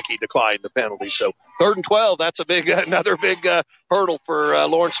it, I think he declined the penalty. So 3rd and 12, that's another big hurdle for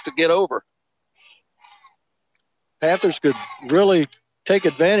Lawrence to get over. Panthers could really take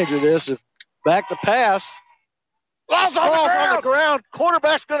advantage of this if back to pass. Ball's on the ground.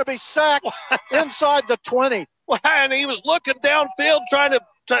 Quarterback's going to be sacked inside the 20. And he was looking downfield trying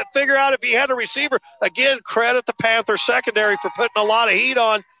to figure out if he had a receiver. Again, credit the Panthers secondary for putting a lot of heat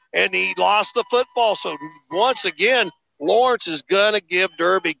on, and he lost the football. So once again, Lawrence is going to give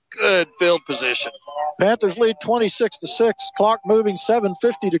Derby good field position. Panthers lead 26-6. Clock moving,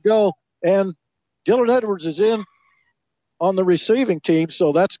 7:50 to go, and Dylan Edwards is in on the receiving team,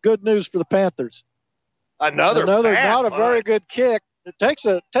 so that's good news for the Panthers. Another not a very good kick. It takes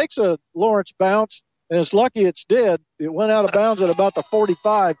a Lawrence bounce, and it's lucky it did. It went out of bounds at about the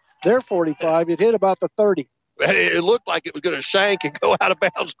 45. Their 45. It hit about the 30. It looked like it was going to shank and go out of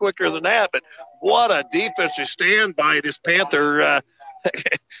bounds quicker than that, but what a defensive stand by this Panther.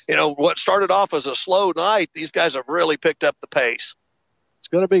 What started off as a slow night, these guys have really picked up the pace. It's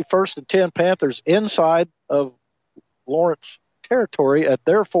going to be 1st and 10 Panthers inside of Lawrence territory at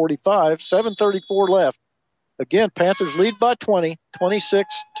their 45. 7:34 left. Again, Panthers lead by 20, 26-6.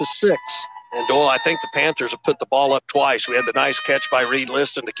 And Doyle, I think the Panthers have put the ball up twice. We had the nice catch by Reed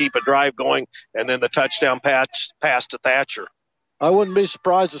Liston to keep a drive going, and then the touchdown pass to Thatcher. I wouldn't be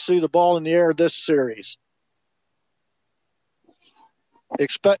surprised to see the ball in the air this series,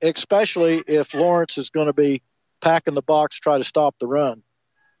 especially if Lawrence is going to be packing the box, try to stop the run.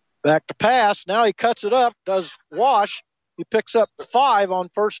 Back to pass. Now he cuts it up, does Wash. He picks up 5 on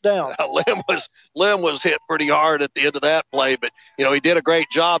first down. Lim was hit pretty hard at the end of that play, but he did a great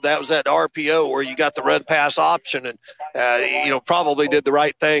job. That was that RPO where you got the run pass option, and probably did the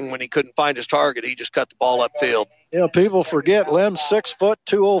right thing when he couldn't find his target. He just cut the ball upfield. People forget Lim's 6 foot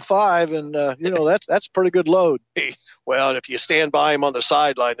 205, and that's a pretty good load. Well, if you stand by him on the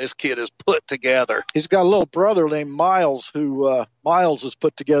sideline, this kid is put together. He's got a little brother named Miles, who Miles is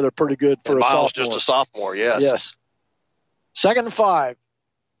put together pretty good for a sophomore. Miles just a sophomore, yes. Yes. 2nd and 5.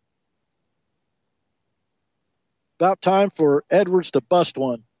 About time for Edwards to bust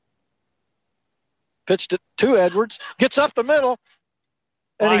one. Pitched it to Edwards. Gets up the middle.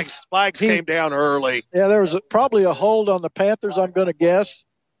 And Flags came down early. Yeah, there was probably a hold on the Panthers, I'm going to guess.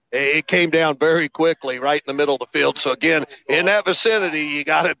 It came down very quickly right in the middle of the field. So, again, in that vicinity, you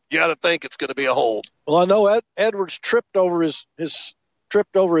got to think it's going to be a hold. Well, I know Edwards tripped over his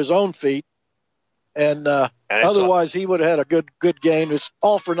own feet. And otherwise, he would have had a good game. It's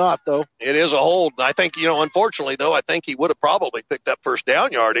all for naught, though. It is a hold. I think, unfortunately, though, I think he would have probably picked up first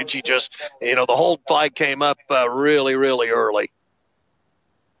down yardage. He just, the hold flag came up really, really early.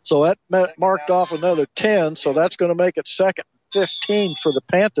 So that marked off another 10, so that's going to make it 2nd and 15 for the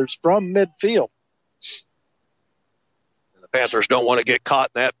Panthers from midfield. And the Panthers don't want to get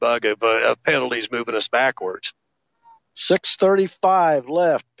caught in that bug of penalties moving us backwards. 6:35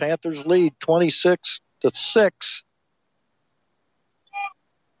 left. Panthers lead 26-6.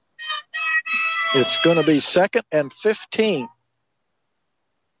 It's going to be 2nd and 15.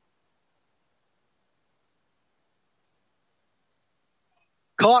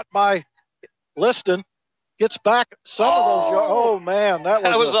 Caught by Liston. Gets back some of those yards. Oh, man.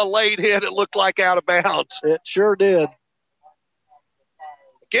 That was a late hit. It looked like out of bounds. It sure did.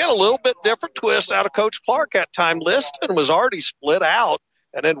 again, a little bit different twist out of Coach Clark that time. Liston was already split out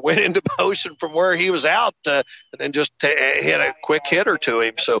and then went into motion from where he was out and then just hit a quick hitter to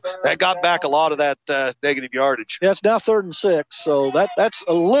him. So that got back a lot of that negative yardage. Yeah, it's now 3rd and 6, so that's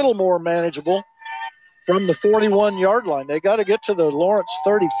a little more manageable from the 41-yard line. They got to get to the Lawrence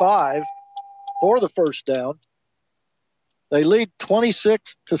 35 for the first down. They lead 26-6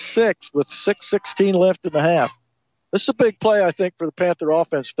 with 6:16 left in the half. This is a big play, I think, for the Panther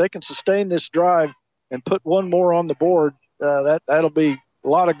offense. If they can sustain this drive and put one more on the board, that'll be a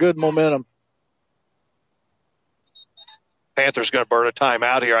lot of good momentum. Panthers going to burn a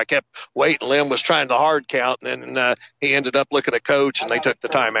timeout here. I kept waiting. Lim was trying the hard count, and then he ended up looking at Coach, and they took the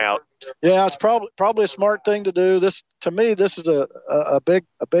timeout. Yeah, it's probably a smart thing to do. This is a big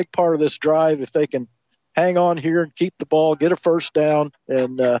part of this drive. If they can hang on here and keep the ball, get a first down,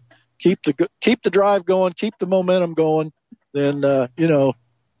 and keep the drive going, keep the momentum going, then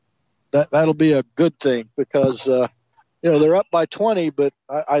that'll be a good thing because they're up by 20, but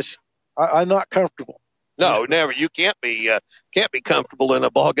I'm not comfortable. No, never. You can't be comfortable in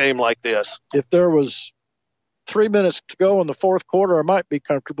a ball game like this. If there was 3 minutes to go in the fourth quarter, I might be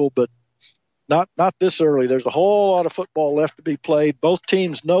comfortable, but not this early. There's a whole lot of football left to be played. Both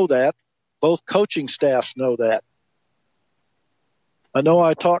teams know that. Both coaching staffs know that. I know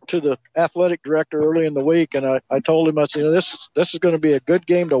I talked to the athletic director early in the week, and I told him, I said, this is going to be a good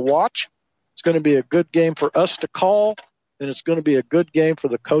game to watch. It's going to be a good game for us to call, and it's going to be a good game for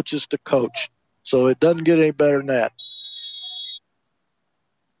the coaches to coach. So it doesn't get any better than that.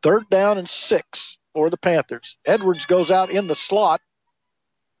 3rd down and 6 for the Panthers. Edwards goes out in the slot.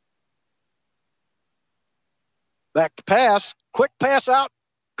 Back to pass. Quick pass out.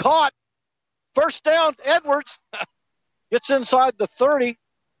 Caught. First down, Edwards. Gets inside the 30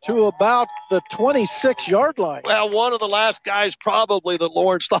 to about the 26-yard line. Well, one of the last guys probably that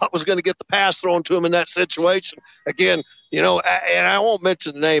Lawrence thought was going to get the pass thrown to him in that situation. Again, and I won't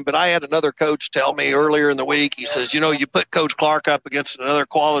mention the name, but I had another coach tell me earlier in the week, he says, you put Coach Clark up against another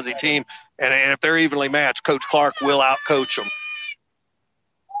quality team, and if they're evenly matched, Coach Clark will outcoach them.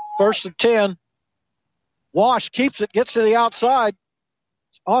 1st and 10. Wash keeps it, gets to the outside.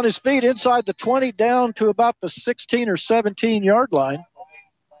 On his feet inside the 20 down to about the 16 or 17-yard line.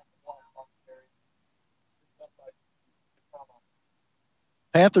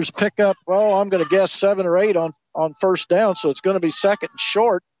 Panthers pick up, I'm going to guess 7 or 8 on first down, so it's going to be 2nd and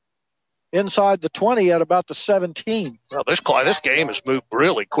short inside the 20 at about the 17. Well, this game has moved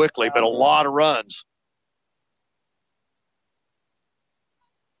really quickly, but a lot of runs.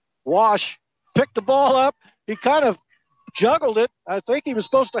 Wash picked the ball up. He kind of juggled it. I think he was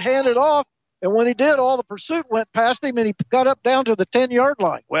supposed to hand it off, and when he did, all the pursuit went past him, and he got up down to the 10-yard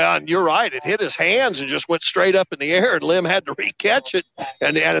line. Well, and you're right. It hit his hands and just went straight up in the air, and Lim had to re-catch it.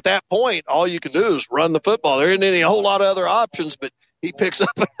 And at that point, all you can do is run the football. There isn't a whole lot of other options, but he picks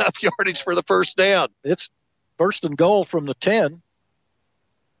up enough yardage for the first down. It's 1st and goal from the 10.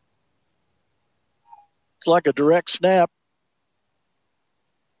 It's like a direct snap.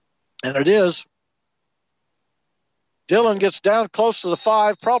 And it is. Dillon gets down close to the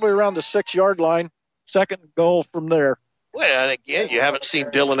 5, probably around the 6-yard line. 2nd goal from there. Well, and again, you haven't seen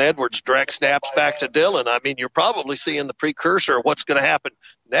Dylan Edwards direct snaps back to Dillon. I mean, you're probably seeing the precursor of what's going to happen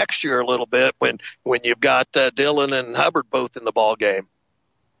next year a little bit when you've got Dillon and Hubbard both in the ball game.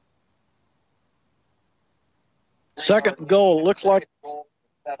 2nd goal looks like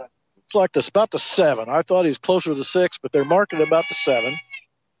it's about the 7. I thought he was closer to the 6, but they're marking about the 7.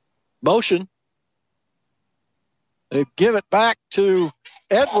 Motion. They give it back to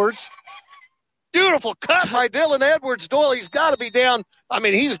Edwards. Beautiful cut by Dylan Edwards. Doyle, he's got to be down. I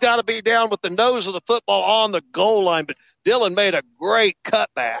mean, he's got to be down with the nose of the football on the goal line, but Dylan made a great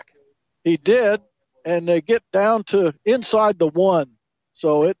cutback. He did, and they get down to inside the 1.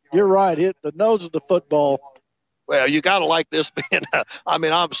 So you're right, the nose of the football. Well, you got to like this being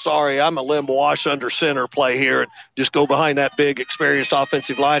I'm sorry, I'm a Lim Wash under center play here, and just go behind that big, experienced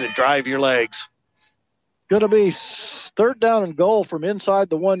offensive line and drive your legs. Going to be 3rd down and goal from inside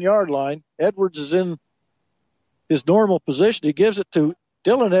the 1-yard line. Edwards is in his normal position. He gives it to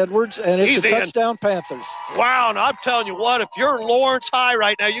Dylan Edwards, and it's a touchdown Panthers. Wow, and I'm telling you what, if you're Lawrence High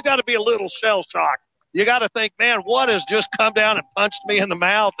right now, you got to be a little shell-shocked. You got to think, man, what has just come down and punched me in the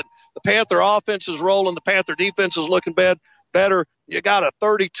mouth? And the Panther offense is rolling. The Panther defense is looking better. You got a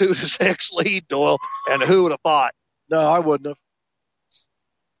 32-6 lead, Doyle, and who would have thought? No, I wouldn't have.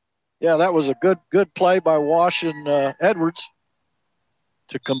 Yeah, that was a good play by Wash and Edwards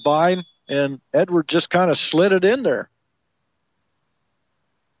to combine, and Edwards just kind of slid it in there.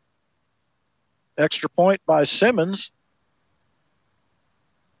 Extra point by Simmons.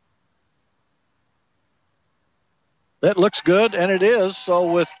 That looks good, and it is.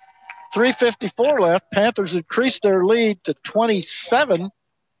 So with 3:54 left, Panthers increased their lead to 27,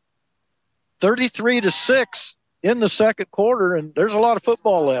 33-6 in the second quarter, and there's a lot of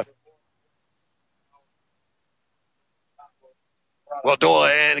football left. Well, Doyle,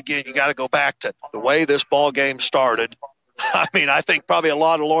 and again, you got to go back to the way this ball game started. I mean, I think probably a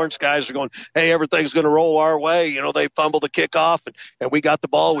lot of Lawrence guys are going, hey, everything's going to roll our way. You know, they fumbled the kickoff, and we got the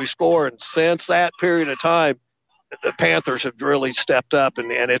ball, we score. And since that period of time, the Panthers have really stepped up,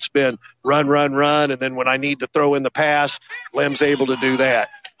 and it's been run. And then when I need to throw in the pass, Lim's able to do that.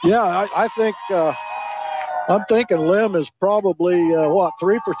 Yeah, I think I'm thinking Lim is probably,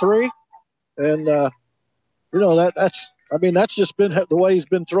 3 for 3? And, that's just been the way he's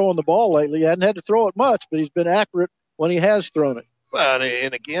been throwing the ball lately. He hadn't had to throw it much, but he's been accurate when he has thrown it. Well,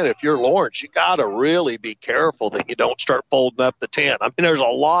 and again, if you're Lawrence, you got to really be careful that you don't start folding up the tent. I mean, there's a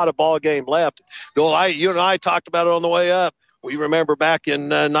lot of ball game left. Joel, you and I talked about it on the way up. We remember back in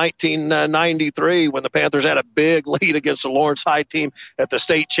 1993 when the Panthers had a big lead against the Lawrence High team at the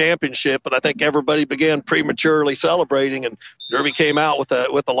state championship, and I think everybody began prematurely celebrating, and Derby came out with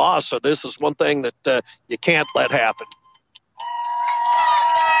a loss. So this is one thing that you can't let happen.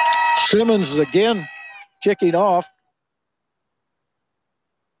 Simmons is again kicking off.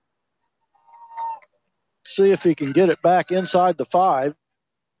 See if he can get it back inside the 5.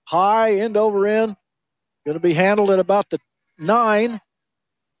 High, end over end. Going to be handled at about the 9.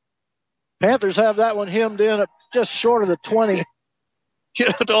 Panthers have that one hemmed in at just short of the 20.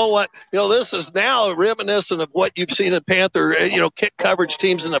 This is now reminiscent of what you've seen in Panther, kick coverage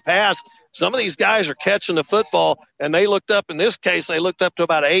teams in the past. Some of these guys are catching the football, and they looked up, in this case, they looked up to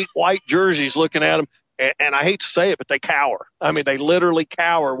about 8 white jerseys looking at them. And I hate to say it, but they cower. I mean, they literally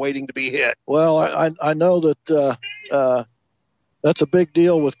cower waiting to be hit. Well, I know that that's a big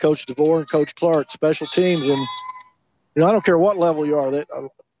deal with Coach DeVore and Coach Clark, special teams. And, I don't care what level you are.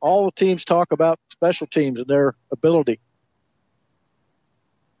 All the teams talk about special teams and their ability.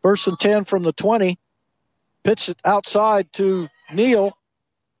 1st and 10 from the 20. Pitch it outside to Neal.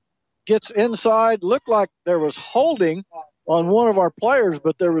 Gets inside. Looked like there was holding on one of our players,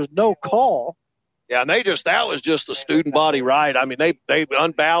 but there was no call. Yeah, and that was just the student body right. I mean, they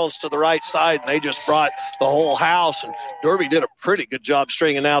unbalanced to the right side, and they just brought the whole house, and Derby did a pretty good job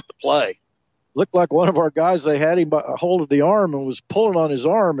stringing out the play. Looked like one of our guys, they had him by a hold of the arm and was pulling on his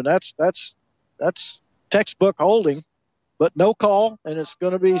arm, and that's textbook holding, but no call, and it's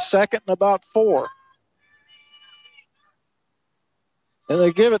going to be 2nd and about 4. And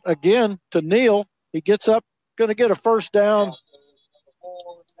they give it again to Neal. He gets up, going to get a first down.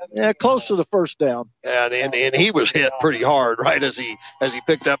 Yeah, close to the first down. And he was hit pretty hard right as he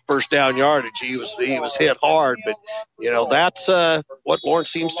picked up first down yardage. He was hit hard, but that's what Lawrence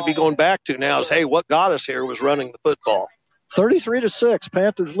seems to be going back to now is, hey, what got us here was running the football. 33-6,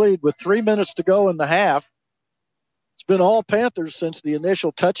 Panthers lead with 3 minutes to go in the half. It's been all Panthers since the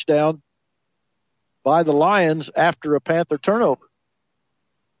initial touchdown by the Lions after a Panther turnover.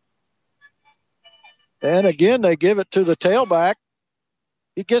 And again, they give it to the tailback.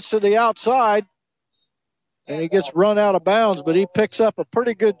 He gets to the outside, and he gets run out of bounds, but he picks up a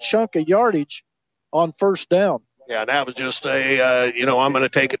pretty good chunk of yardage on first down. Yeah, and that was just I'm going to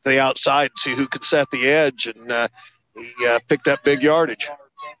take it to the outside and see who can set the edge, and he picked up big yardage.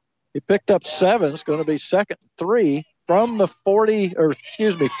 He picked up 7. It's going to be 2nd and 3 from the 30,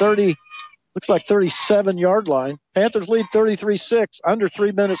 looks like 37-yard line. Panthers lead 33-6, under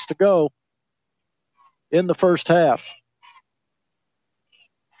 3 minutes to go in the first half.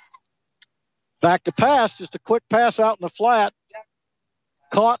 Back to pass, just a quick pass out in the flat.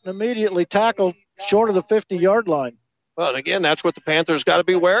 Caught and immediately tackled short of the 50-yard line. Well, and again, that's what the Panthers got to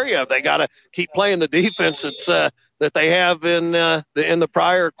be wary of. They got to keep playing the defense that they have in the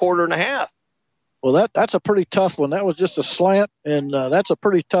prior quarter and a half. Well, that's a pretty tough one. That was just a slant, and that's a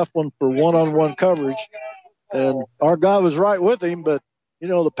pretty tough one for one-on-one coverage. And our guy was right with him, but,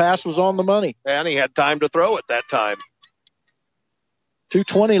 the pass was on the money. And he had time to throw it that time.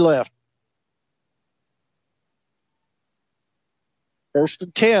 2:20 left. 1st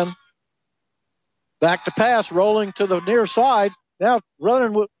and 10. Back to pass, rolling to the near side. Now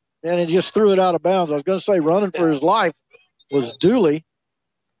running and he just threw it out of bounds. I was going to say running for his life was Dooley.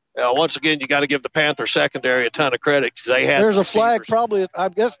 Once again, you got to give the Panther secondary a ton of credit because they had. There's a flag, probably. I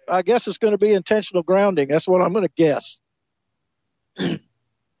guess it's going to be intentional grounding. That's what I'm going to guess.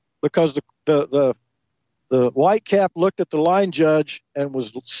 Because the Whitecap looked at the line judge and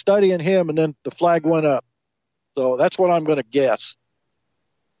was studying him, and then the flag went up. So that's what I'm going to guess.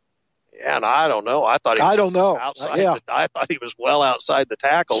 Yeah, and I don't know. I thought he was outside. Yeah. I thought he was well outside the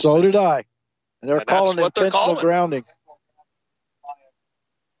tackle. So did I. And they're calling intentional grounding.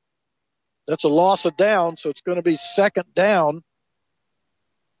 That's a loss of down, so it's going to be second down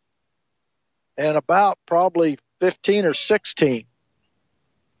and about probably 15 or 16.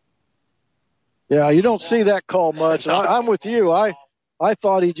 Yeah, you don't see that call much. I'm with you. I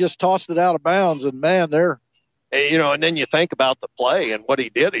thought he just tossed it out of bounds, and, man, and then you think about the play and what he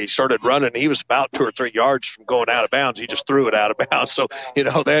did. He started running. He was about 2 or 3 yards from going out of bounds. He just threw it out of bounds. So,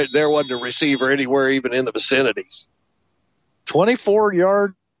 there wasn't a receiver anywhere even in the vicinity.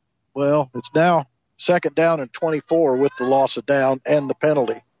 24-yard. Well, it's now second down and 24 with the loss of down and the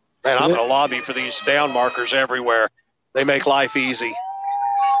penalty. Man, I'm going to lobby for these down markers everywhere. They make life easy.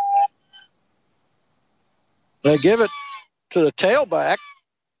 They give it to the tailback.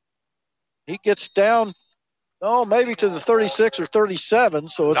 He gets down, maybe to the 36 or 37,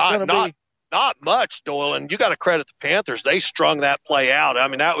 so it's going to be. Not much, Doyle, and you got to credit the Panthers. They strung that play out. I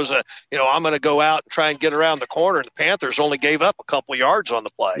mean, that was I'm going to go out and try and get around the corner, and the Panthers only gave up a couple of yards on the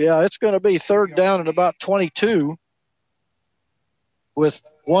play. Yeah, it's going to be third down at about 22 with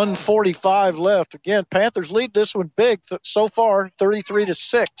 1:45 left. Again, Panthers lead this one big so far,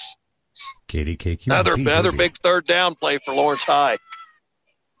 33-6. KDKQ. Another big third down play for Lawrence High.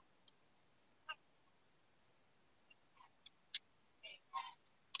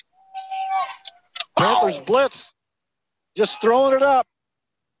 Panthers blitz, just throwing it up.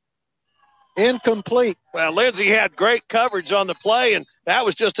 Incomplete. Well, Lindsey had great coverage on the play, and that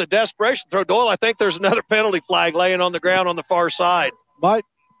was just a desperation throw. Doyle, I think there's another penalty flag laying on the ground on the far side.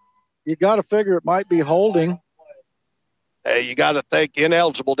 You got to figure it might be holding. Hey, you got to think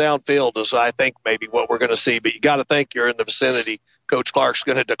ineligible downfield is, I think, maybe what we're going to see, but you got to think you're in the vicinity. Coach Clark's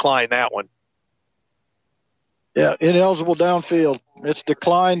going to decline that one. Yeah, ineligible downfield. It's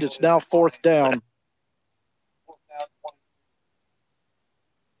declined. It's now fourth down.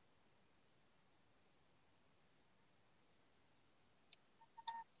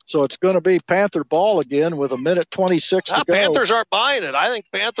 So it's going to be Panther ball again with 1:26 to go. Panthers aren't buying it. I think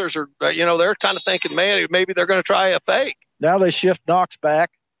Panthers are, they're kind of thinking, man, maybe they're going to try a fake. Now they shift Knox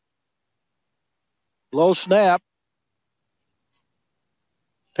back. Low snap.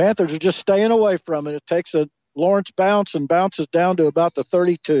 Panthers are just staying away from it. It takes a Lawrence bounce and bounces down to about the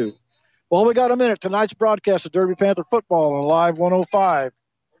 32. Well, we got a minute. Tonight's broadcast of Derby Panther football on Live 105.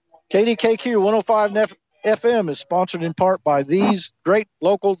 KDKQ 105 FM is sponsored in part by these great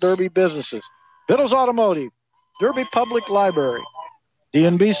local Derby businesses. Biddle's Automotive, Derby Public Library,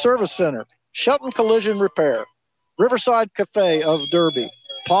 D&B Service Center, Shelton Collision Repair, Riverside Cafe of Derby,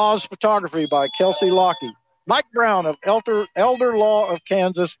 Pause Photography by Kelsey Lockey, Mike Brown of Elder Law of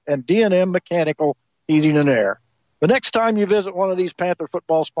Kansas, and D&M Mechanical Heating and Air. The next time you visit one of these Panther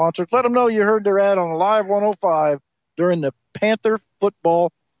football sponsors, let them know you heard their ad on Live 105 during the Panther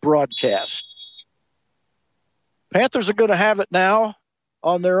football broadcast. Panthers are going to have it now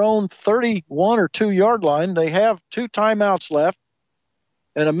on their own 31 or 2 yard line. They have 2 timeouts left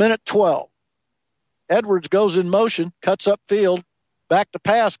and 1:12. Edwards goes in motion, cuts upfield, back to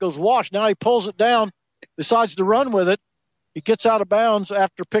pass, goes Wash. Now he pulls it down, decides to run with it. He gets out of bounds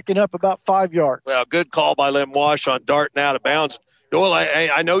after picking up about 5 yards. Well, good call by Lim Wash on darting out of bounds. Doyle,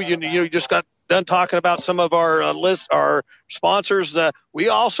 I know you just got done talking about some of our our sponsors. We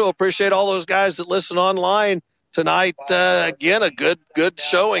also appreciate all those guys that listen online tonight. Again, a good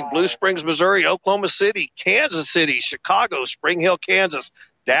showing. Blue Springs, Missouri, Oklahoma City, Kansas City, Chicago, Spring Hill, Kansas,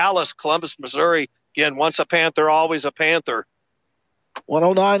 Dallas, Columbus, Missouri. Again, once a Panther, always a Panther.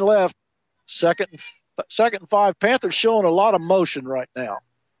 1:09 left. Second and 5. Panthers showing a lot of motion right now.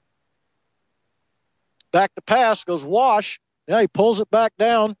 Back to pass goes Wash. Yeah, he pulls it back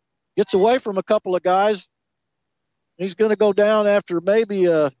down, gets away from a couple of guys. He's going to go down after maybe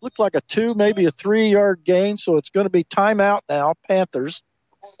looks like a 2, maybe a 3 yard gain. So it's going to be timeout now, Panthers.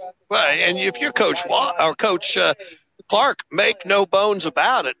 Well, and if you're Coach Clark, make no bones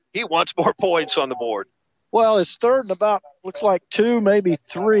about it. He wants more points on the board. Well, it's third and about, looks like 2, maybe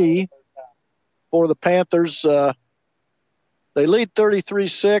 3 for the Panthers. They lead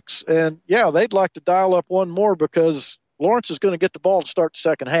 33-6, and, yeah, they'd like to dial up one more because Lawrence is going to get the ball to start the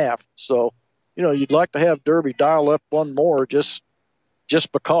second half. So, you'd like to have Derby dial up one more just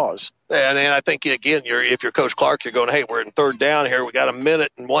because. And I think, again, if you're Coach Clark, you're going, hey, we're in third down here. We got 1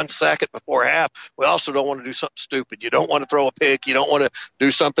 minute and 1 second before half. We also don't want to do something stupid. You don't want to throw a pick. You don't want to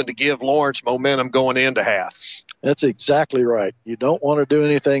do something to give Lawrence momentum going into half. That's exactly right. You don't want to do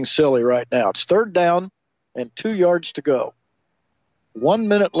anything silly right now. It's third down and 2 yards to go. 1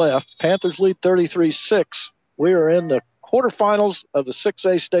 minute left. Panthers lead 33-6. We are in the quarterfinals of the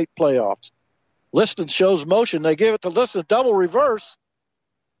 6A state playoffs. Liston shows motion. They give it to Liston. Double reverse.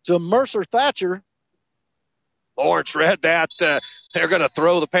 to Mercer Thatcher. Lawrence read that. They're going to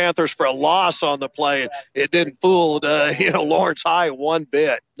throw the Panthers for a loss on the play. It didn't fool, Lawrence High one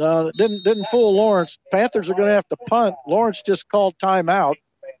bit. No, it didn't fool Lawrence. Panthers are going to have to punt. Lawrence just called timeout.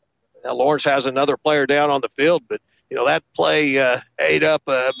 Now, Lawrence has another player down on the field, but, that play ate up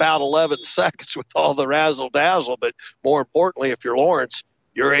about 11 seconds with all the razzle-dazzle. But more importantly, if you're Lawrence,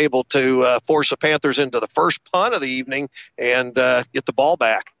 you're able to force the Panthers into the first punt of the evening and get the ball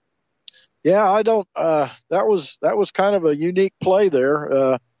back. Yeah, that was kind of a unique play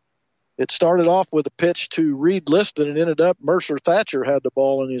there. It started off with a pitch to Reed Liston and ended up Mercer Thatcher had the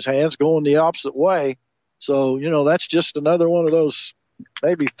ball in his hands going the opposite way. So, that's just another one of those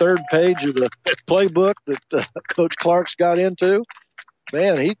maybe third page of the playbook that Coach Clark's got into.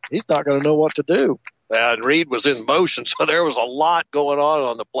 Man, he's not going to know what to do. And Reed was in motion, so there was a lot going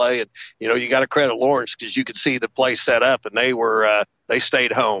on the play. And, you got to credit Lawrence because you could see the play set up, and they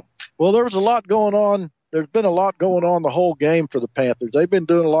stayed home. Well, there was a lot going on. There's been a lot going on the whole game for the Panthers. They've been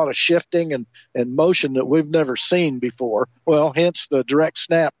doing a lot of shifting and motion that we've never seen before. Well, hence the direct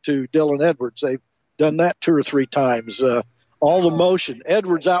snap to Dylan Edwards. They've done that 2 or 3 times. All the motion.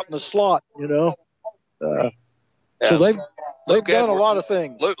 Edwards out in the slot, So they've done a lot of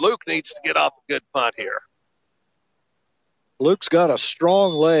things. Luke needs to get off a good punt here. Luke's got a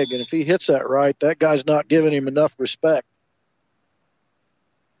strong leg, and if he hits that right, that guy's not giving him enough respect.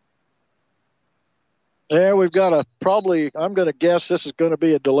 There, we've got I'm going to guess this is going to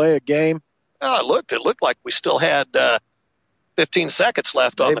be a delay of game. Oh, it looked like we still had 15 seconds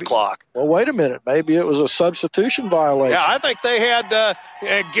left on the clock. Well, wait a minute. Maybe it was a substitution violation. Yeah, I think they had,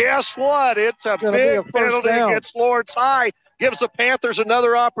 and guess what? It's a big penalty against Lawrence High. Gives the Panthers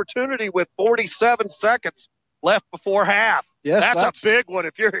another opportunity with 47 seconds left before half. Yes, that's a big one.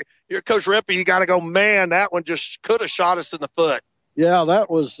 If you're Coach Rippey, you got to go, man, that one just could have shot us in the foot. Yeah, that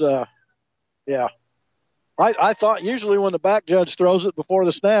was, yeah. I thought usually when the back judge throws it before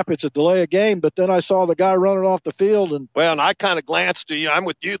the snap, it's a delay of game, but then I saw the guy running off the field. And I kind of glanced to you. I'm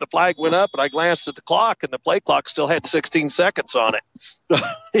with you. The flag went up, but I glanced at the clock, and the play clock still had 16 seconds on it.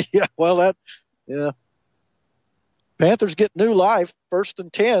 Yeah, well, Panthers get new life, 1st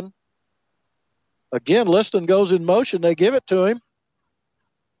and 10. Again, Liston goes in motion. They give it to him.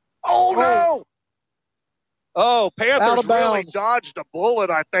 Oh, no! Oh, Panthers really dodged a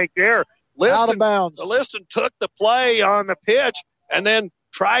bullet, I think, there. Out of bounds. Liston took the play on the pitch and then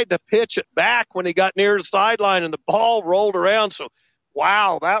tried to pitch it back when he got near the sideline, and the ball rolled around. So,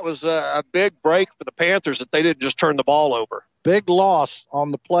 wow, that was a big break for the Panthers that they didn't just turn the ball over. Big loss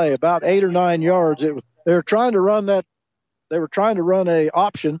on the play, about 8 or 9 yards. They were trying to run that. They were trying to run a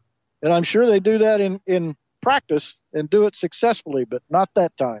option, and I'm sure they do that in practice and do it successfully, but not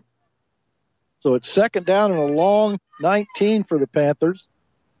that time. So it's 2nd down and a long 19 for the Panthers.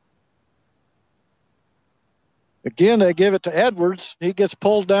 Again, they give it to Edwards. He gets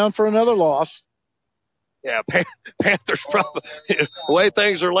pulled down for another loss. Yeah, Panthers probably, the way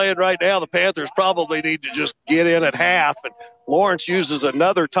things are laying right now, the Panthers probably need to just get in at half. And Lawrence uses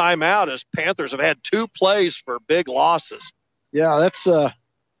another timeout as Panthers have had 2 plays for big losses. Yeah, that's going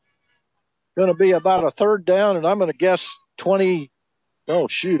to be about a 3rd down, and I'm going to guess 20. Oh,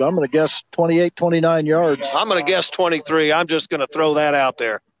 shoot, I'm going to guess 28, 29 yards. I'm going to guess 23. I'm just going to throw that out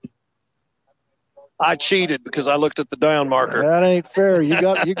there. I cheated because I looked at the down marker. That ain't fair. You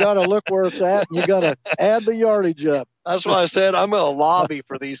got to look where it's at, and you got to add the yardage up. That's why I said I'm going to lobby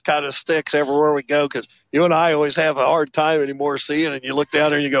for these kind of sticks everywhere we go, because you and I always have a hard time anymore seeing it. And you look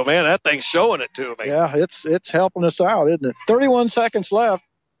down there and you go, man, that thing's showing it to me. Yeah, it's helping us out, isn't it? 31 seconds left.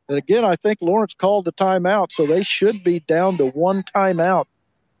 And again, I think Lawrence called the timeout, so they should be down to 1 timeout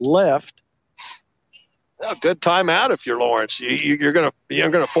left. Well, good timeout if you're Lawrence. You're going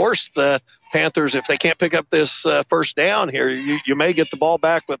to force the Panthers, if they can't pick up this first down here, you may get the ball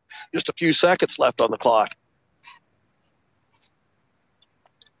back with just a few seconds left on the clock.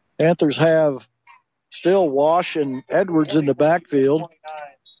 Panthers have still Wash and Edwards in the backfield.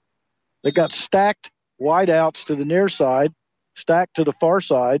 They got stacked wideouts to the near side, stacked to the far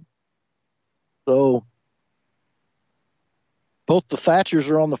side. So both the Thatchers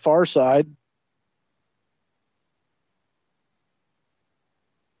are on the far side.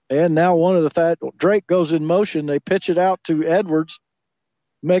 And now one of the Drake goes in motion. They pitch it out to Edwards.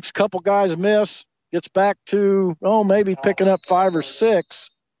 Makes a couple guys miss. Gets back to, maybe picking up 5 or 6.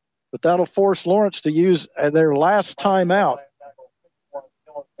 But that'll force Lawrence to use their last timeout.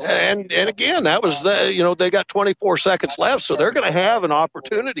 And again, that was they got 24 seconds left, so they're going to have an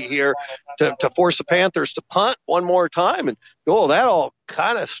opportunity here to force the Panthers to punt one more time. And that all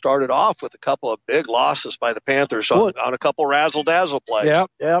kind of started off with a couple of big losses by the Panthers on a couple razzle-dazzle plays.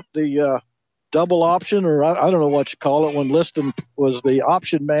 Yep. The double option, or I don't know what you call it, when Liston was the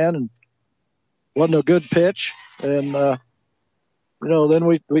option man and wasn't a good pitch. And, then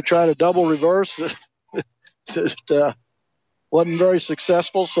we tried a double reverse. It wasn't very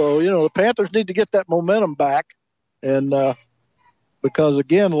successful. So, the Panthers need to get that momentum back. And because,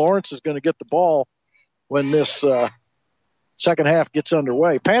 again, Lawrence is going to get the ball when this second half gets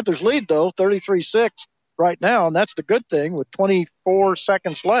underway. Panthers lead, though, 33-6 right now, and that's the good thing with 24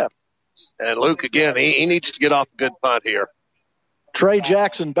 seconds left. And Luke, again, he needs to get off a good punt here. Trey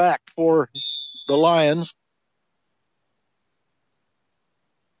Jackson back for the Lions.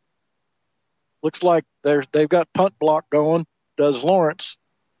 Looks like they've got punt block going, does Lawrence.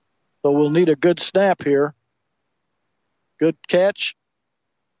 So we'll need a good snap here. Good catch.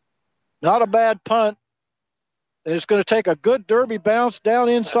 Not a bad punt. And it's going to take a good derby bounce down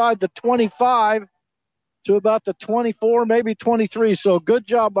inside the 25 to about the 24, maybe 23. So good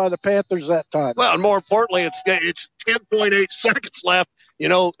job by the Panthers that time. Well, and more importantly, it's 10.8 seconds left.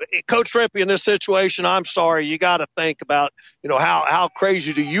 Coach Rippey, in this situation, I'm sorry, you got to think about, how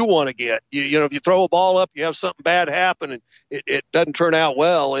crazy do you want to get? If you throw a ball up, you have something bad happen, and it doesn't turn out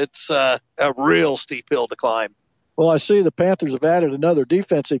well. It's a real steep hill to climb. Well, I see the Panthers have added another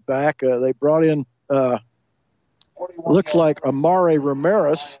defensive back. They brought in, looks like Amare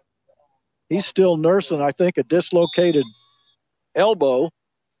Ramirez. He's still nursing, I think, a dislocated elbow.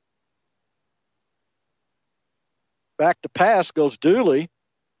 Back to pass goes Dooley.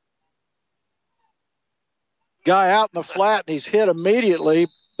 Guy out in the flat, and he's hit immediately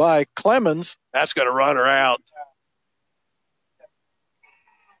by Clemens. That's going to run her out.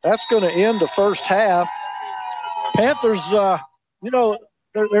 That's going to end the first half. Panthers,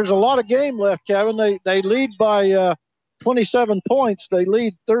 there's a lot of game left, Kevin. They lead by 27 points. They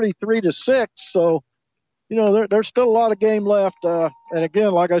lead 33-6. So, there's still a lot of game left. And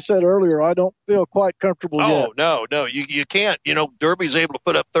again, like I said earlier, I don't feel quite comfortable yet. Oh, no, you can't. Derby's able to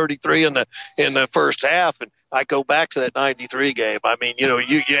put up 33 in the first half, and I go back to that 93 game. I mean,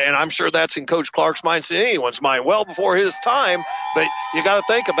 and I'm sure that's in Coach Clark's mind, anyone's mind, well before his time. But you got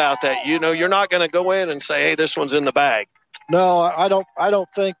to think about that. You're not going to go in and say, hey, this one's in the bag. No, I don't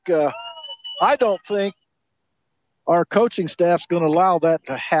think our coaching staff's going to allow that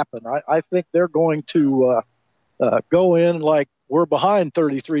to happen. I think they're going to go in like we're behind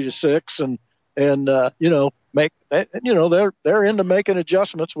 33-6 and make they're into making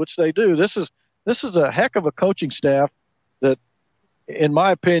adjustments, which they do. This is a heck of a coaching staff that, in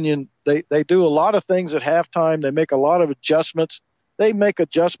my opinion, they do a lot of things at halftime. They make a lot of adjustments. They make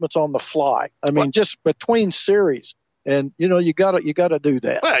adjustments on the fly. I mean, just between series. And, you gotta do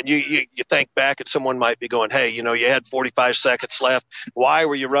that. Well, you think back and someone might be going, hey, you had 45 seconds left. Why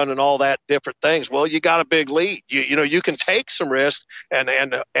were you running all that different things? Well, you got a big lead. You can take some risks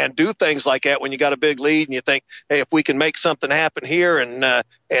and do things like that when you got a big lead and you think, hey, if we can make something happen here and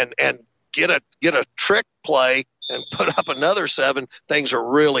get a trick play and put up another 7, things are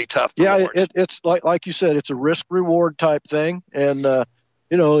really tough. It's like you said, it's a risk reward type thing. And,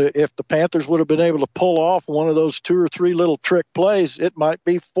 if the Panthers would have been able to pull off one of those 2 or 3 little trick plays, it might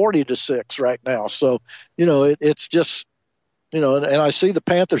be 40-6 right now. So, it's just, and I see the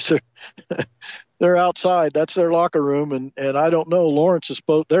Panthers, they're outside. That's their locker room. And I don't know, Lawrence is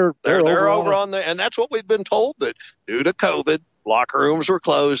supposed, they're over on and that's what we've been told, that due to COVID, locker rooms were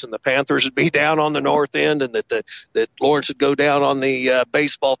closed and the Panthers would be down on the north end and that Lawrence would go down on the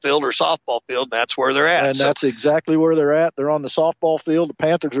baseball field or softball field. And that's where they're at. And that's exactly where they're at. They're on the softball field. The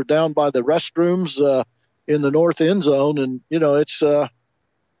Panthers are down by the restrooms in the north end zone. And, it's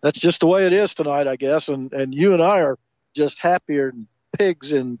that's just the way it is tonight, I guess. And you and I are just happier than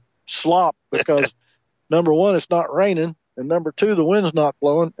pigs in slop because, number one, it's not raining. And number 2, the wind's not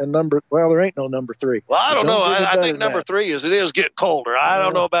blowing. And there ain't no number 3. Well, I don't know. I think number 3 is getting colder. I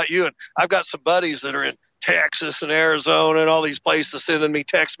don't know about you. And I've got some buddies that are in Texas and Arizona and all these places sending me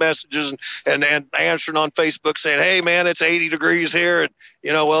text messages and answering on Facebook saying, hey, man, it's 80 degrees here. And,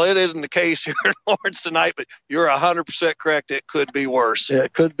 well, it isn't the case here in Lawrence tonight, but you're 100% correct. It could be worse. Yeah,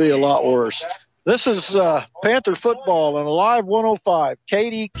 it could be a lot worse. This is Panther football on Alive 105,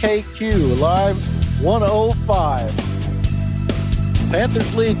 KDKQ, Alive 105.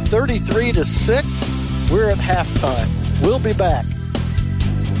 Panthers lead 33-6. We're at halftime. We'll be back.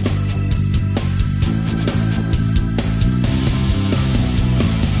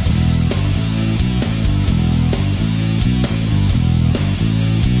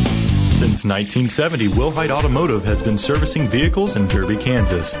 Since 1970, Wilhite Automotive has been servicing vehicles in Derby,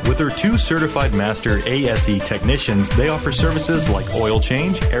 Kansas. With their 2 certified master ASE technicians, they offer services like oil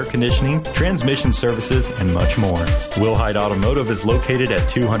change, air conditioning, transmission services, and much more. Wilhite Automotive is located at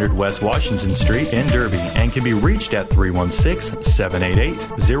 200 West Washington Street in Derby and can be reached at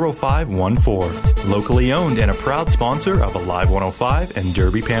 316-788-0514. Locally owned and a proud sponsor of Alive 105 and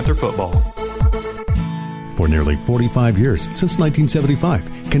Derby Panther football. For nearly 45 years, since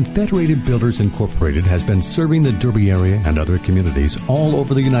 1975, Confederated Builders Incorporated has been serving the Derby area and other communities all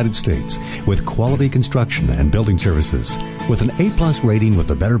over the United States with quality construction and building services. With an A-plus rating with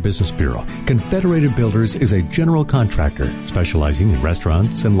the Better Business Bureau, Confederated Builders is a general contractor specializing in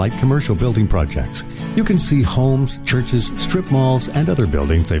restaurants and light commercial building projects. You can see homes, churches, strip malls, and other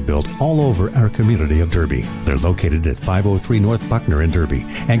buildings they built all over our community of Derby. They're located at 503 North Buckner in Derby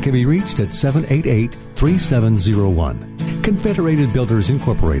and can be reached at 788-3701. Confederated Builders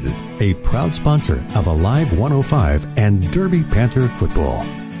Incorporated, a proud sponsor of Alive 105 and Derby Panther football.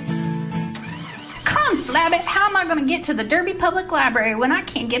 Conflabbit, how am I going to get to the Derby Public Library when I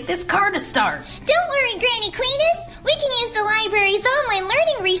can't get this car to start? Don't worry, Granny Cletus. We can use the library's online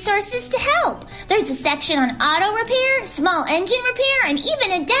learning resources to help. There's a section on auto repair, small engine repair, and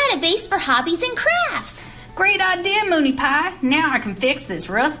even a database for hobbies and crafts. Great idea, Mooney Pie. Now I can fix this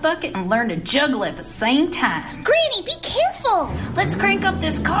rust bucket and learn to juggle at the same time. Granny, be careful. Let's crank up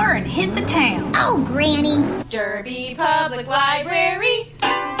this car and hit the town. Oh, Granny. Derby Public Library.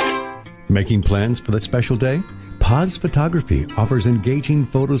 Making plans for the special day? Paz Photography offers engaging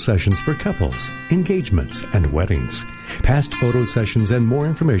photo sessions for couples, engagements, and weddings. Past photo sessions and more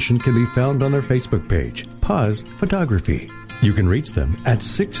information can be found on their Facebook page, Paz Photography. You can reach them at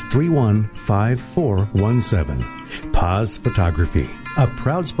 631-5417. Paz Photography, a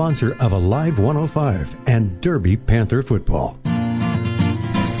proud sponsor of Alive 105 and Derby Panther football.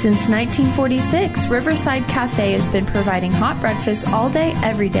 Since 1946, Riverside Cafe has been providing hot breakfast all day,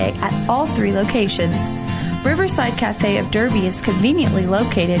 every day at all 3 locations. Riverside Cafe of Derby is conveniently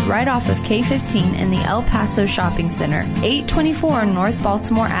located right off of K-15 in the El Paso Shopping Center, 824 North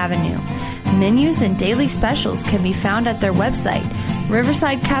Baltimore Avenue. Menus and daily specials can be found at their website,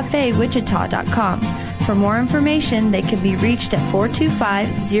 riversidecafewichita.com. For more information, they can be reached at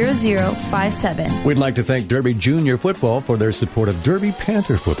 425-0057. We'd like to thank Derby Junior Football for their support of Derby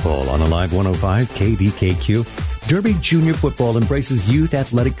Panther football on Alive 105 KDKQ. Derby Junior Football embraces youth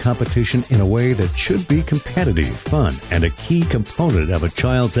athletic competition in a way that should be competitive, fun, and a key component of a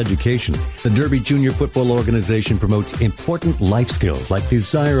child's education. The Derby Junior Football organization promotes important life skills like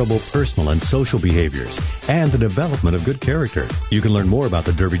desirable personal and social behaviors and the development of good character. You can learn more about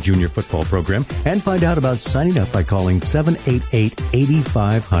the Derby Junior Football program and find out about signing up by calling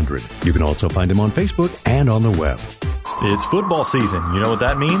 788-8500. You can also find them on Facebook and on the web. It's football season. You know what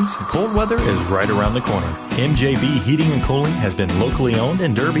that means? Cold weather is right around the corner. MJB Heating and Cooling has been locally owned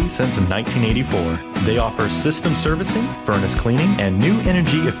in Derby since 1984. They offer system servicing, furnace cleaning, and new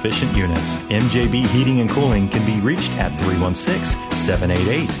energy-efficient units. MJB Heating and Cooling can be reached at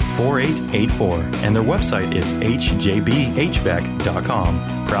 316-788-4884. And their website is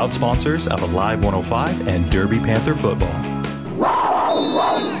hjbhvac.com. Proud sponsors of Alive 105 and Derby Panther football.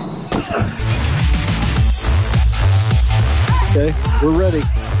 Okay, we're ready.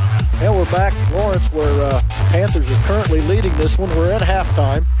 And we're back in Lawrence where Panthers are currently leading this one. We're at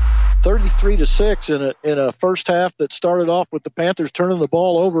halftime, 33-6 in a first half that started off with the Panthers turning the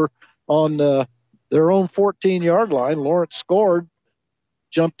ball over on their own 14-yard line. Lawrence scored,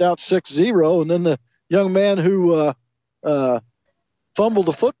 jumped out 6-0, and then the young man who fumbled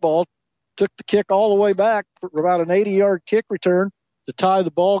the football took the kick all the way back for about an 80-yard kick return to tie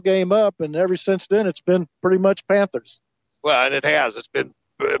the ball game up, and ever since then it's been pretty much Panthers. Well, and it has. It's been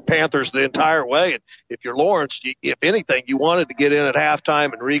Panthers the entire way. And if you're Lawrence, if anything, you wanted to get in at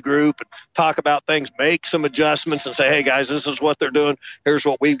halftime and regroup and talk about things, make some adjustments and say, hey, guys, this is what they're doing. Here's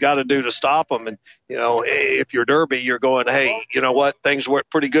what we've got to do to stop them. And, you know, if you're Derby, you're going, hey, you know what, things were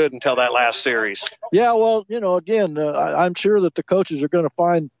pretty good until that last series. Yeah, well, you know, again, I'm sure that the coaches are going to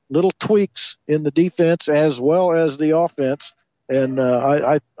find little tweaks in the defense as well as the offense. And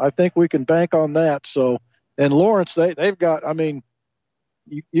I think we can bank on that. So, and Lawrence, they've got, I mean,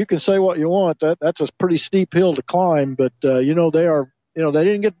 you can say what you want. That's a pretty steep hill to climb, but, you know, they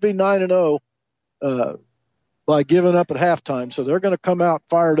didn't get to be 9-0 by giving up at halftime. So they're going to come out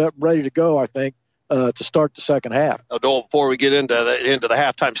fired up, ready to go, I think. to start the second half. Doyle, before we get into the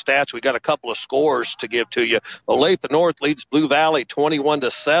halftime stats, we got a couple of scores to give to you. Olathe North leads Blue Valley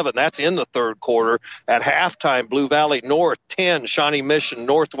 21-7. That's in the third quarter. At halftime, Blue Valley North 10, Shawnee Mission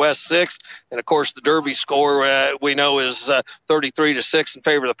Northwest 6, and of course the Derby score we know is 33-6 in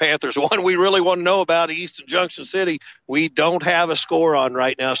favor of the Panthers. One we really want to know about, Easton Junction City. We don't have a score on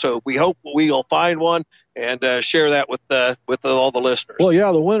right now, so we hope we'll find one and share that with all the listeners. Well,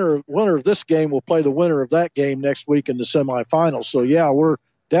 yeah, the winner of this game will play the winner of that game next week in the semifinals. So, yeah, we're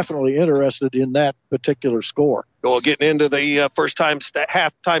definitely interested in that particular score. Well, getting into the halftime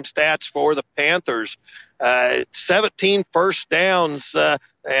stats for the Panthers, 17 first downs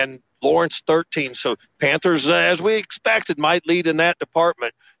and Lawrence 13. So Panthers, as we expected, might lead in that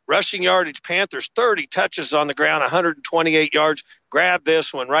department. Rushing yardage, Panthers 30 touches on the ground, 128 yards. Grab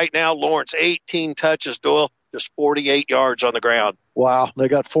this one right now. Lawrence 18 touches. Doyle just 48 yards on the ground. Wow, they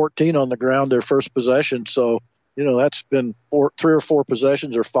got 14 on the ground their first possession. So, that's been 3 or 4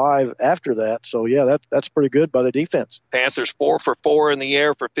 possessions or 5 after that. So, yeah, that's pretty good by the defense. Panthers 4 for 4 in the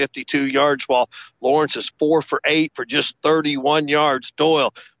air for 52 yards, while Lawrence is 4 for 8 for just 31 yards.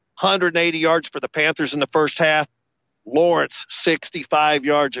 Doyle, 180 yards for the Panthers in the first half. Lawrence, 65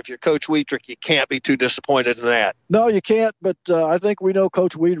 yards. If you're Coach Wietrich, you can't be too disappointed in that. No, you can't, but I think we know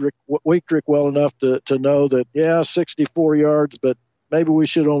Coach Wietrich well enough to know that, 64 yards, but maybe we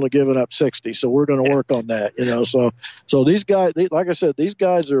should only given up 60, so we're going to work on that, So these guys, like I said, these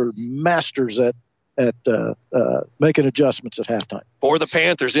guys are masters at making adjustments at halftime. For the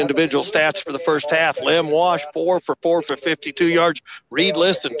Panthers, individual stats for the first half. Lem Wash, 4 for 4 for 52 yards. Reed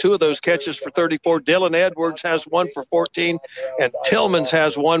Liston, 2 of those catches for 34. Dylan Edwards has 1 for 14, and Tillmans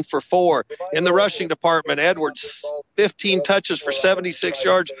has 1 for 4. In the rushing department, Edwards, 15 touches for 76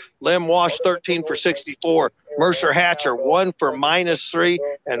 yards. Lem Wash, 13 for 64. Mercer Hatcher, 1 for -3,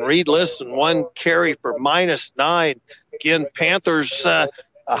 and Reed Liston, 1 carry for -9. Again, Panthers,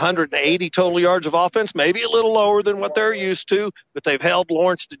 180 total yards of offense, maybe a little lower than what they're used to, but they've held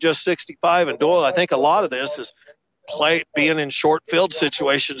Lawrence to just 65. And Doyle, I think a lot of this is being in short field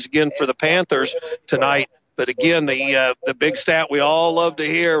situations again for the Panthers tonight. But again, the big stat we all love to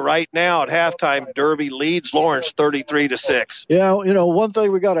hear right now at halftime, Derby leads Lawrence 33-6. Yeah, one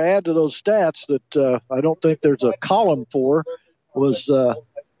thing we got to add to those stats that I don't think there's a column for was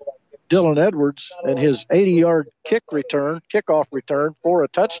Dylan Edwards and his 80-yard kickoff return for a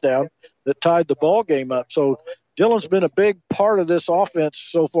touchdown that tied the ball game up. So Dylan's been a big part of this offense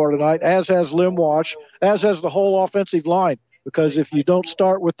so far tonight, as has Lem Wash, as has the whole offensive line, because if you don't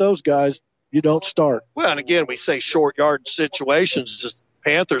start with those guys, you don't start. Well, and again, we say short yard situations. Just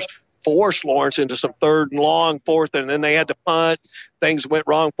Panthers forced Lawrence into some 3rd and long, 4th, and then they had to punt. Things went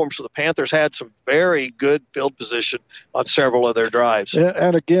wrong for them, so the Panthers had some very good field position on several of their drives. Yeah,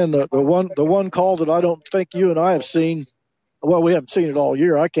 and again, the one call that I don't think you and I have seen, well, we haven't seen it all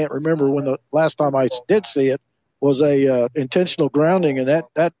year. I can't remember when the last time I did see it, was a intentional grounding, and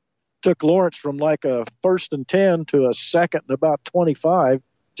that took Lawrence from like a 1st and 10 to a 2nd and about 25,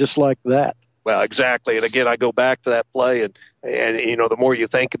 just like that. Well, exactly. And again, I go back to that play, and the more you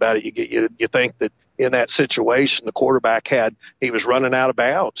think about it, you think that in that situation, the quarterback he was running out of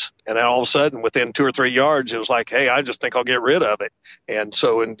bounds, and then all of a sudden, within 2 or 3 yards, it was like, hey, I just think I'll get rid of it, and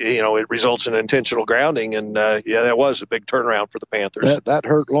so it results in intentional grounding, and that was a big turnaround for the Panthers. That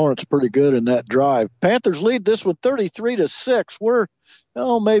hurt Lawrence pretty good in that drive. Panthers lead this one 33-6. We're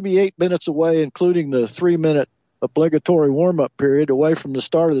maybe 8 minutes away, including the 3-minute obligatory warm-up period away from the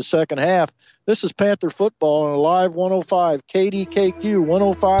start of the second half. This is Panther football on Alive 105, KDKQ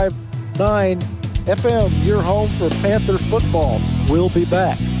 105.9 FM, your home for Panther football. We'll be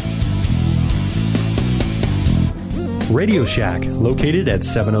back. Radio Shack, located at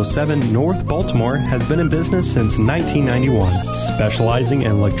 707 North Baltimore, has been in business since 1991, specializing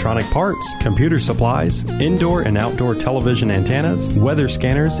in electronic parts, computer supplies, indoor and outdoor television antennas, weather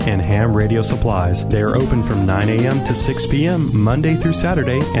scanners, and ham radio supplies. They are open from 9 a.m. to 6 p.m. Monday through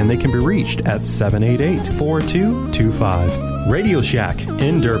Saturday, and they can be reached at 788-4225. Radio Shack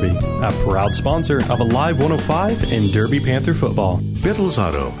in Derby, a proud sponsor of Alive 105 and Derby Panther football. Biddle's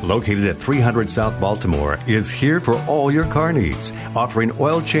Auto, located at 300 South Baltimore, is here for all your car needs, offering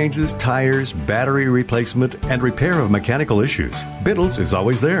oil changes, tires, battery replacement, and repair of mechanical issues. Biddle's is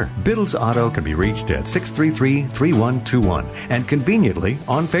always there. Biddle's Auto can be reached at 633-3121 and conveniently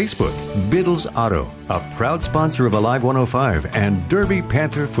on Facebook. Biddle's Auto, a proud sponsor of Alive 105 and Derby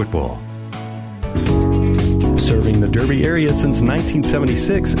Panther football. Serving the Derby area since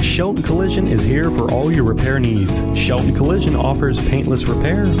 1976, Shelton Collision is here for all your repair needs. Shelton Collision offers paintless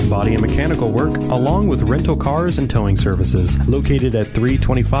repair, body and mechanical work, along with rental cars and towing services. Located at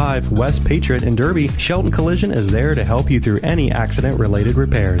 325 West Patriot in Derby, Shelton Collision is there to help you through any accident-related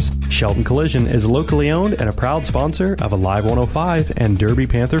repairs. Shelton Collision is locally owned and a proud sponsor of Alive 105 and Derby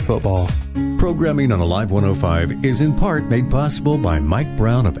Panther football. Programming on Alive 105 is in part made possible by Mike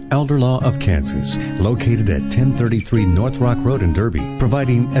Brown of Elder Law of Kansas, located at 1033 North Rock Road in Derby,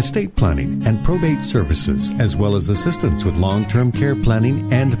 providing estate planning and probate services, as well as assistance with long-term care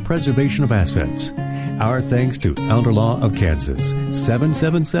planning and preservation of assets. Our thanks to Elder Law of Kansas,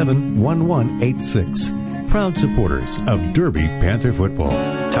 777-1186. Proud supporters of Derby Panther football.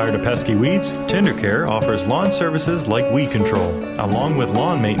 Tired of pesky weeds? TenderCare offers lawn services like weed control. Along with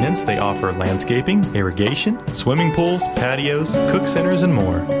lawn maintenance, they offer landscaping, irrigation, swimming pools, patios, cook centers, and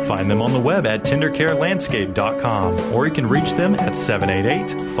more. Find them on the web at tendercarelandscape.com, or you can reach them at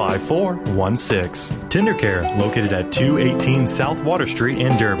 788-5416. TenderCare, located at 218 South Water Street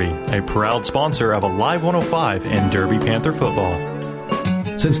in Derby, a proud sponsor of Alive 105 and Derby Panther football.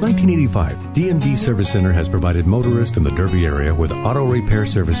 Since 1985, D&B Service Center has provided motorists in the Derby area with auto repair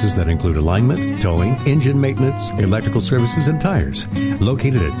services that include alignment, towing, engine maintenance, electrical services, and tires.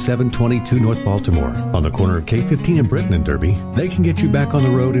 Located at 722 North Baltimore, on the corner of K15 and Britain in Derby, they can get you back on the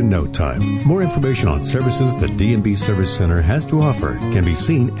road in no time. More information on services that D&B Service Center has to offer can be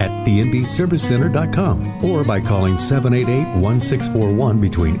seen at dnbservicecenter.com or by calling 788-1641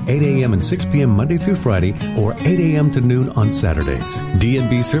 between 8 a.m. and 6 p.m. Monday through Friday or 8 a.m. to noon on Saturdays.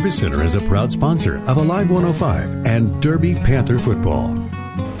 D&B Service Center is a proud sponsor of Alive 105 and Derby Panther football.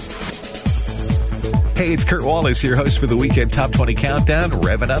 Hey, it's Kurt Wallace, your host for the Weekend Top 20 Countdown,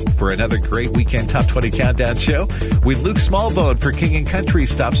 revving up for another great Weekend Top 20 Countdown show. With Luke Smallbone for King & Country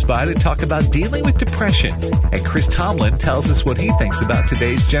stops by to talk about dealing with depression. And Chris Tomlin tells us what he thinks about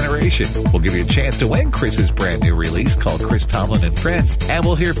today's generation. We'll give you a chance to win Chris's brand new release called Chris Tomlin and Friends. And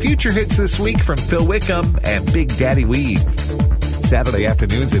we'll hear future hits this week from Phil Wickham and Big Daddy Weave. Saturday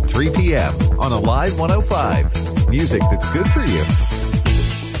afternoons at 3 p.m. on Alive 105. Music that's good for you.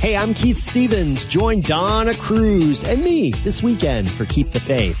 Hey, I'm Keith Stevens. Join Donna Cruz and me this weekend for Keep the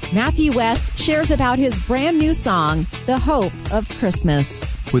Faith. Matthew West shares about his brand new song, The Hope of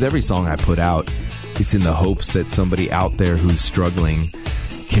Christmas. With every song I put out, it's in the hopes that somebody out there who's struggling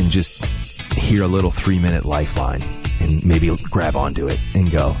can just hear a little 3-minute lifeline and maybe grab onto it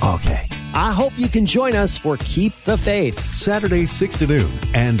and go, okay. I hope you can join us for Keep the Faith. Saturdays 6 to noon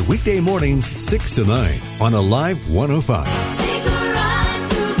and weekday mornings 6 to 9 on Alive 105.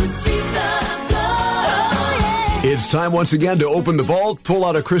 It's time once again to open the vault, pull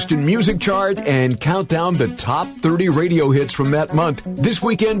out a Christian music chart, and count down the top 30 radio hits from that month. This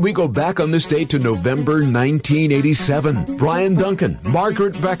weekend, we go back on this date to November 1987. Brian Duncan,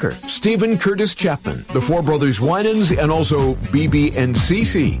 Margaret Becker, Stephen Curtis Chapman, the Four Brothers Winans, and also BB and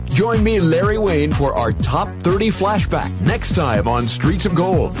CC. Join me, Larry Wayne, for our top 30 flashback next time on Streets of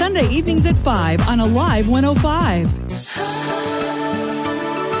Gold. Sunday evenings at 5 on Alive 105.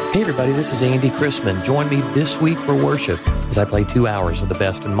 Hey everybody, this is Andy Chrisman. Join me this week for worship as I play 2 hours of the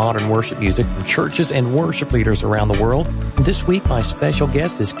best in modern worship music from churches and worship leaders around the world. And this week, my special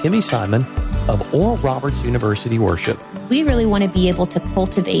guest is Kimmy Simon of Oral Roberts University Worship. We really want to be able to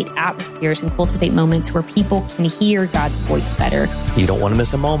cultivate atmospheres and cultivate moments where people can hear God's voice better. You don't want to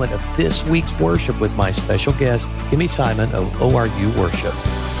miss a moment of this week's worship with my special guest, Kimmy Simon of ORU Worship.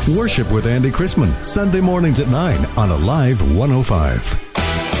 Worship with Andy Chrisman, Sunday mornings at 9 on Alive 105.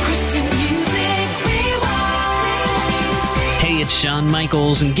 It's Shawn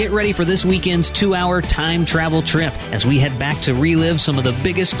Michaels, and get ready for this weekend's 2-hour time travel trip as we head back to relive some of the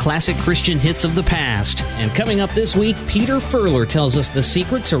biggest classic Christian hits of the past. And coming up this week, Peter Furler tells us the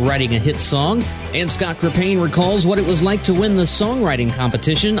secret to writing a hit song, and Scott Crepane recalls what it was like to win the songwriting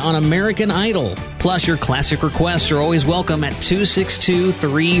competition on American Idol. Plus, your classic requests are always welcome at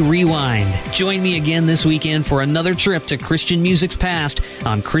 262-3-REWIND. Join me again this weekend for another trip to Christian music's past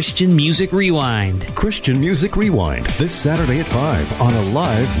on Christian Music Rewind. Christian Music Rewind, this Saturday at 5 on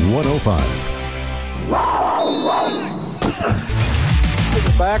Alive 105.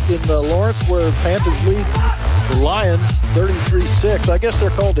 Back in Lawrence, where Panthers lead the Lions 33-6. I guess they're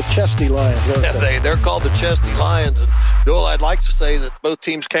called the Chesty Lions, aren't they? They're called the Chesty Lions. And Joel, I'd like to say that both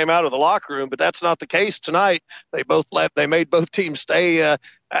teams came out of the locker room, but that's not the case tonight. They both left. They made both teams stay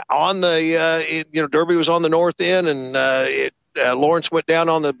on the. Derby was on the north end, and Lawrence went down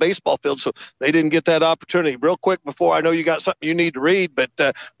on the baseball field, so they didn't get that opportunity. Real quick before, I know you got something you need to read, but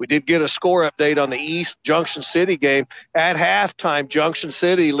we did get a score update on the East Junction City game. At halftime, Junction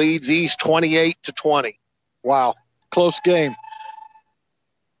City leads East 28-20. Wow, close game.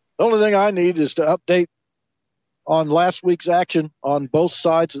 The only thing I need is to update on last week's action on both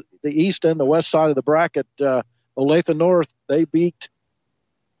sides, the east and the west side of the bracket. Olathe North, they beat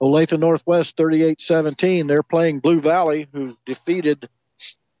Olathe Northwest 38-17. They're playing Blue Valley, who defeated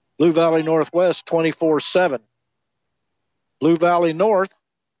Blue Valley Northwest 24-7. Blue Valley North,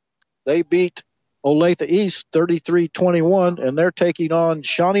 they beat Olathe East 33-21, and they're taking on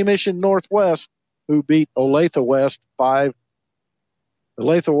Shawnee Mission Northwest, who beat Olathe West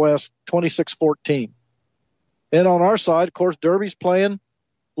 26-14. And on our side, of course, Derby's playing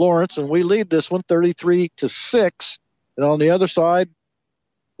Lawrence, and we lead this one 33-6. And on the other side,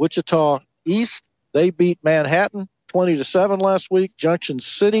 Wichita East, they beat Manhattan 20-7 last week. Junction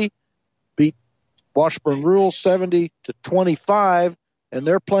City beat Washburn Rural 70-25, and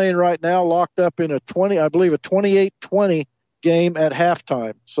they're playing right now locked up in a 28-20 game at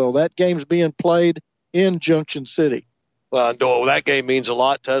halftime. So that game's being played in Junction City. Well, Doyle, that game means a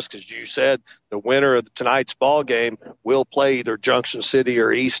lot to us because you said the winner of tonight's ball game will play either Junction City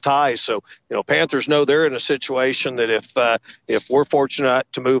or East High. So, Panthers know they're in a situation that if we're fortunate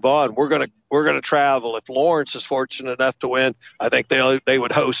to move on, we're gonna travel. If Lawrence is fortunate enough to win, I think they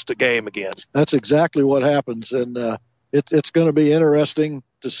would host the game again. That's exactly what happens, and it's going to be interesting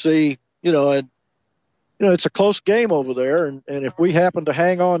to see. It's a close game over there, and if we happen to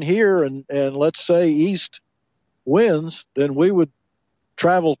hang on here and let's say East wins, then we would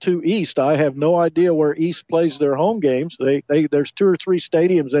travel to East. I have no idea where East plays their home games. There's 2 or 3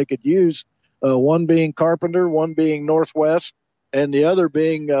 stadiums they could use, one being Carpenter, one being Northwest, and the other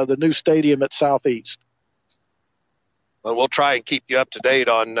being the new stadium at Southeast. Well, we'll try and keep you up to date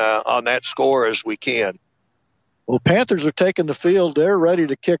on that score as we can. Well, Panthers are taking the field. They're ready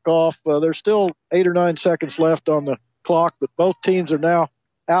to kick off. There's still 8 or 9 seconds left on the clock, but both teams are now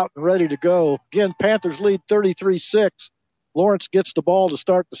out and ready to go. Again, Panthers lead 33-6. Lawrence gets the ball to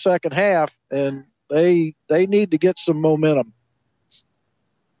start the second half, and they need to get some momentum.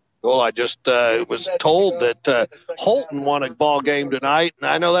 Well, I just was told that Holton won a ball game tonight, and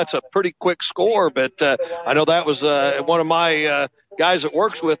I know that's a pretty quick score, but I know that was one of my guys that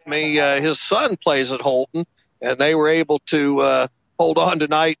works with me. His son plays at Holton, and they were able to hold on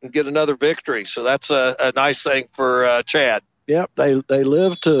tonight and get another victory. So that's a nice thing for Chad. Yep, they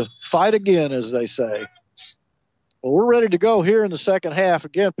live to fight again, as they say. Well, we're ready to go here in the second half.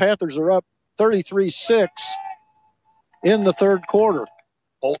 Again, Panthers are up 33-6 in the third quarter.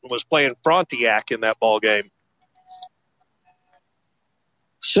 Holton was playing Frontenac in that ball game.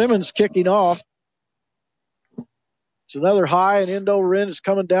 Simmons kicking off. It's another high, and end over end is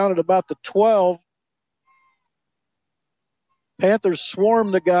coming down at about the 12. Panthers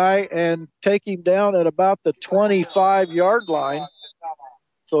swarm the guy and take him down at about the 25-yard line.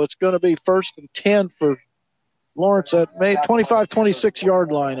 So it's going to be 1st and 10 for Lawrence at 25,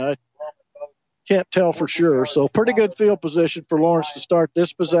 26-yard line. I can't tell for sure. So pretty good field position for Lawrence to start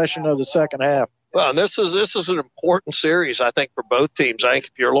this possession of the second half. Well, and this is an important series, I think, for both teams. I think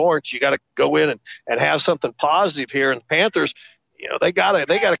if you're Lawrence, you got to go in and have something positive here. And the Panthers, they got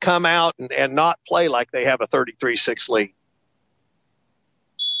to come out and not play like they have a 33-6 lead.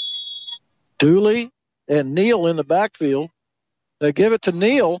 Dooley and Neal in the backfield. They give it to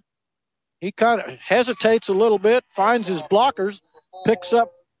Neal. He kind of hesitates a little bit, finds his blockers, picks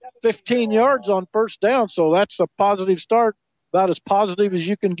up 15 yards on first down. So that's a positive start, about as positive as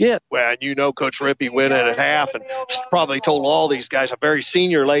you can get. Well, and Coach Rippey went in at half and probably told all these guys, a very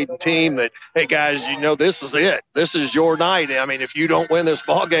senior-laden team, that, hey, guys, this is it. This is your night. I mean, if you don't win this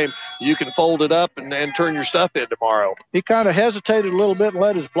ball game, you can fold it up and turn your stuff in tomorrow. He kind of hesitated a little bit and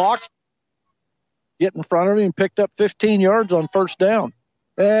let his blocks get in front of him and picked up 15 yards on first down.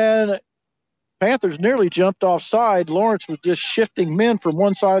 And Panthers nearly jumped offside. Lawrence was just shifting men from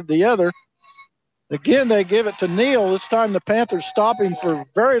one side to the other. Again, they give it to Neal. This time the Panthers stop him for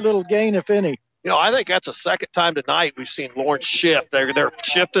very little gain, if any. I think that's the second time tonight we've seen Lawrence shift. They're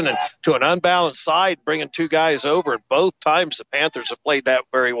shifting to an unbalanced side, bringing 2 guys over, and both times the Panthers have played that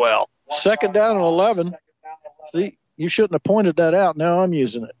very well. 2nd down and 11. See, you shouldn't have pointed that out. Now I'm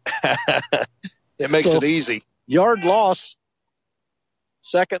using it. It makes it easy. Yard loss.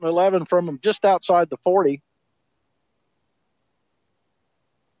 2nd and 11 from him just outside the 40.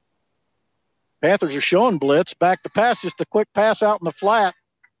 Panthers are showing blitz. Back to pass, just a quick pass out in the flat.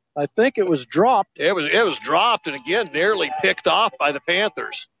 I think it was dropped. It was dropped, and again, nearly picked off by the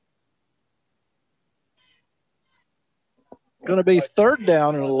Panthers. Going to be 3rd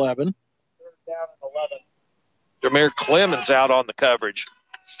down and 11. Jameer Clemens out on the coverage.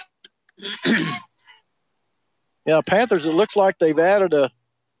 Yeah, Panthers, it looks like they've added a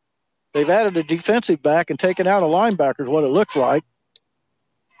They've added a defensive back and taken out a linebacker is what it looks like.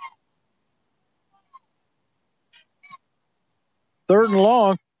 Third and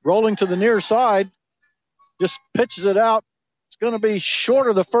long, rolling to the near side, just pitches it out. It's going to be short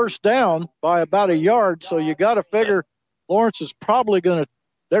of the first down by about a yard, so you got to figure Lawrence is probably going to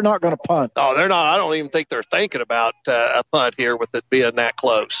 – they're not going to punt. Oh, they're not. I don't even think they're thinking about a punt here with it being that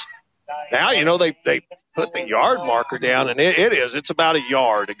close. Now, you know, they put the yard marker down, and it's about a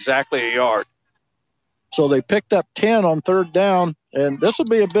yard, exactly a yard. So they picked up 10 on third down, and this will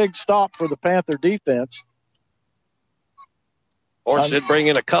be a big stop for the Panther defense. Lawrence did bring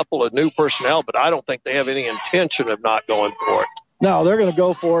in a couple of new personnel, but I don't think they have any intention of not going for it. No, they're going to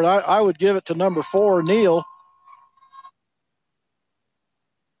go for it. I would give it to number 4, Neal.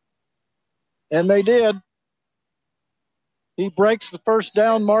 And they did. He breaks the first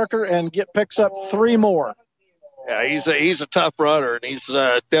down marker and picks up 3 more. Yeah, he's a tough runner, and he's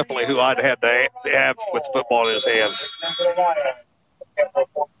definitely who I'd have to have with football in his hands.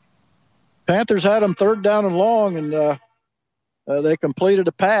 Panthers had him third down and long, and they completed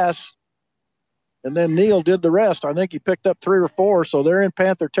a pass, and then Neal did the rest. I think he picked up 3 or 4, so they're in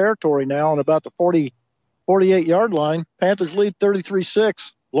Panther territory now on about the 48-yard line. Panthers lead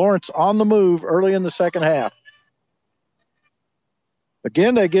 33-6. Lawrence on the move early in the second half.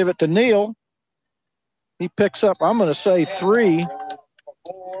 Again, they give it to Neal. He picks up, I'm going to say, 3.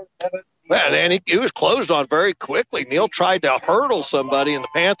 Man, and he was closed on very quickly. Neal tried to hurdle somebody, and the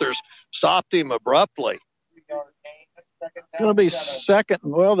Panthers stopped him abruptly. It's going to be second.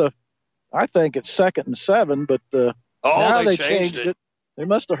 Well, I think it's 2nd and 7, but now they changed it. They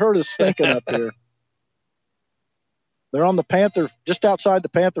must have heard us thinking up here. They're on the Panther, just outside the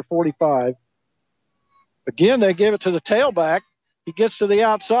Panther 45. Again, they give it to the tailback. He gets to the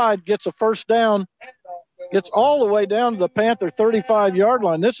outside, gets a first down, gets all the way down to the Panther 35-yard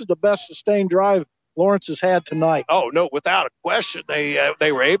line. This is the best sustained drive Lawrence has had tonight. Oh, no, without a question.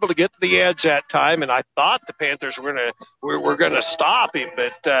 They were able to get to the edge that time, and I thought the Panthers were gonna stop him,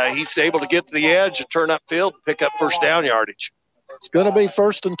 but he's able to get to the edge and turn upfield and pick up first down yardage. It's going to be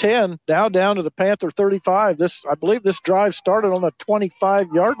 1st and 10, now down to the Panther 35. I believe this drive started on the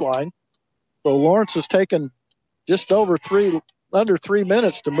 25-yard line. So Lawrence has taken just under 3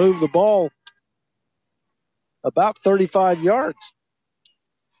 minutes to move the ball about 35 yards.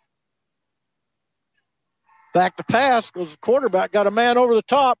 Back to pass goes the quarterback, got a man over the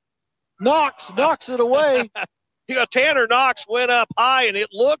top. Knocks it away. Tanner Knox went up high, and it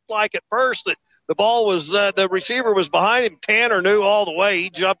looked like at first that the ball was, the receiver was behind him. Tanner knew all the way. He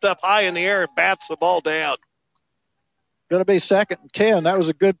jumped up high in the air and bats the ball down. Going to be 2nd and 10. That was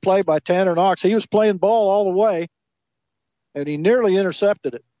a good play by Tanner Knox. He was playing ball all the way, and he nearly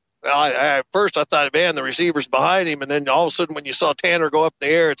intercepted it. Well, at first I thought, man, the receiver's behind him, and then all of a sudden when you saw Tanner go up in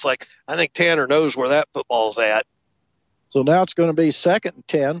the air, it's like, I think Tanner knows where that football's at. So now it's going to be 2nd and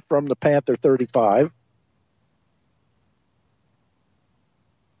 10 from the Panther 35.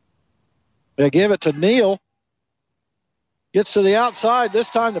 They give it to Neal. Gets to the outside. This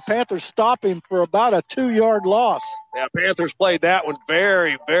time the Panthers stop him for about a 2-yard loss. Yeah, Panthers played that one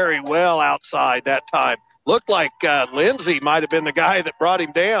very, very well outside that time. Looked like Lindsey might have been the guy that brought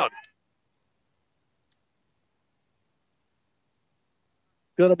him down.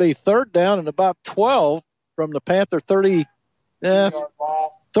 Going to be 3rd down and about 12 from the Panther 36 and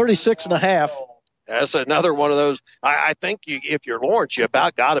a half. That's another one of those. I think if you're Lawrence, you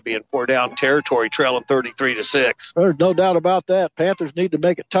about got to be in 4-down territory, trailing 33-6. There's no doubt about that. Panthers need to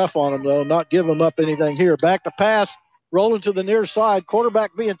make it tough on them, though, not give them up anything here. Back to pass, rolling to the near side.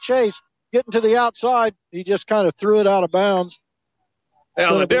 Quarterback being chased, getting to the outside. He just kind of threw it out of bounds.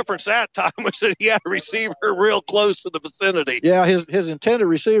 Well, the difference that time was that he had a receiver real close to the vicinity. Yeah, his intended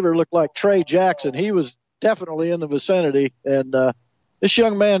receiver looked like Trey Jackson. He was definitely in the vicinity, and this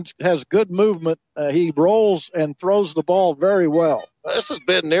young man has good movement. He rolls and throws the ball very well. This has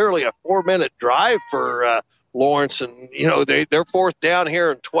been nearly a 4-minute drive for Lawrence, and they're 4th down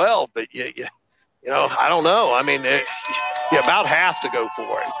here and 12. But I don't know. I mean, you about have to go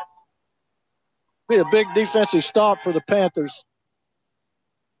for it. Be a big defensive stop for the Panthers.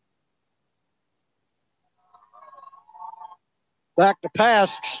 Back to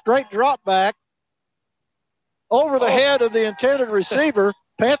pass, straight drop back. Over the head of the intended receiver,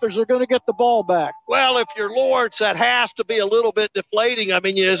 Panthers are going to get the ball back. Well, if you're Lawrence, that has to be a little bit deflating. I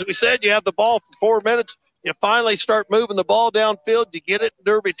mean, as we said, you have the ball for 4 minutes. You finally start moving the ball downfield. You get it in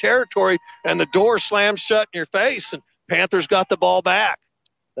Derby territory, and the door slams shut in your face, and Panthers got the ball back.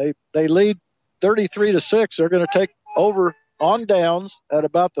 They lead 33-6. They're going to take over on downs at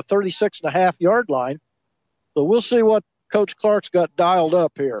about the 36.5-yard line. So we'll see what Coach Clark's got dialed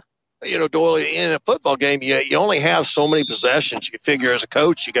up here. Doyle, in a football game, you only have so many possessions. You figure as a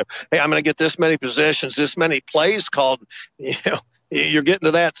coach, you go, hey, I'm going to get this many possessions, this many plays called. You're getting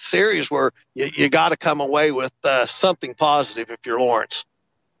to that series where you got to come away with something positive if you're Lawrence.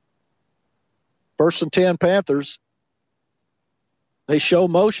 1st and 10 Panthers. They show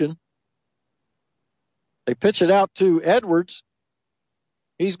motion. They pitch it out to Edwards.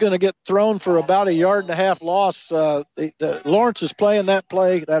 He's going to get thrown for about a 1.5 yard loss. Lawrence is playing that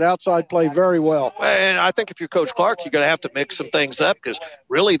outside play very well. And I think if you're Coach Clark, you're going to have to mix some things up because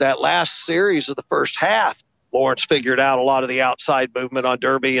really that last series of the first half, Lawrence figured out a lot of the outside movement on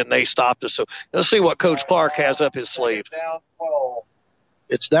Derby, and they stopped us. So let's see what Coach Clark has up his sleeve.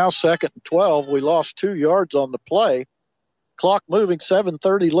 It's now 2nd and 12. We lost 2 yards on the play. Clock moving,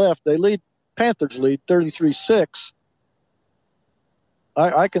 7:30 left. Panthers lead 33-6.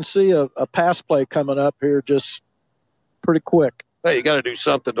 I can see a pass play coming up here just pretty quick. Hey, you got to do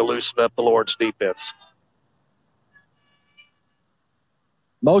something to loosen up the Lawrence defense.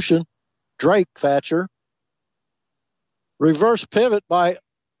 Motion, Drake Thatcher. Reverse pivot by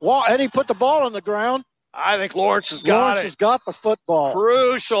Wall, and he put the ball on the ground. I think Lawrence has got Lawrence has got the football.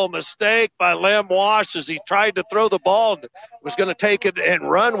 Crucial mistake by Lem Wash as he tried to throw the ball and was going to take it and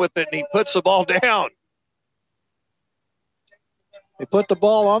run with it, and he puts the ball down. He put the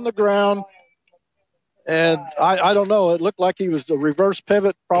ball on the ground, and I don't know. It looked like he was a reverse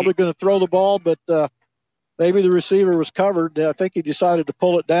pivot, probably going to throw the ball, but maybe the receiver was covered. I think he decided to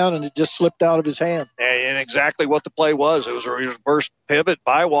pull it down, and it just slipped out of his hand. And exactly what the play was. It was a reverse pivot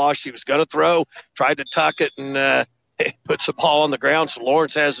by Wash. He was going to throw, tried to tuck it, and puts the ball on the ground, so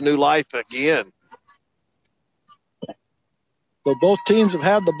Lawrence has a new life again. So both teams have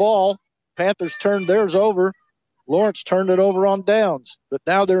had the ball. Panthers turned theirs over. Lawrence turned it over on downs, but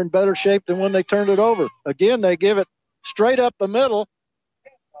now they're in better shape than when they turned it over. Again, they give it straight up the middle.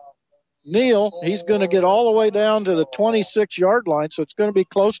 Neal, he's going to get all the way down to the 26-yard line, so it's going to be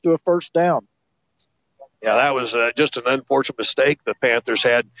close to a first down. Yeah, that was just an unfortunate mistake the Panthers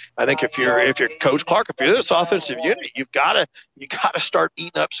had. I think if you're Coach Clark, if you're this offensive unit, you got to start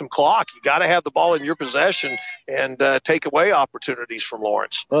eating up some clock. You got to have the ball in your possession and take away opportunities from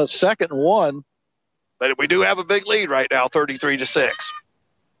Lawrence. Well, it's 2nd and 1. But we do have a big lead right now, 33-6.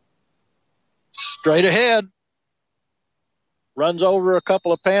 Straight ahead. Runs over a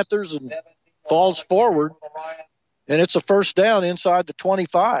couple of Panthers and falls forward. And it's a first down inside the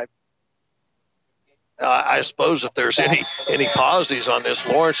 25. I suppose if there's any positives on this,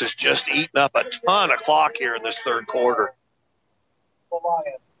 Lawrence has just eaten up a ton of clock here in this third quarter.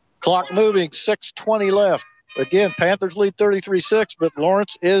 Clock moving, 6:20 left. Again, Panthers lead 33-6, but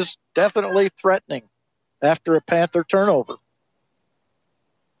Lawrence is definitely threatening after a Panther turnover.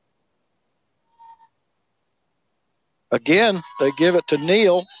 Again, they give it to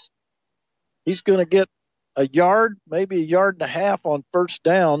Neal. He's going to get a yard, maybe a 1.5 yards on first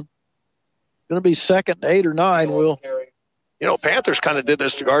down. Going to be 2nd and 8 or 9. Panthers kind of did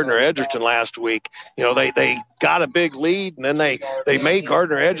this to Gardner Edgerton last week. They got a big lead, and then they made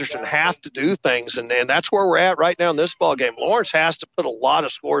Gardner Edgerton have to do things, and that's where we're at right now in this ball game. Lawrence has to put a lot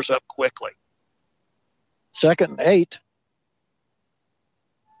of scores up quickly. 2nd and 8.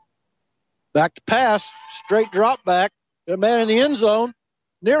 Back to pass, straight drop back. The man in the end zone,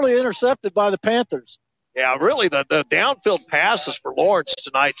 nearly intercepted by the Panthers. Yeah, really, the downfield passes for Lawrence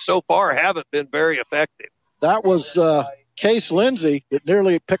tonight so far haven't been very effective. That was Case Lindsey that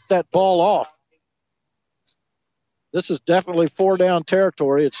nearly picked that ball off. This is definitely 4-down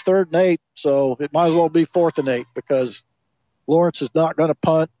territory. It's 3rd and 8, so it might as well be 4th and 8 because Lawrence is not going to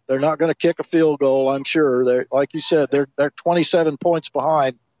punt. They're not going to kick a field goal, I'm sure. They're, like you said, they're 27 points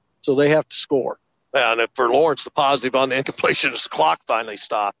behind, so they have to score. And for Lawrence, the positive on the incompletion is the clock finally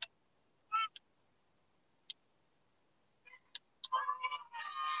stopped.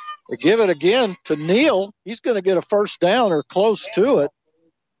 They give it again to Neal. He's going to get a first down or close to it.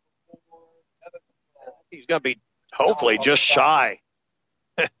 He's going to be hopefully just shy.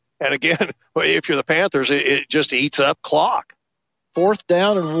 And again, if you're the Panthers, it just eats up clock. 4th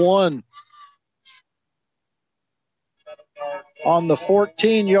down and 1 on the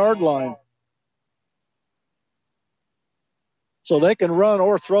 14-yard line. So they can run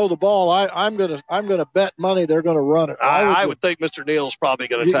or throw the ball. I'm gonna bet money they're gonna run it. I would think Mr. Neal's probably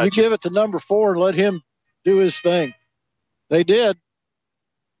gonna touch it. You give it to number 4 and let him do his thing. They did.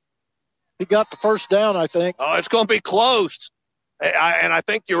 He got the first down, I think. Oh, it's going to be close. And I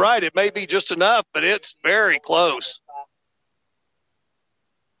think you're right. It may be just enough, but it's very close.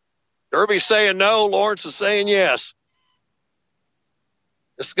 Derby's saying no. Lawrence is saying yes.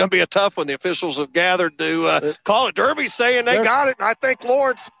 This is going to be a tough one. The officials have gathered to call it. Derby's saying they got it, and I think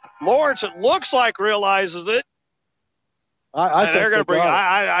Lawrence Lawrence, it looks like, realizes it. I think they're going to bring.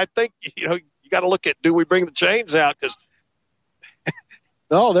 I think you got to look at, do we bring the chains out? Because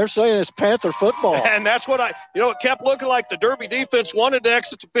no, they're saying it's Panther football, and that's what it kept looking like the Derby defense wanted to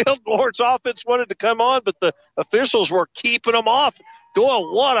exit the field. Lawrence offense wanted to come on, but the officials were keeping them off.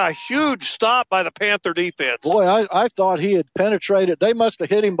 Doyle, what a huge stop by the Panther defense. Boy, I thought he had penetrated. They must have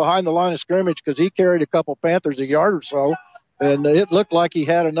hit him behind the line of scrimmage because he carried a couple Panthers a yard or so, and it looked like he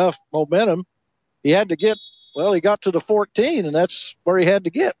had enough momentum. He had to get, he got to the 14, and that's where he had to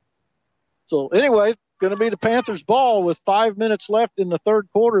get. So anyway, going to be the Panthers' ball with 5 minutes left in the third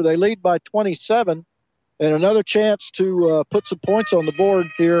quarter. They lead by 27, and another chance to put some points on the board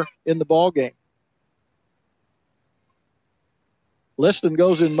here in the ball game. Liston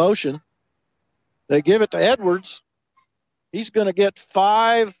goes in motion. They give it to Edwards. He's going to get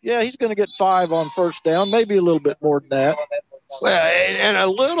 5. Yeah, he's going to get 5 on first down, maybe a little bit more than that. Well, and a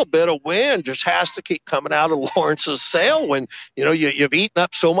little bit of wind just has to keep coming out of Lawrence's sail when, you've eaten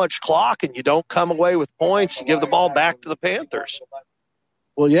up so much clock and you don't come away with points. You give the ball back to the Panthers.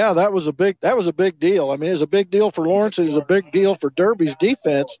 Well, yeah, that was a big deal. I mean, it was a big deal for Lawrence. It was a big deal for Derby's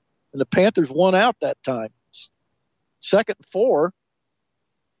defense, and the Panthers won out that time. 2nd and 4.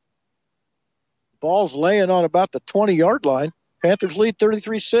 Ball's laying on about the 20-yard line. Panthers lead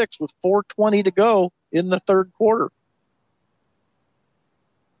 33-6 with 4:20 to go in the third quarter.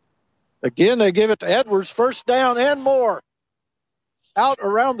 Again, they give it to Edwards. First down and more. Out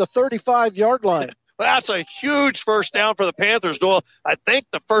around the 35-yard line. That's a huge first down for the Panthers, Doyle. I think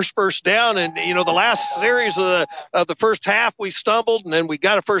the first down, and the last series of the first half we stumbled, and then we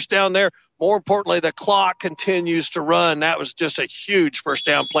got a first down there. More importantly, the clock continues to run. That was just a huge first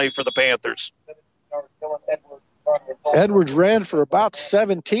down play for the Panthers. Edwards ran for about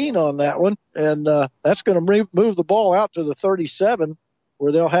 17 on that one, and that's going to move the ball out to the 37,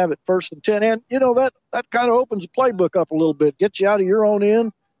 where they'll have it 1st and 10. And that kind of opens the playbook up a little bit, gets you out of your own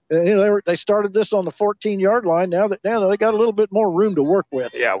end. They started this on the 14-yard line. Now they got a little bit more room to work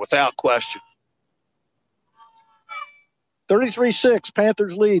with. Yeah, without question. 33-6,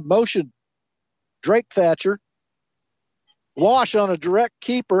 Panthers lead. Motion, Drake Thatcher. Wash on a direct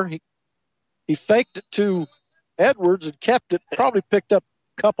keeper. He faked it to Edwards and kept it. Probably picked up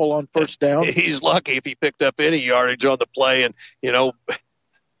a couple on first down. He's lucky if he picked up any yardage on the play. And,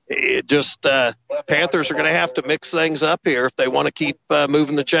 it just Panthers are going to have to mix things up here if they want to keep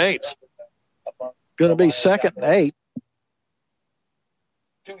moving the chains. Going to be 2nd and 8.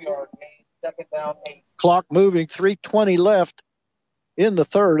 2-yard gain, 2nd down, 8. Clock moving, 3:20 left in the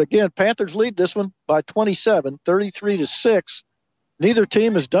third. Again, Panthers lead this one by 27, 33-6. Neither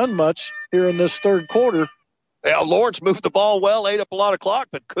team has done much here in this third quarter. Yeah, Lawrence moved the ball well, ate up a lot of clock,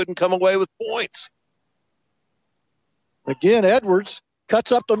 but couldn't come away with points. Again, Edwards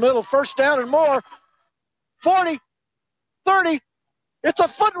cuts up the middle, first down and more. 40, 30. It's a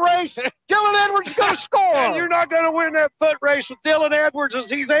foot race. Dylan Edwards is going to score. And you're not going to win that foot race with Dylan Edwards as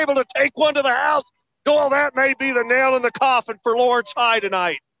he's able to take one to the house. Doyle, that may be the nail in the coffin for Lawrence High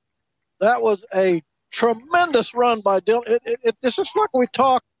tonight. That was a tremendous run by Dylan. This is like we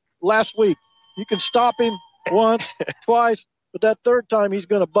talked last week. You can stop him once, twice, but that third time he's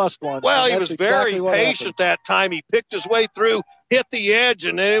going to bust one. Well, he was very patient that time. He picked his way through, hit the edge,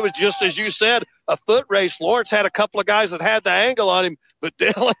 and it was just, as you said, a foot race. Lawrence had a couple of guys that had the angle on him, but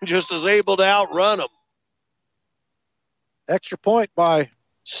Dylan just is able to outrun him. Extra point by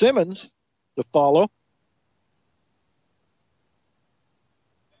Simmons to follow.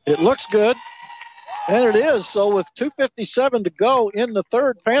 It looks good. And it is. So with 2:57 to go in the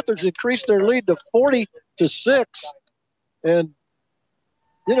third, Panthers increased their lead to 40-6. And,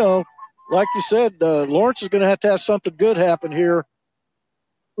 like you said, Lawrence is going to have something good happen here,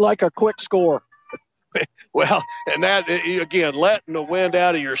 like a quick score. Well, and that, again, letting the wind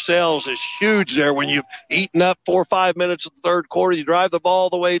out of your sails is huge there. When you've eaten up 4 or 5 minutes of the third quarter, you drive the ball all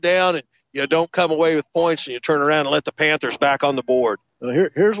the way down and you don't come away with points, and you turn around and let the Panthers back on the board.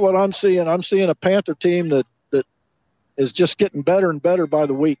 Here's what I'm seeing. I'm seeing a Panther team that is just getting better and better by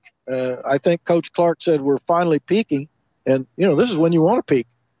the week. I think Coach Clark said we're finally peaking, and, this is when you want to peak,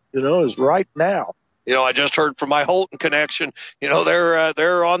 is right now. I just heard from my Holton connection,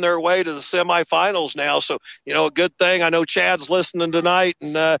 they're on their way to the semifinals now. So, a good thing. I know Chad's listening tonight,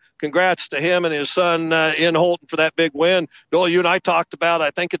 and congrats to him and his son in Holton for that big win. Noel, you and I talked about,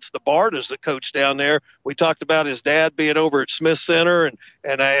 I think it's the Bardas that coach down there. We talked about his dad being over at Smith Center,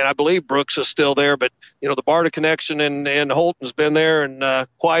 and I believe Brooks is still there. But, the Barda connection in Holton's been there, and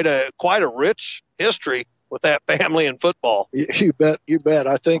quite a rich history with that family in football. You bet.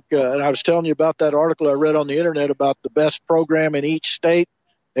 I think, and I was telling you about that article I read on the internet about the best program in each state.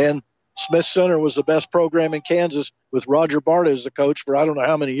 And Smith Center was the best program in Kansas with Roger Barta as the coach for I don't know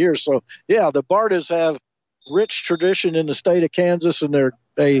how many years. So, yeah, the Bartas have rich tradition in the state of Kansas, and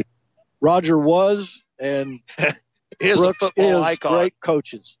Roger was and is Brooks a football is icon. Great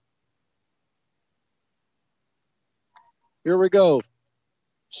coaches. Here we go.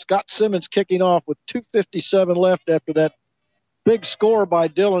 Scott Simmons kicking off with 2:57 left after that big score by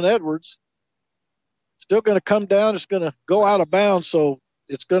Dylan Edwards. Still going to come down. It's going to go out of bounds, so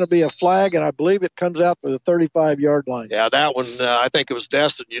it's going to be a flag, and I believe it comes out to the 35-yard line. Yeah, that one, I think it was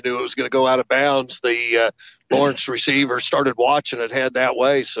destined. You knew it was going to go out of bounds. The Lawrence receiver started watching it, head that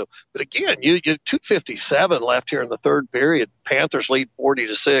way. So, but again, you 2:57 left here in the third period. Panthers lead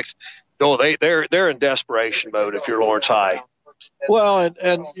 40-6. No, they're in desperation mode if you're Lawrence High. Well,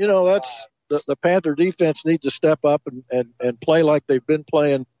 and you know, that's the Panther defense needs to step up and play like they've been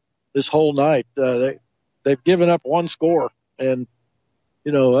playing this whole night. They've given up one score, and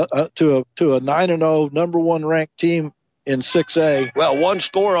you know, to a 9-0 number one ranked team in 6A. Well, one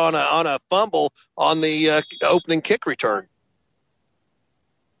score on a fumble on the opening kick return.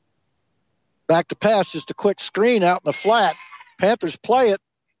 Back to pass, just a quick screen out in the flat. Panthers play it.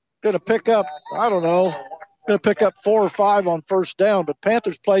 Going to pick up, I don't know, going to pick up 4 or 5 on first down, but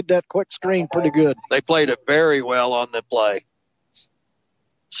Panthers played that quick screen pretty good. They played it very well on the play.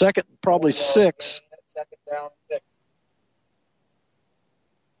 Second, probably 6. Second down, 6.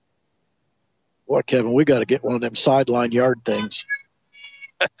 Boy, Kevin, we got to get one of them sideline yard things.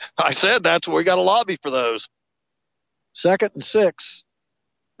 I said that's where we got to lobby for those. Second and 6.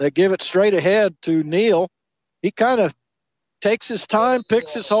 They give it straight ahead to Neal. He kind of takes his time,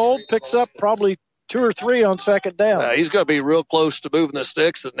 picks his hold, picks up probably 2 or 3 on second down. He's going to be real close to moving the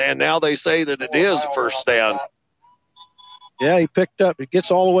sticks, and now they say that it is a first down. Yeah, he picked up. He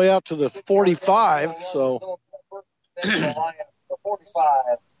gets all the way out to the 45, so.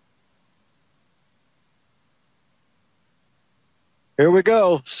 45. Here we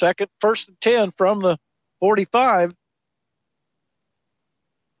go. First and 10 from the 45.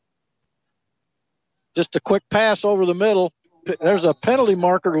 Just a quick pass over the middle. There's a penalty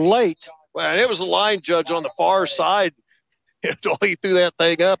marker late. Well, it was the line judge on the far side. He threw that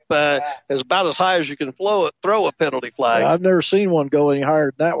thing up as about as high as you can throw a penalty flag. I've never seen one go any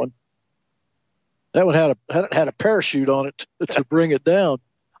higher than that one. That one had a parachute on it to bring it down.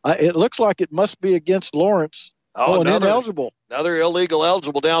 It looks like it must be against Lawrence. Oh, an ineligible. Another illegal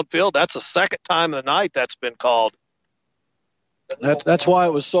eligible downfield. That's the second time of the night that's been called. That's why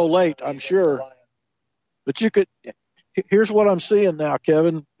it was so late, I'm sure. But here's what I'm seeing now,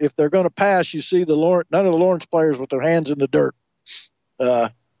 Kevin. If they're going to pass, you see none of the Lawrence players with their hands in the dirt.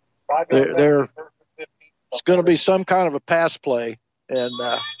 It's going to be some kind of a pass play, and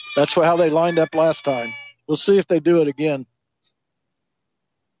that's how they lined up last time. We'll see if they do it again.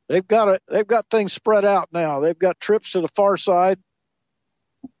 They've got things spread out now. They've got trips to the far side.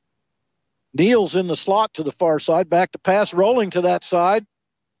 Neal's in the slot to the far side, back to pass, rolling to that side.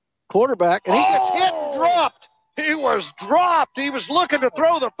 Quarterback, and he gets hit and dropped. He was dropped. He was looking to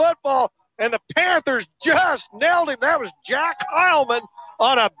throw the football, and the Panthers just nailed him. That was Jack Heilman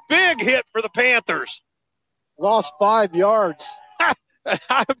on a big hit for the Panthers. Lost 5 yards.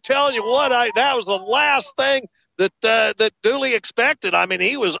 I'm telling you what, that was the last thing that Dooley expected. I mean,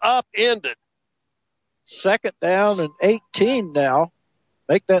 he was upended. Second down and 18 now.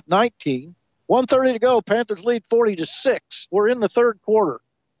 Make that 19. 1:30 to go. Panthers lead 40-6. We're in the third quarter.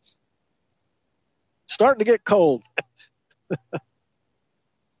 Starting to get cold.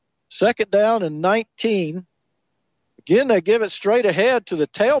 Second down and 19. Again, they give it straight ahead to the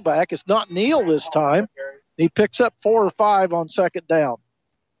tailback. It's not Neal this time. He picks up 4 or 5 on second down.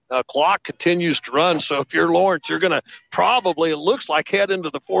 Clock continues to run, so if you're Lawrence, you're going to probably, it looks like, head into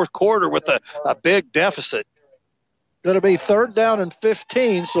the fourth quarter with a big deficit. Going to be third down and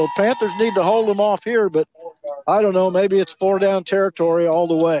 15, so Panthers need to hold them off here, but I don't know, maybe it's 4-down territory all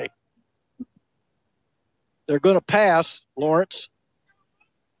the way. They're going to pass, Lawrence.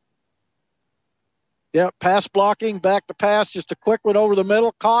 Yeah, pass blocking, back to pass, just a quick one over the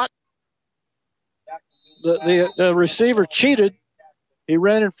middle, caught. The receiver cheated. He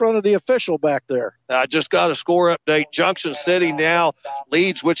ran in front of the official back there. I just got a score update. Junction City now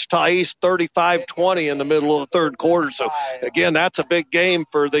leads Wichita East 35-20 in the middle of the third quarter. So, again, that's a big game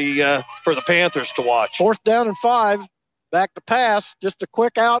for the Panthers to watch. Fourth down and 5, back to pass, just a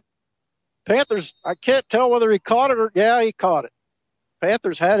quick out. Panthers, I can't tell whether he caught it or, yeah, he caught it.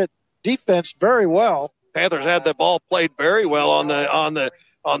 Panthers had it defense very well. Panthers had the ball played very well on the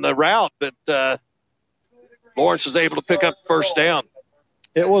route, but Lawrence was able to pick up first down.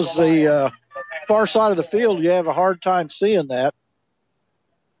 It was the far side of the field. You have a hard time seeing that.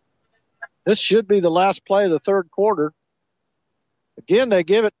 This should be the last play of the third quarter. Again, they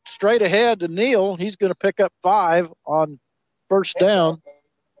give it straight ahead to Neal. He's going to pick up 5 on first down.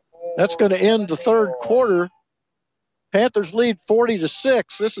 That's going to end the third quarter. Panthers lead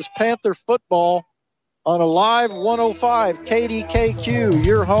 40-6. This is Panther football on Alive 105 KDKQ.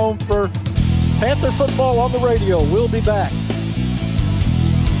 You're home for Panther football on the radio. We'll be back.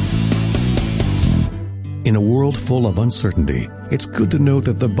 In a world full of uncertainty, it's good to know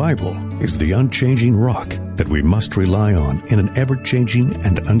that the Bible is the unchanging rock that we must rely on in an ever-changing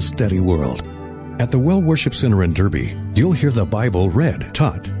and unsteady world. At the Well Worship Center in Derby, you'll hear the Bible read,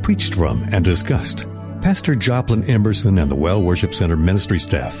 taught, preached from, and discussed. Pastor Joplin Emerson and the Well Worship Center ministry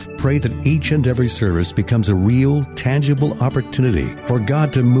staff pray that each and every service becomes a real, tangible opportunity for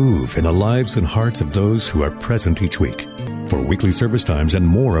God to move in the lives and hearts of those who are present each week. For weekly service times and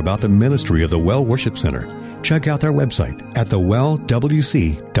more about the ministry of the Well Worship Center, check out their website at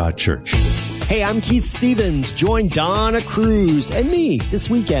thewellwc.church. Hey, I'm Keith Stevens. Join Donna Cruz and me this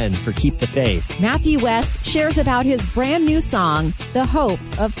weekend for Keep the Faith. Matthew West shares about his brand new song, The Hope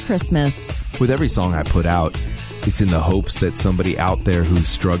of Christmas. With every song I put out, it's in the hopes that somebody out there who's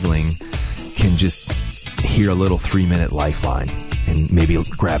struggling can just hear a little 3-minute lifeline and maybe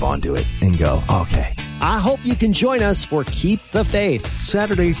grab onto it and go, okay. I hope you can join us for Keep the Faith.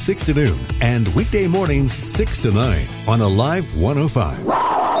 Saturdays 6 to noon and weekday mornings 6 to 9 on Alive 105.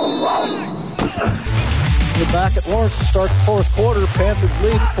 We're back at Lawrence to start the fourth quarter. Panthers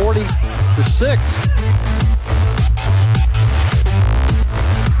lead 40-6.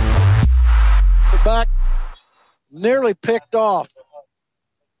 We're back, nearly picked off.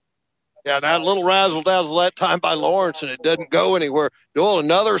 Yeah, that little razzle-dazzle that time by Lawrence, and it doesn't go anywhere. Doyle,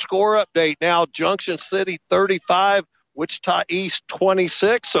 another score update now. Junction City 35, Wichita East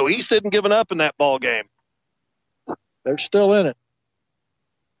 26. So East isn't giving up in that ball game. They're still in it.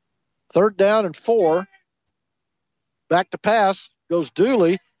 3rd down and 4. Back to pass. Goes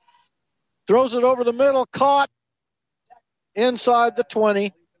Dooley. Throws it over the middle. Caught inside the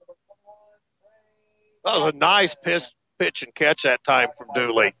 20. That was a nice pitch and catch that time from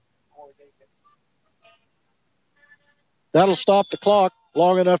Dooley. That'll stop the clock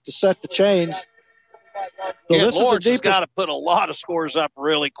long enough to set the chains. So Yeah, this Lawrence is has got to put a lot of scores up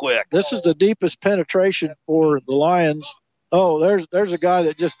really quick. This is the deepest penetration for the Lions. Oh, there's a guy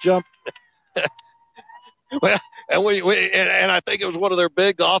that just jumped. Well, and I think it was one of their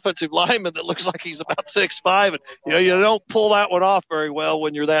big offensive linemen that looks like he's about 6'5", and you don't pull that one off very well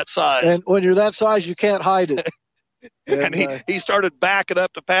when you're that size. And when you're that size, you can't hide it. And he started backing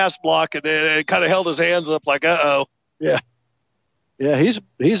up to pass block and kind of held his hands up like, uh-oh. Yeah. Yeah,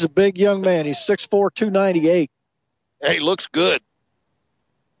 he's a big young man. He's 6'4", 298. Hey, looks good.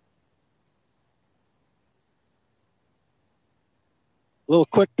 Little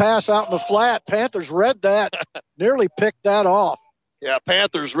quick pass out in the flat. Panthers read that, nearly picked that off. Yeah,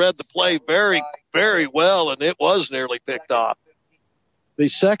 Panthers read the play very, very well, and it was nearly picked off. The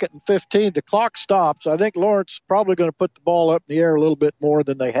 2nd and 15, the clock stops. I think Lawrence is probably going to put the ball up in the air a little bit more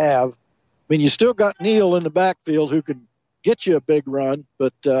than they have. I mean, you still got Neal in the backfield who can get you a big run,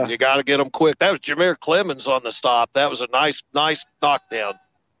 but you got to get them quick. That was Jameer Clemens on the stop. That was a nice knockdown.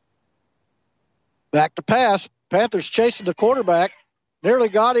 Back to pass. Panthers chasing the quarterback. Nearly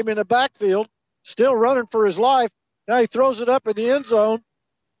got him in the backfield. Still running for his life. Now he throws it up in the end zone,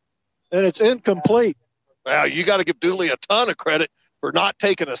 and it's incomplete. Well, you got to give Dooley a ton of credit for not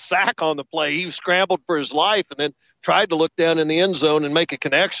taking a sack on the play. He scrambled for his life and then tried to look down in the end zone and make a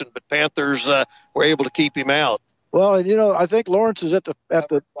connection, but Panthers were able to keep him out. Well, I think Lawrence is at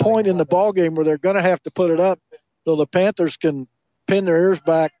the point in the ball game where they're going to have to put it up so the Panthers can pin their ears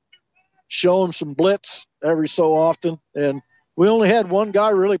back, show them some blitz every so often. And we only had one guy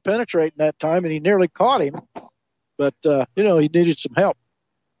really penetrating that time, and he nearly caught him. But, he needed some help.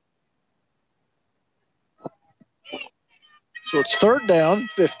 So it's 3rd down,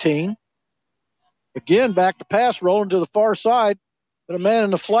 15. Again, back to pass, rolling to the far side. But a man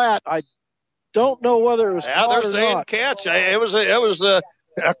in the flat, I don't know whether it was caught or not. They're saying catch. It was a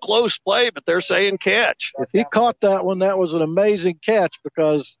close play, but they're saying catch. If he caught that one, that was an amazing catch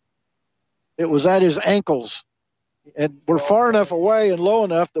because it was at his ankles. And we're far enough away and low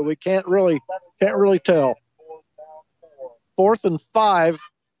enough that we can't really tell. 4th and 5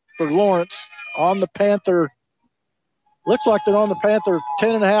 for Lawrence on the Panther. Looks like they're on the Panther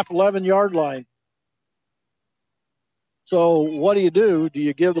 10.5, 11-yard line. So what do? Do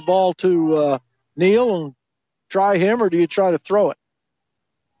you give the ball to Neal and try him, or do you try to throw it?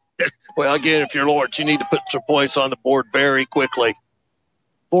 Well, again, if you're Lawrence, you need to put some points on the board very quickly.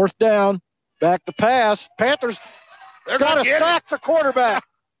 4th down, back to pass. Panthers They're got to sack the quarterback.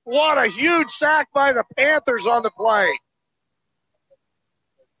 What a huge sack by the Panthers on the play.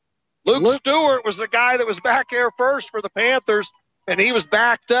 Luke Stewart was the guy that was back there first for the Panthers, and he was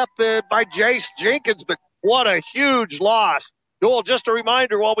backed up by Jace Jenkins, but what a huge loss. Joel, just a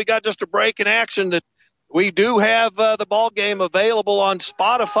reminder while we got just a break in action that we do have the ball game available on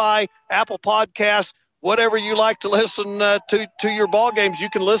Spotify, Apple Podcasts, whatever you like to listen to your ball games. You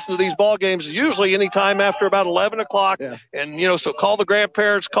can listen to these ball games usually anytime after about 11 o'clock. Yeah. And, so call the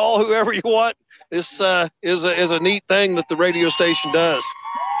grandparents, call whoever you want. This is a neat thing that the radio station does.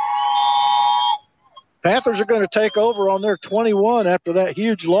 Panthers are going to take over on their 21 after that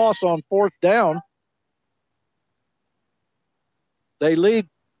huge loss on 4th down. They lead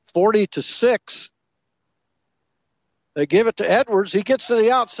 40-6. They give it to Edwards. He gets to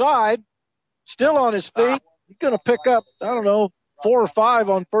the outside, still on his feet. He's going to pick up, 4 or 5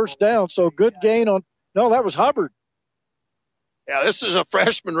 on 1st down. So good gain on, no, that was Hubbard. Yeah, this is a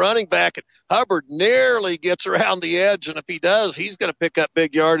freshman running back, and Hubbard nearly gets around the edge, and if he does, he's going to pick up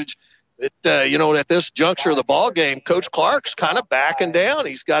big yardage. At this juncture of the ball game, Coach Clark's kind of backing down.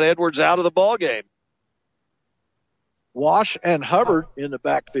 He's got Edwards out of the ball game. Wash and Hubbard in the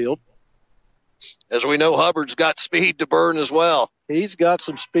backfield. As we know, Hubbard's got speed to burn as well. He's got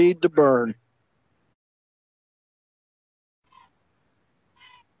some speed to burn.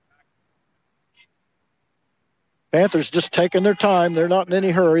 Panthers just taking their time. They're not in any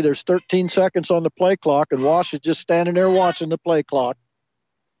hurry. There's 13 seconds on the play clock, and Wash is just standing there watching the play clock.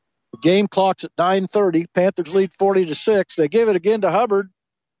 The game clock's at 9:30. Panthers lead 40-6. They give it again to Hubbard.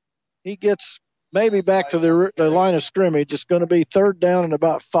 He gets maybe back to the line of scrimmage. It's going to be 3rd down and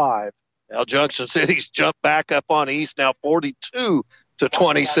about 5. Now Junction City's jumped back up on East now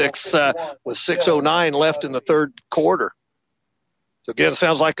 42-26 with 6:09 left in the 3rd quarter. So again, it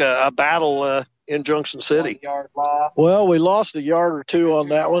sounds like a battle in Junction City. Well, we lost a yard or 2 on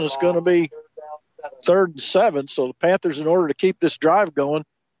that one. It's going to be 3rd and 7. So the Panthers, in order to keep this drive going,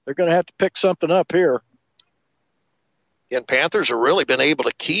 they're going to have to pick something up here. And Panthers have really been able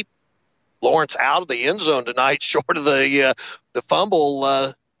to keep Lawrence out of the end zone tonight, short of the fumble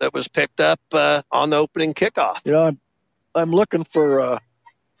that was picked up on the opening kickoff. I'm looking for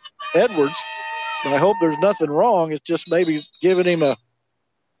Edwards, and I hope there's nothing wrong. It's just maybe giving him a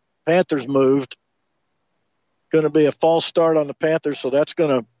Panthers moved. Going to be a false start on the Panthers, so that's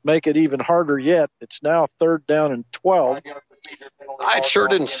going to make it even harder yet. It's now 3rd down and 12. I sure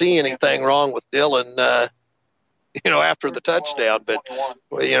didn't see anything wrong with Dylan, after the touchdown. But,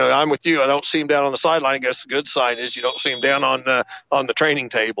 I'm with you. I don't see him down on the sideline. I guess the good sign is you don't see him down on the training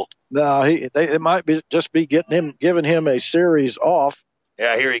table. No, it might be just be giving him a series off.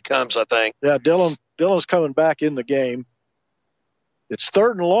 Yeah, here he comes, I think. Yeah, Dylan's coming back in the game. It's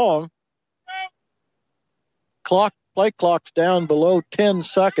 3rd and long. Play clock's down below 10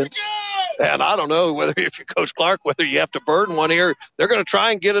 seconds. And I don't know whether, if you're Coach Clark, whether you have to burn one here. They're going to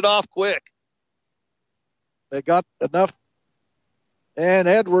try and get it off quick. They got enough. And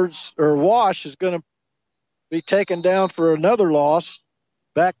Wash is going to be taken down for another loss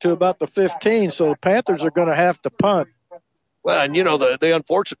back to about the 15. So the Panthers are going to have to punt. Well, and the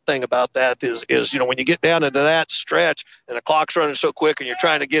unfortunate thing about that is when you get down into that stretch and the clock's running so quick and you're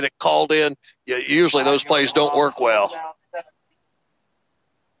trying to get it called in, usually those plays don't work well.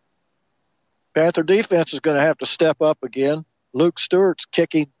 Panther defense is going to have to step up again. Luke Stewart's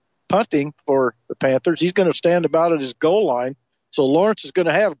punting for the Panthers. He's going to stand about at his goal line. So Lawrence is going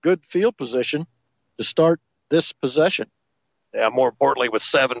to have good field position to start this possession. Yeah, more importantly, with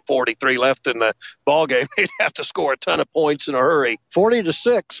 7:43 left in the ball game, they'd have to score a ton of points in a hurry.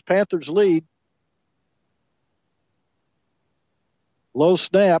 40-6, Panthers lead. Low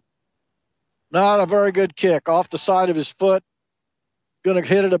snap. Not a very good kick. Off the side of his foot. Going to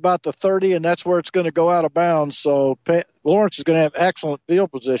hit it about the 30, and that's where it's going to go out of bounds. So Lawrence is going to have excellent field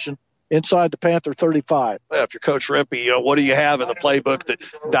position inside the Panther 35. Well, if you're Coach Rempe, what do you have in the playbook that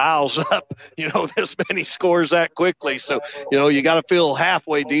dials up, this many scores that quickly? So, you got to feel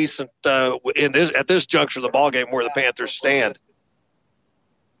halfway decent at this juncture of the ball game where the Panthers stand.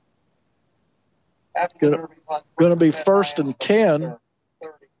 Going to be 1st and 10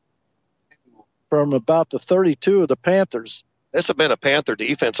 from about the 32 of the Panthers. This has been a Panther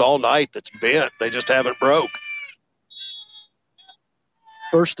defense all night that's bent. They just haven't broke.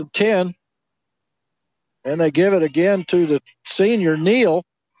 1st and 10. And they give it again to the senior, Neal.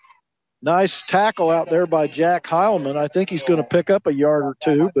 Nice tackle out there by Jack Heilman. I think he's going to pick up a yard or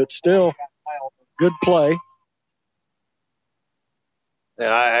 2, but still good play. And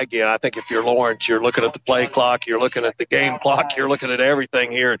I think if you're Lawrence, you're looking at the play clock, you're looking at the game clock, you're looking at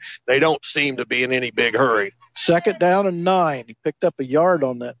everything here. They don't seem to be in any big hurry. 2nd down and 9. He picked up a yard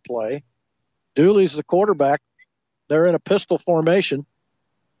on that play. Dooley's the quarterback. They're in a pistol formation.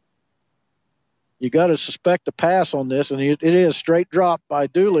 You got to suspect a pass on this, and it is straight drop by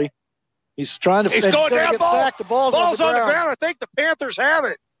Dooley. He's trying to. He's going down. Back. The ball's on the ground. I think the Panthers have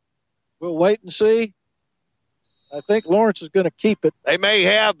it. We'll wait and see. I think Lawrence is going to keep it. They may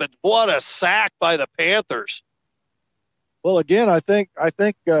have, but what a sack by the Panthers. Well, again, I think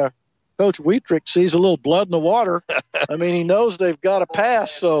Coach Wietrich sees a little blood in the water. I mean, he knows they've got to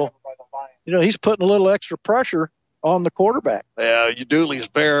pass, so he's putting a little extra pressure on the quarterback. Yeah, Dooley's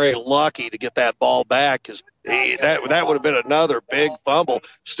very lucky to get that ball back because that would have been another big fumble.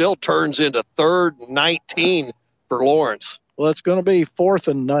 Still turns into 3rd and 19 for Lawrence. Well, it's going to be 4th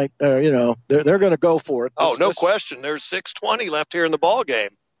and 9. They're going to go for it. Oh, no question. There's 6:20 left here in the ball game.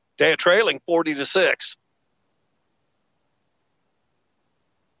 They're trailing 40-6.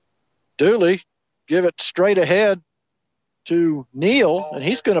 Dooley give it straight ahead to Neal, and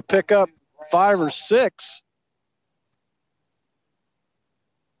he's going to pick up 5 or 6.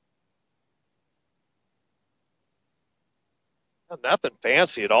 Nothing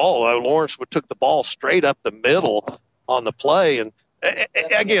fancy at all. Lawrence took the ball straight up the middle on the play. And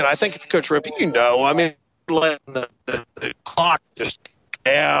again, I think if Coach Rippey, letting the clock just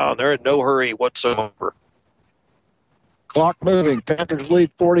down. They're in no hurry whatsoever. Clock moving. Panthers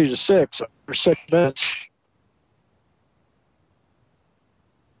lead 40-6 after 6 minutes.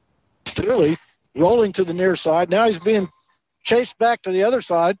 Dooley rolling to the near side. Now he's being chased back to the other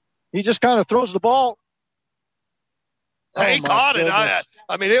side. He just kind of throws the ball. He caught it.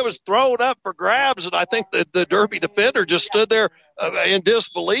 It was thrown up for grabs, and I think that the Derby defender just stood there in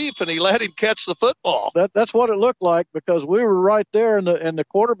disbelief, and he let him catch the football. That's what it looked like because we were right there, and the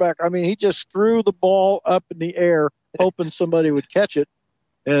quarterback, he just threw the ball up in the air, hoping somebody would catch it,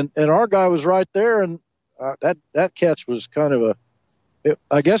 and our guy was right there, and that catch was kind of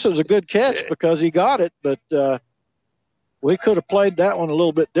I guess it was a good catch because he got it, but we could have played that one a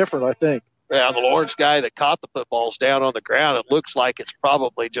little bit different, I think. Yeah, the Lawrence guy that caught the football's down on the ground. It looks like it's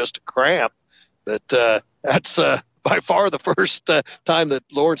probably just a cramp, but that's by far the first time that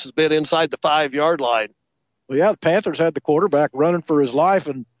Lawrence has been inside the 5-yard line. Well, yeah, the Panthers had the quarterback running for his life,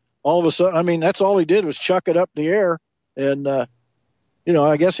 and all of a sudden, that's all he did was chuck it up in the air, and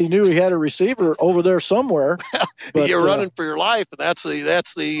I guess he knew he had a receiver over there somewhere. But, you're running for your life, and that's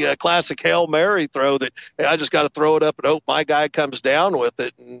the classic Hail Mary throw that I just got to throw it up and hope my guy comes down with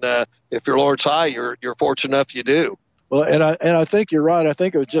it. And if you're Lawrence High, you're fortunate enough you do. Well, and I think you're right. I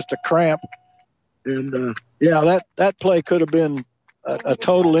think it was just a cramp, and that play could have been a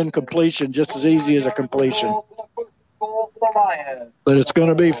total incompletion, just as easy as a completion. But it's going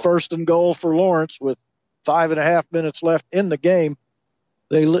to be 1st and goal for Lawrence with 5.5 minutes left in the game.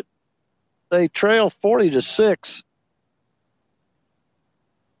 They trail 40-6.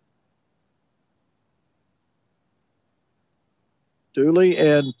 Dooley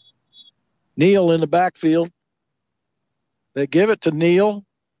and Neal in the backfield. They give it to Neal.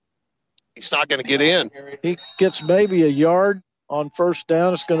 He's not going to get in. He gets maybe a yard on 1st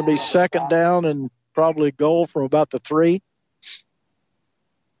down. It's going to be 2nd down and probably goal from about the 3.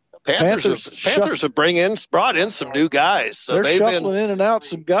 Panthers have brought in some new guys. So they're shuffling in and out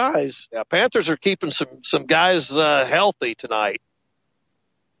some guys. Yeah, Panthers are keeping some guys healthy tonight.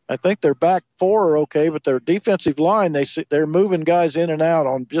 I think their back 4 are okay, but their defensive line, they're moving guys in and out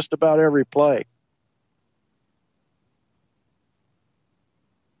on just about every play.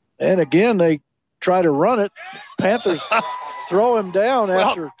 And again, they try to run it. Panthers throw him down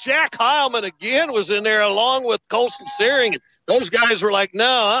after. Well, Jack Heilman again was in there along with Colson Searing. Those guys were like,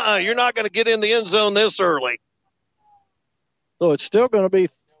 no, you're not going to get in the end zone this early. So it's still going to be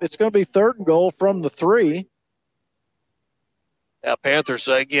 3rd and goal from the 3. Yeah, Panthers,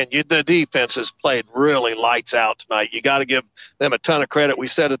 again, the defense has played really lights out tonight. You got to give them a ton of credit. We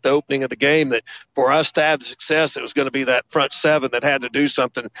said at the opening of the game that for us to have success, it was going to be that front 7 that had to do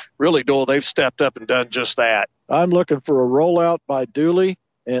something. Really, Doyle, they've stepped up and done just that. I'm looking for a rollout by Dooley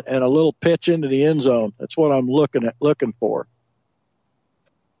and a little pitch into the end zone. That's what I'm looking for.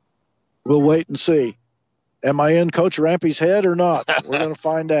 We'll wait and see. Am I in Coach Rampy's head or not? We're going to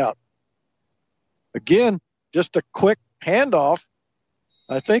find out. Again, just a quick handoff.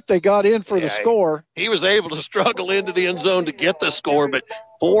 I think they got in for the score. He was able to struggle into the end zone to get the score, but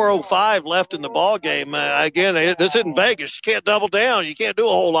 4:05 left in the ball game. Again, this isn't Vegas. You can't double down. You can't do a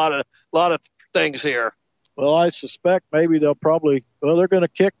whole lot of things here. Well, I suspect maybe they're going to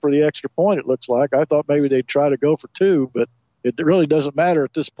kick for the extra point, it looks like. I thought maybe they'd try to go for 2, but it really doesn't matter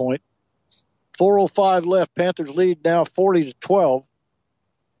at this point. 4:05 left. Panthers lead now 40-12.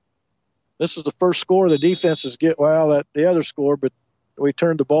 This is the first score the defenses get. Well, that the other score, but we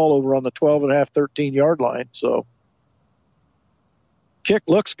turned the ball over on the 12.5, 13-yard line. So kick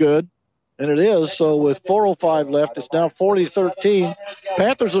looks good, and it is. So with 4:05 left, it's now 40-13.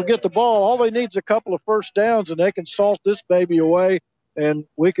 Panthers will get the ball. All they need is a couple of first downs, and they can salt this baby away, and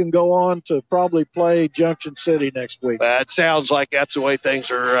we can go on to probably play Junction City next week. It sounds like that's the way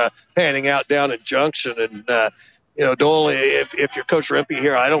things are panning out down in Junction. And, Doyle, if you're Coach Rempe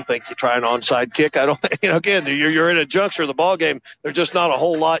here, I don't think you try an onside kick. I don't, again, you're in a juncture of the ball game. There's just not a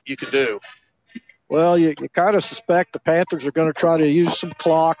whole lot you can do. Well, you kind of suspect the Panthers are going to try to use some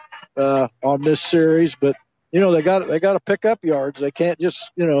clock on this series, but they got to pick up yards. They can't just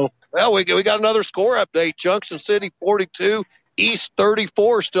Well, we got another score update. Junction City 42, East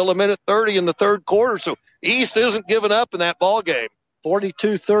 34, still a minute 30 in the third quarter. So East isn't giving up in that ball game.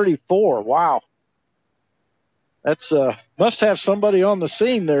 42-34. Wow. That's must have somebody on the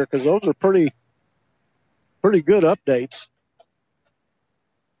scene there, because those are pretty good updates.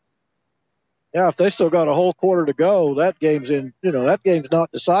 Yeah, if they still got a whole quarter to go, that game's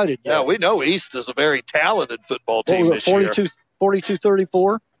not decided yet. Yeah, we know East is a very talented football team this year.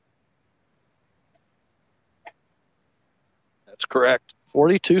 42-34? That's correct.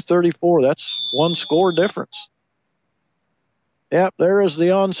 42-34. That's one score difference. Yep, there is the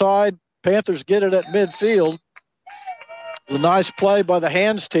onside. Panthers get it at midfield. A nice play by the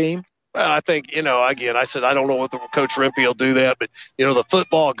Hands team. Well, I think, again, I said I don't know whether Coach Rempe will do that, but, the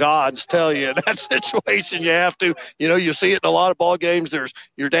football gods tell you in that situation you have to. You see it in a lot of ball games.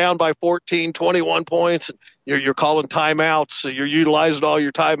 You're down by 14, 21 points, and you're calling timeouts. So you're utilizing all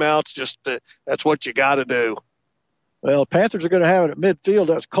your timeouts. That's what you got to do. Well, Panthers are going to have it at midfield.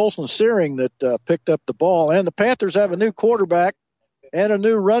 That's Colson Searing that picked up the ball. And the Panthers have a new quarterback and a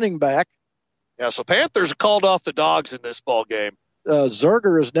new running back. Yeah, so Panthers called off the dogs in this ball game.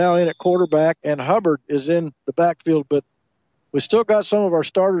 Zerger is now in at quarterback, and Hubbard is in the backfield, but we still got some of our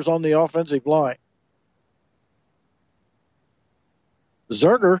starters on the offensive line.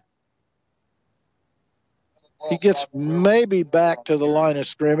 Zerger, he gets maybe back to the line of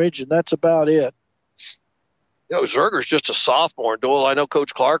scrimmage, and that's about it. Zerger's just a sophomore. Doyle, I know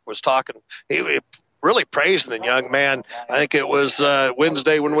Coach Clark was talking. He really praising the young man. I think it was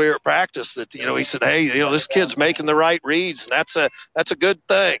Wednesday when we were at practice that, he said, hey, this kid's making the right reads, and that's a good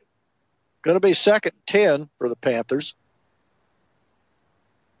thing. Going to be 2nd and 10 for the Panthers.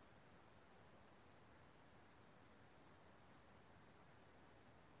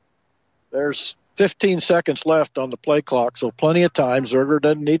 There's 15 seconds left on the play clock, so plenty of time. Zerger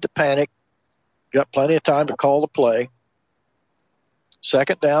doesn't need to panic. Got plenty of time to call the play.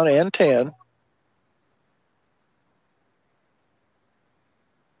 2nd down and 10.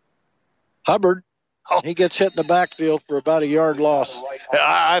 Hubbard, he gets hit in the backfield for about a yard loss.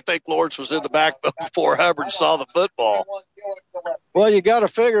 I think Lawrence was in the backfield before Hubbard saw the football. Well, you got to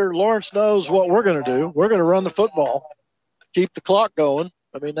figure Lawrence knows what we're going to do. We're going to run the football, keep the clock going.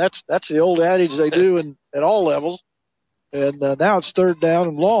 I mean, that's the old adage they do at all levels. And now it's 3rd down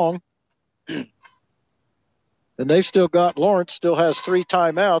and long. And they've still got Lawrence still has 3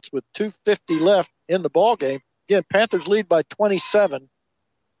 timeouts with 2:50 left in the ball game. Again, Panthers lead by 27.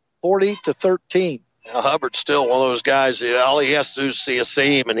 40-13. Hubbard's still one of those guys. All he has to do is see a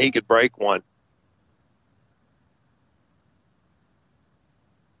seam, and he could break one.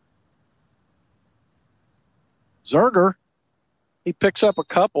 Zerger, he picks up a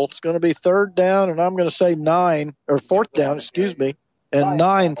couple. It's going to be 3rd down, and I'm going to say 9, or 4th down, and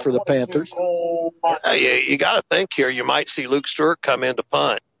 9 for the Panthers. You got to think here. You might see Luke Stewart come in to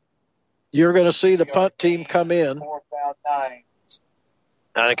punt. You're going to see the punt team come in.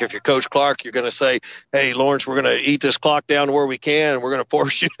 I think if you're Coach Clark, you're going to say, hey, Lawrence, we're going to eat this clock down to where we can, and we're going to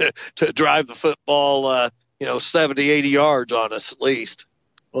force you to drive the football, 70, 80 yards on us at least.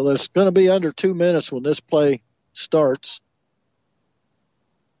 Well, it's going to be under 2 minutes when this play starts.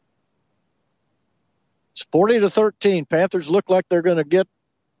 It's 40-13. Panthers look like they're going to get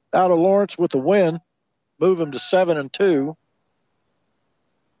out of Lawrence with a win, move them to 7-2.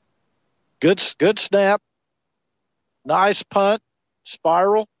 Good snap. Nice punt.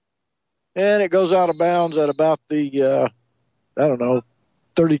 Spiral, and it goes out of bounds at about the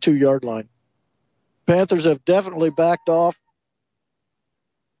 32-yard line. Panthers have definitely backed off.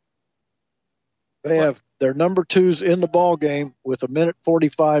 They have their number 2s in the ball game with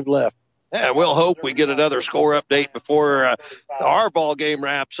 1:45 left. Yeah, we'll hope we get another score update before our ball game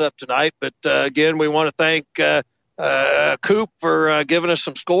wraps up tonight. But again, we want to thank Coop for giving us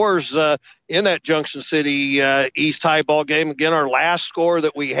some scores in that Junction City East High ball game. Again, our last score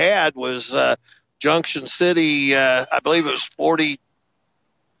that we had was Junction City, I believe it was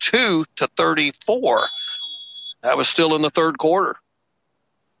 42-34. That was still in the third quarter.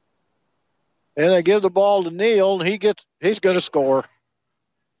 And they give the ball to Neal, and he's going to score.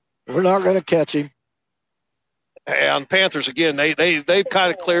 We're not going to catch him. And Panthers, again, they've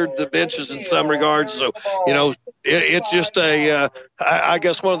kind of cleared the benches in some regards. So, it's just I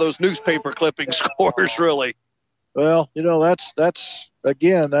guess one of those newspaper clipping scores, really. Well, that's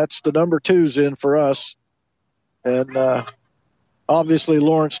the number 2's in for us. And obviously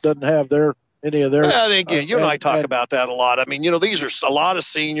Lawrence doesn't have any of their. And again, you and I talk about that a lot. I mean, these are a lot of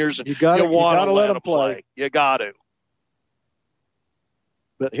seniors, and you want to let them play. You got to.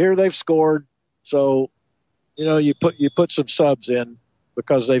 But here they've scored, so you put some subs in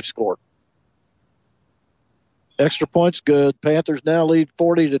because they've scored. Extra points good. Panthers now lead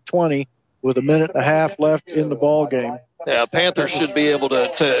 40-20 with a minute and a half left in the ball game. Yeah, Panthers should be able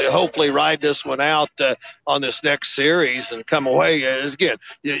to hopefully ride this one out on this next series and come away. Again,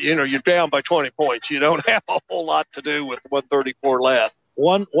 you're down by 20 points. You don't have a whole lot to do with 1:34 left.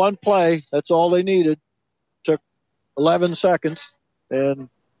 One play, that's all they needed. Took 11 seconds, and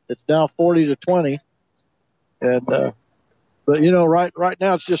it's now 40-20. And but right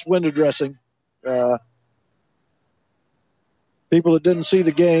now it's just window dressing. People that didn't see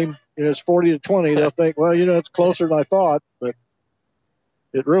the game, it's 40-20. They'll think, well, it's closer than I thought, but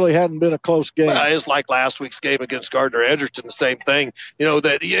it really hadn't been a close game. Well, it's like last week's game against Gardner Edgerton, the same thing. And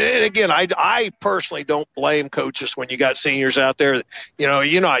again, I personally don't blame coaches when you got seniors out there. You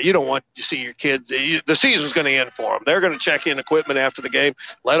don't want to see your kids. The season's going to end for them. They're going to check in equipment after the game,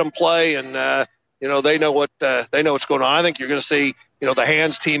 let them play, and they know what's going on. I think you're going to see the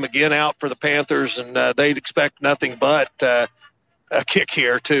hands team again out for the Panthers, and they'd expect nothing but a kick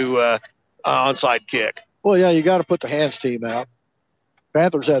here to onside kick. Well, yeah, you got to put the hands team out.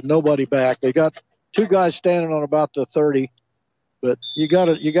 Panthers had nobody back. They got 2 guys standing on about the 30, but you got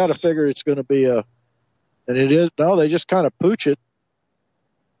to figure it's going to be and it is. No, they just kind of pooch it.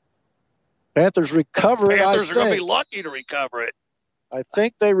 Panthers recover it. Panthers are going to be lucky to recover it. I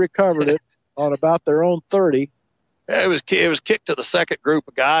think they recovered it on about their own 30. It was kicked to the second group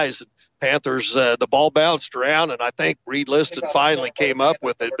of guys. Panthers, the ball bounced around, and I think Reed Liston finally came up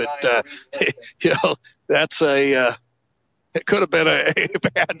with it. But that's it could have been a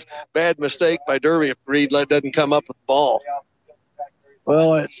bad mistake by Derby if Reed doesn't come up with the ball.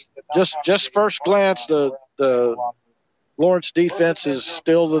 Well, just first glance, the Lawrence defense is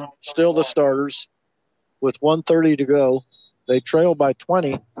still the starters with 1:30 to go. They trail by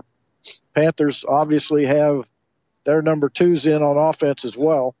 20. Panthers obviously have their number 2's in on offense as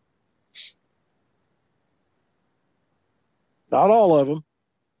well. Not all of them.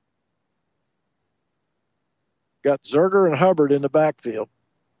 Got Zerger and Hubbard in the backfield.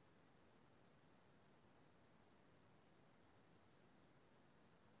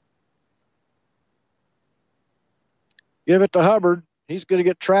 Give it to Hubbard. He's going to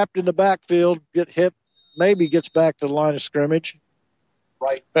get trapped in the backfield, get hit, maybe gets back to the line of scrimmage.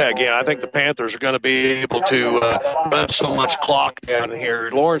 Right. Again, I think the Panthers are going to be able to run so much clock down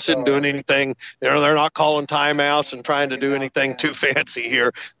here. Lawrence isn't doing anything. They're not calling timeouts and trying to do anything too fancy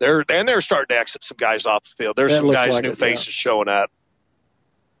here. They're starting to exit some guys off the field. There's some guys, new faces showing up.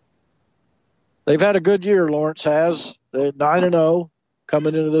 They've had a good year, Lawrence has. They're 9-0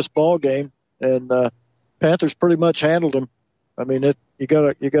 coming into this ball game, and Panthers pretty much handled them. I mean, you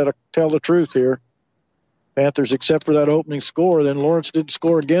gotta tell the truth here. Panthers, except for that opening score, then Lawrence didn't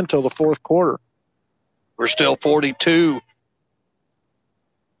score again until the fourth quarter. We're still 42-34.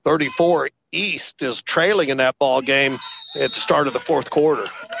 East is trailing in that ball game at the start of the fourth quarter.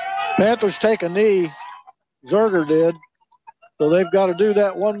 Panthers take a knee. Zerger did. So they've got to do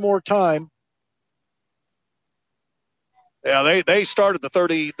that one more time. Yeah, they started the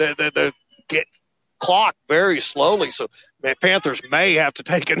 30, the clock very slowly, so Panthers may have to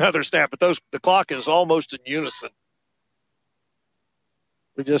take another snap, but the clock is almost in unison.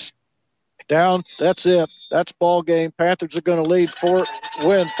 We just down. That's it. That's ball game. Panthers are going to win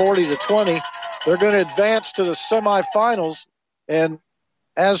 40-20. They're going to advance to the semifinals, and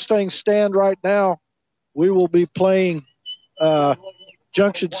as things stand right now, we will be playing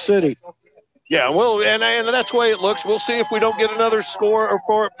Junction City. Yeah, well, and that's the way it looks. We'll see if we don't get another score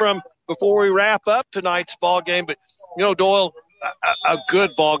from before we wrap up tonight's ball game. But Doyle, a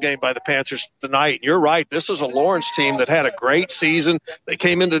good ball game by the Panthers tonight. You're right. This is a Lawrence team that had a great season. They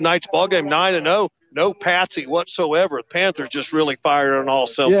came into tonight's ball game 9-0. no patsy whatsoever. The Panthers just really fired on all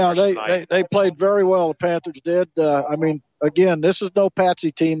cylinders tonight. They played very well, the Panthers did. Again, this is no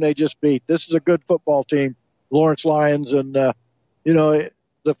patsy team they just beat. This is a good football team, Lawrence Lions. And,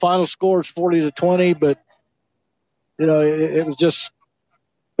 the final score is 40-20, but, it was just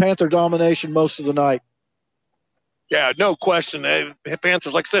Panther domination most of the night. Yeah, no question.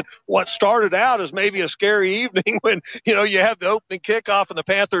 Panthers, like I said, what started out as maybe a scary evening when, you have the opening kickoff and the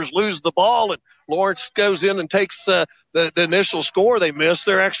Panthers lose the ball and Lawrence goes in and takes the initial score. They miss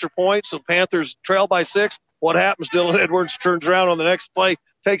their extra point, so Panthers trail by 6. What happens? Dylan Edwards turns around on the next play,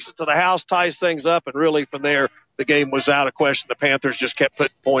 takes it to the house, ties things up, and really from there, the game was out of question. The Panthers just kept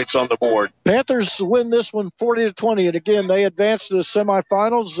putting points on the board. Panthers win this one 40-20, and again, they advance to the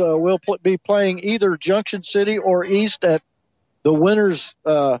semifinals. We'll be playing either Junction City or East at the winner's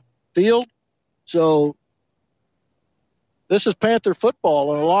field. So this is Panther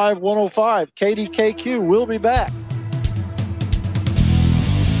football on Alive 105. KDKQ will be back.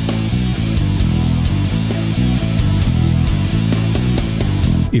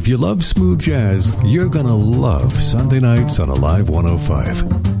 If you love smooth jazz, you're going to love Sunday nights on Alive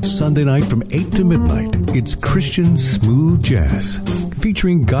 105. Sunday night from 8 to midnight, it's Christian Smooth Jazz,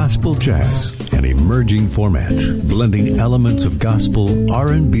 featuring gospel jazz, an emerging format, blending elements of gospel,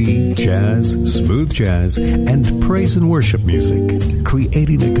 R&B, jazz, smooth jazz, and praise and worship music,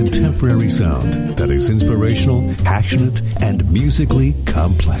 creating a contemporary sound that is inspirational, passionate, and musically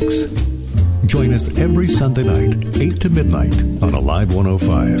complex. Join us every Sunday night, 8 to midnight on Alive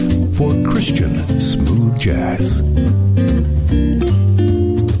 105 for Christian Smooth Jazz.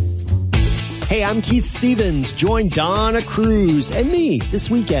 Hey, I'm Keith Stevens. Join Donna Cruz and me this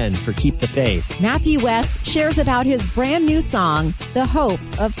weekend for Keep the Faith. Matthew West shares about his brand new song, The Hope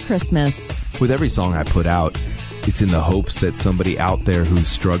of Christmas. With every song I put out, it's in the hopes that somebody out there who's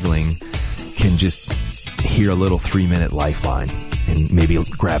struggling can just hear a little 3-minute lifeline and maybe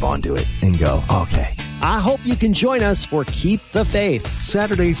grab onto it and go, okay. I hope you can join us for Keep the Faith.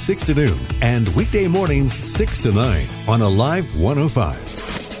 Saturdays 6 to noon and weekday mornings 6 to 9 on Alive 105.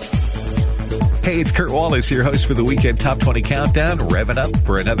 Hey, it's Kurt Wallace, your host for the Weekend Top 20 Countdown, revving up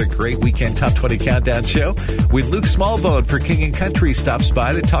for another great Weekend Top 20 Countdown show with Luke Smallbone for King and Country stops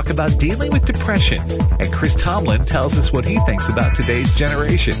by to talk about dealing with depression. And Chris Tomlin tells us what he thinks about today's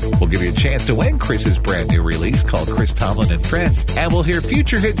generation. We'll give you a chance to win Chris's brand new release called Chris Tomlin and Friends. And we'll hear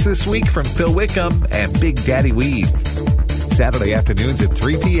future hits this week from Phil Wickham and Big Daddy Weed. Saturday afternoons at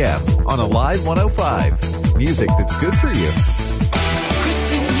 3 p.m. on Alive 105. Music that's good for you.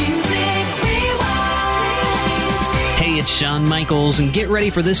 Hey, it's Shawn Michaels, and get ready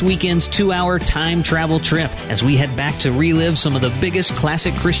for this weekend's 2-hour time travel trip as we head back to relive some of the biggest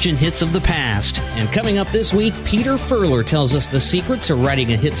classic Christian hits of the past. And coming up this week, Peter Furler tells us the secret to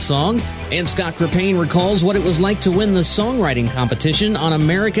writing a hit song, and Scott Crepane recalls what it was like to win the songwriting competition on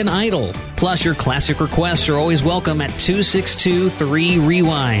American Idol. Plus, your classic requests are always welcome at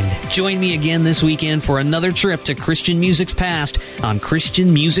 262-3-REWIND. Join me again this weekend for another trip to Christian music's past on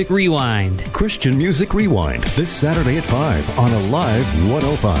Christian Music Rewind. Christian Music Rewind, this Saturday at 5 on Alive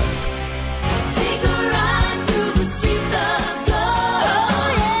 105.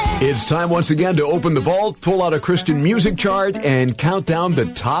 It's time once again to open the vault, pull out a Christian music chart, and count down the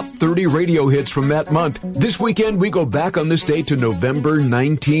top 30 radio hits from that month. This weekend, we go back on this date to November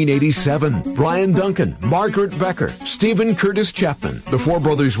 1987. Brian Duncan, Margaret Becker, Stephen Curtis Chapman, the Four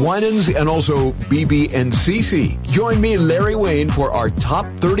Brothers Winans, and also BB and CC. Join me, Larry Wayne, for our top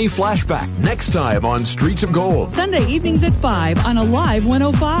 30 flashback next time on Streets of Gold. Sunday evenings at 5 on Alive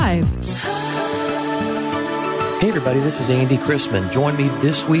 105. Hey everybody, this is Andy Chrisman. Join me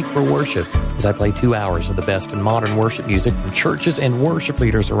this week for worship as I play 2 hours of the best in modern worship music from churches and worship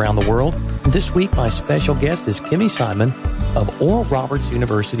leaders around the world. This week, my special guest is Kimmy Simon of Oral Roberts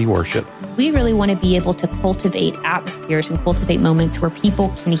University Worship. We really want to be able to cultivate atmospheres and cultivate moments where people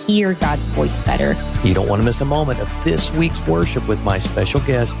can hear God's voice better. You don't want to miss a moment of this week's worship with my special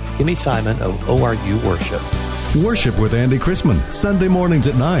guest, Kimmy Simon of ORU Worship. Worship with Andy Chrisman, Sunday mornings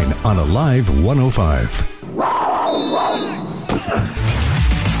at 9 on Alive 105.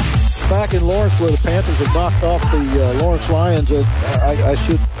 Back in Lawrence, where the Panthers have knocked off the Lawrence Lions, I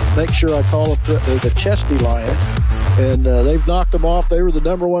should make sure I call them the Chesty Lions, and they've knocked them off. They were the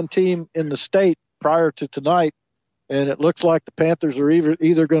number one team in the state prior to tonight, and it looks like the Panthers are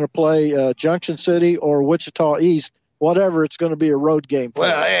either going to play Junction City or Wichita East. whatever, it's going to be a road game.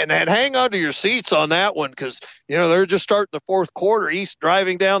 Well, and hang on to your seats on that one because, they're just starting the fourth quarter. East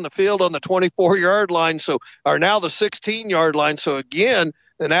driving down the field on the 24-yard line, are now the 16-yard line. So, again,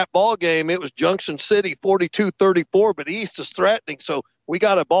 in that ball game, it was Junction City 42-34, but East is threatening. So we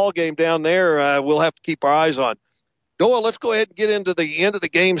got a ball game down there we'll have to keep our eyes on. Doyle, let's go ahead and get into the end of the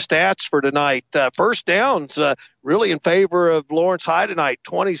game stats for tonight. First downs really in favor of Lawrence High tonight,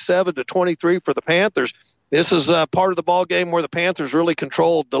 27-23 for the Panthers. This is part of the ball game where the Panthers really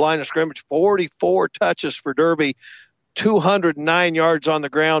controlled the line of scrimmage. 44 touches for Derby, 209 yards on the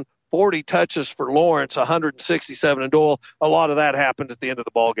ground, 40 touches for Lawrence, 167. And Doyle, a lot of that happened at the end of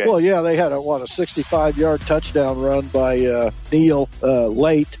the ball game. Well, yeah, they had a 65-yard touchdown run by Neal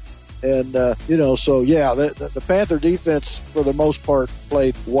late. And, the Panther defense, for the most part,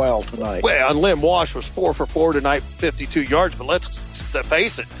 played well tonight. Well, and Lim Wash was 4 for 4 tonight, 52 yards. But let's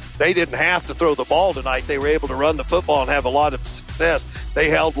face it, they didn't have to throw the ball tonight. They were able to run the football and have a lot of success. They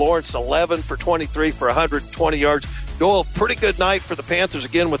held Lawrence 11 for 23 for 120 yards. Doyle, pretty good night for the Panthers,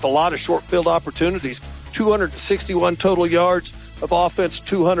 again, with a lot of short field opportunities. 261 total yards of offense,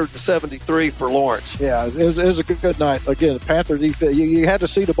 273 for Lawrence. Yeah, it was a good night. Again, the Panther defense, you had to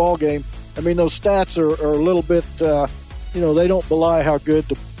see the ball game. I mean, those stats are a little bit, they don't belie how good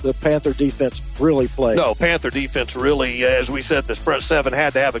the Panther defense really played. No, Panther defense really, as we said, this front seven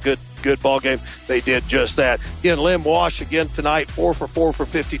had to have a good ball game. They did just that. Again, Lim Wash again tonight, 4 for 4 for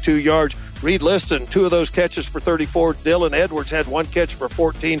 52 yards. Reed Liston, 2 of those catches for 34. Dylan Edwards had 1 catch for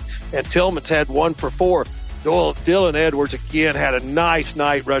 14, and Tillman's had 1 for 4. Dylan Edwards, again, had a nice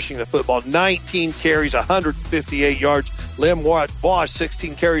night rushing the football. 19 carries, 158 yards. Lim Wash,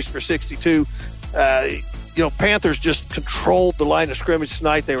 16 carries for 62. Panthers just controlled the line of scrimmage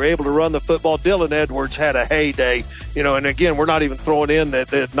tonight. They were able to run the football. Dylan Edwards had a heyday. And again, we're not even throwing in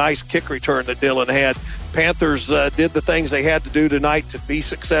the nice kick return that Dylan had. Panthers did the things they had to do tonight to be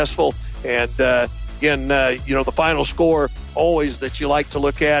successful. And, again, the final score always that you like to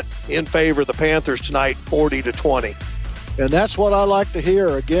look at in favor of the Panthers tonight, 40-20. And that's what I like to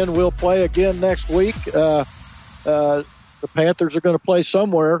hear. Again, we'll play again next week. The Panthers are going to play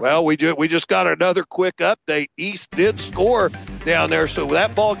somewhere. Well, we just got another quick update. East did score down there, so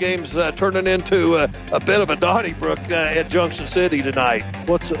that ball game's turning into a bit of a Donnybrook at Junction City tonight.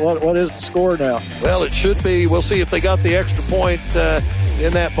 What is the score now? Well, it should be. We'll see if they got the extra point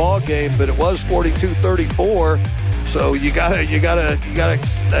in that ball game, but it was 42-34. So you gotta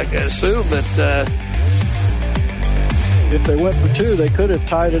assume that. If they went for 2, they could have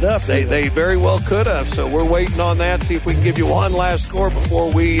tied it up. They very well could have. So we're waiting on that. See if we can give you one last score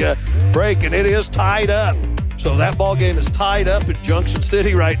before we break. And it is tied up. So that ball game is tied up in Junction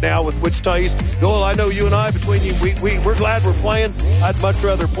City right now with Wichita East. Joel, I know you and I, between you, we're glad we're playing. I'd much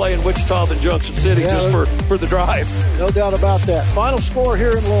rather play in Wichita than Junction City just for the drive. No doubt about that. Final score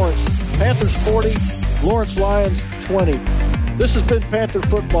here in Lawrence. Panthers 40, Lawrence Lions 20. This has been Panther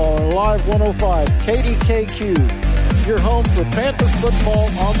Football on Live 105 KDKQ. Your home for Panther football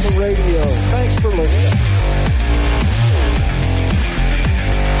on the radio. Thanks for listening.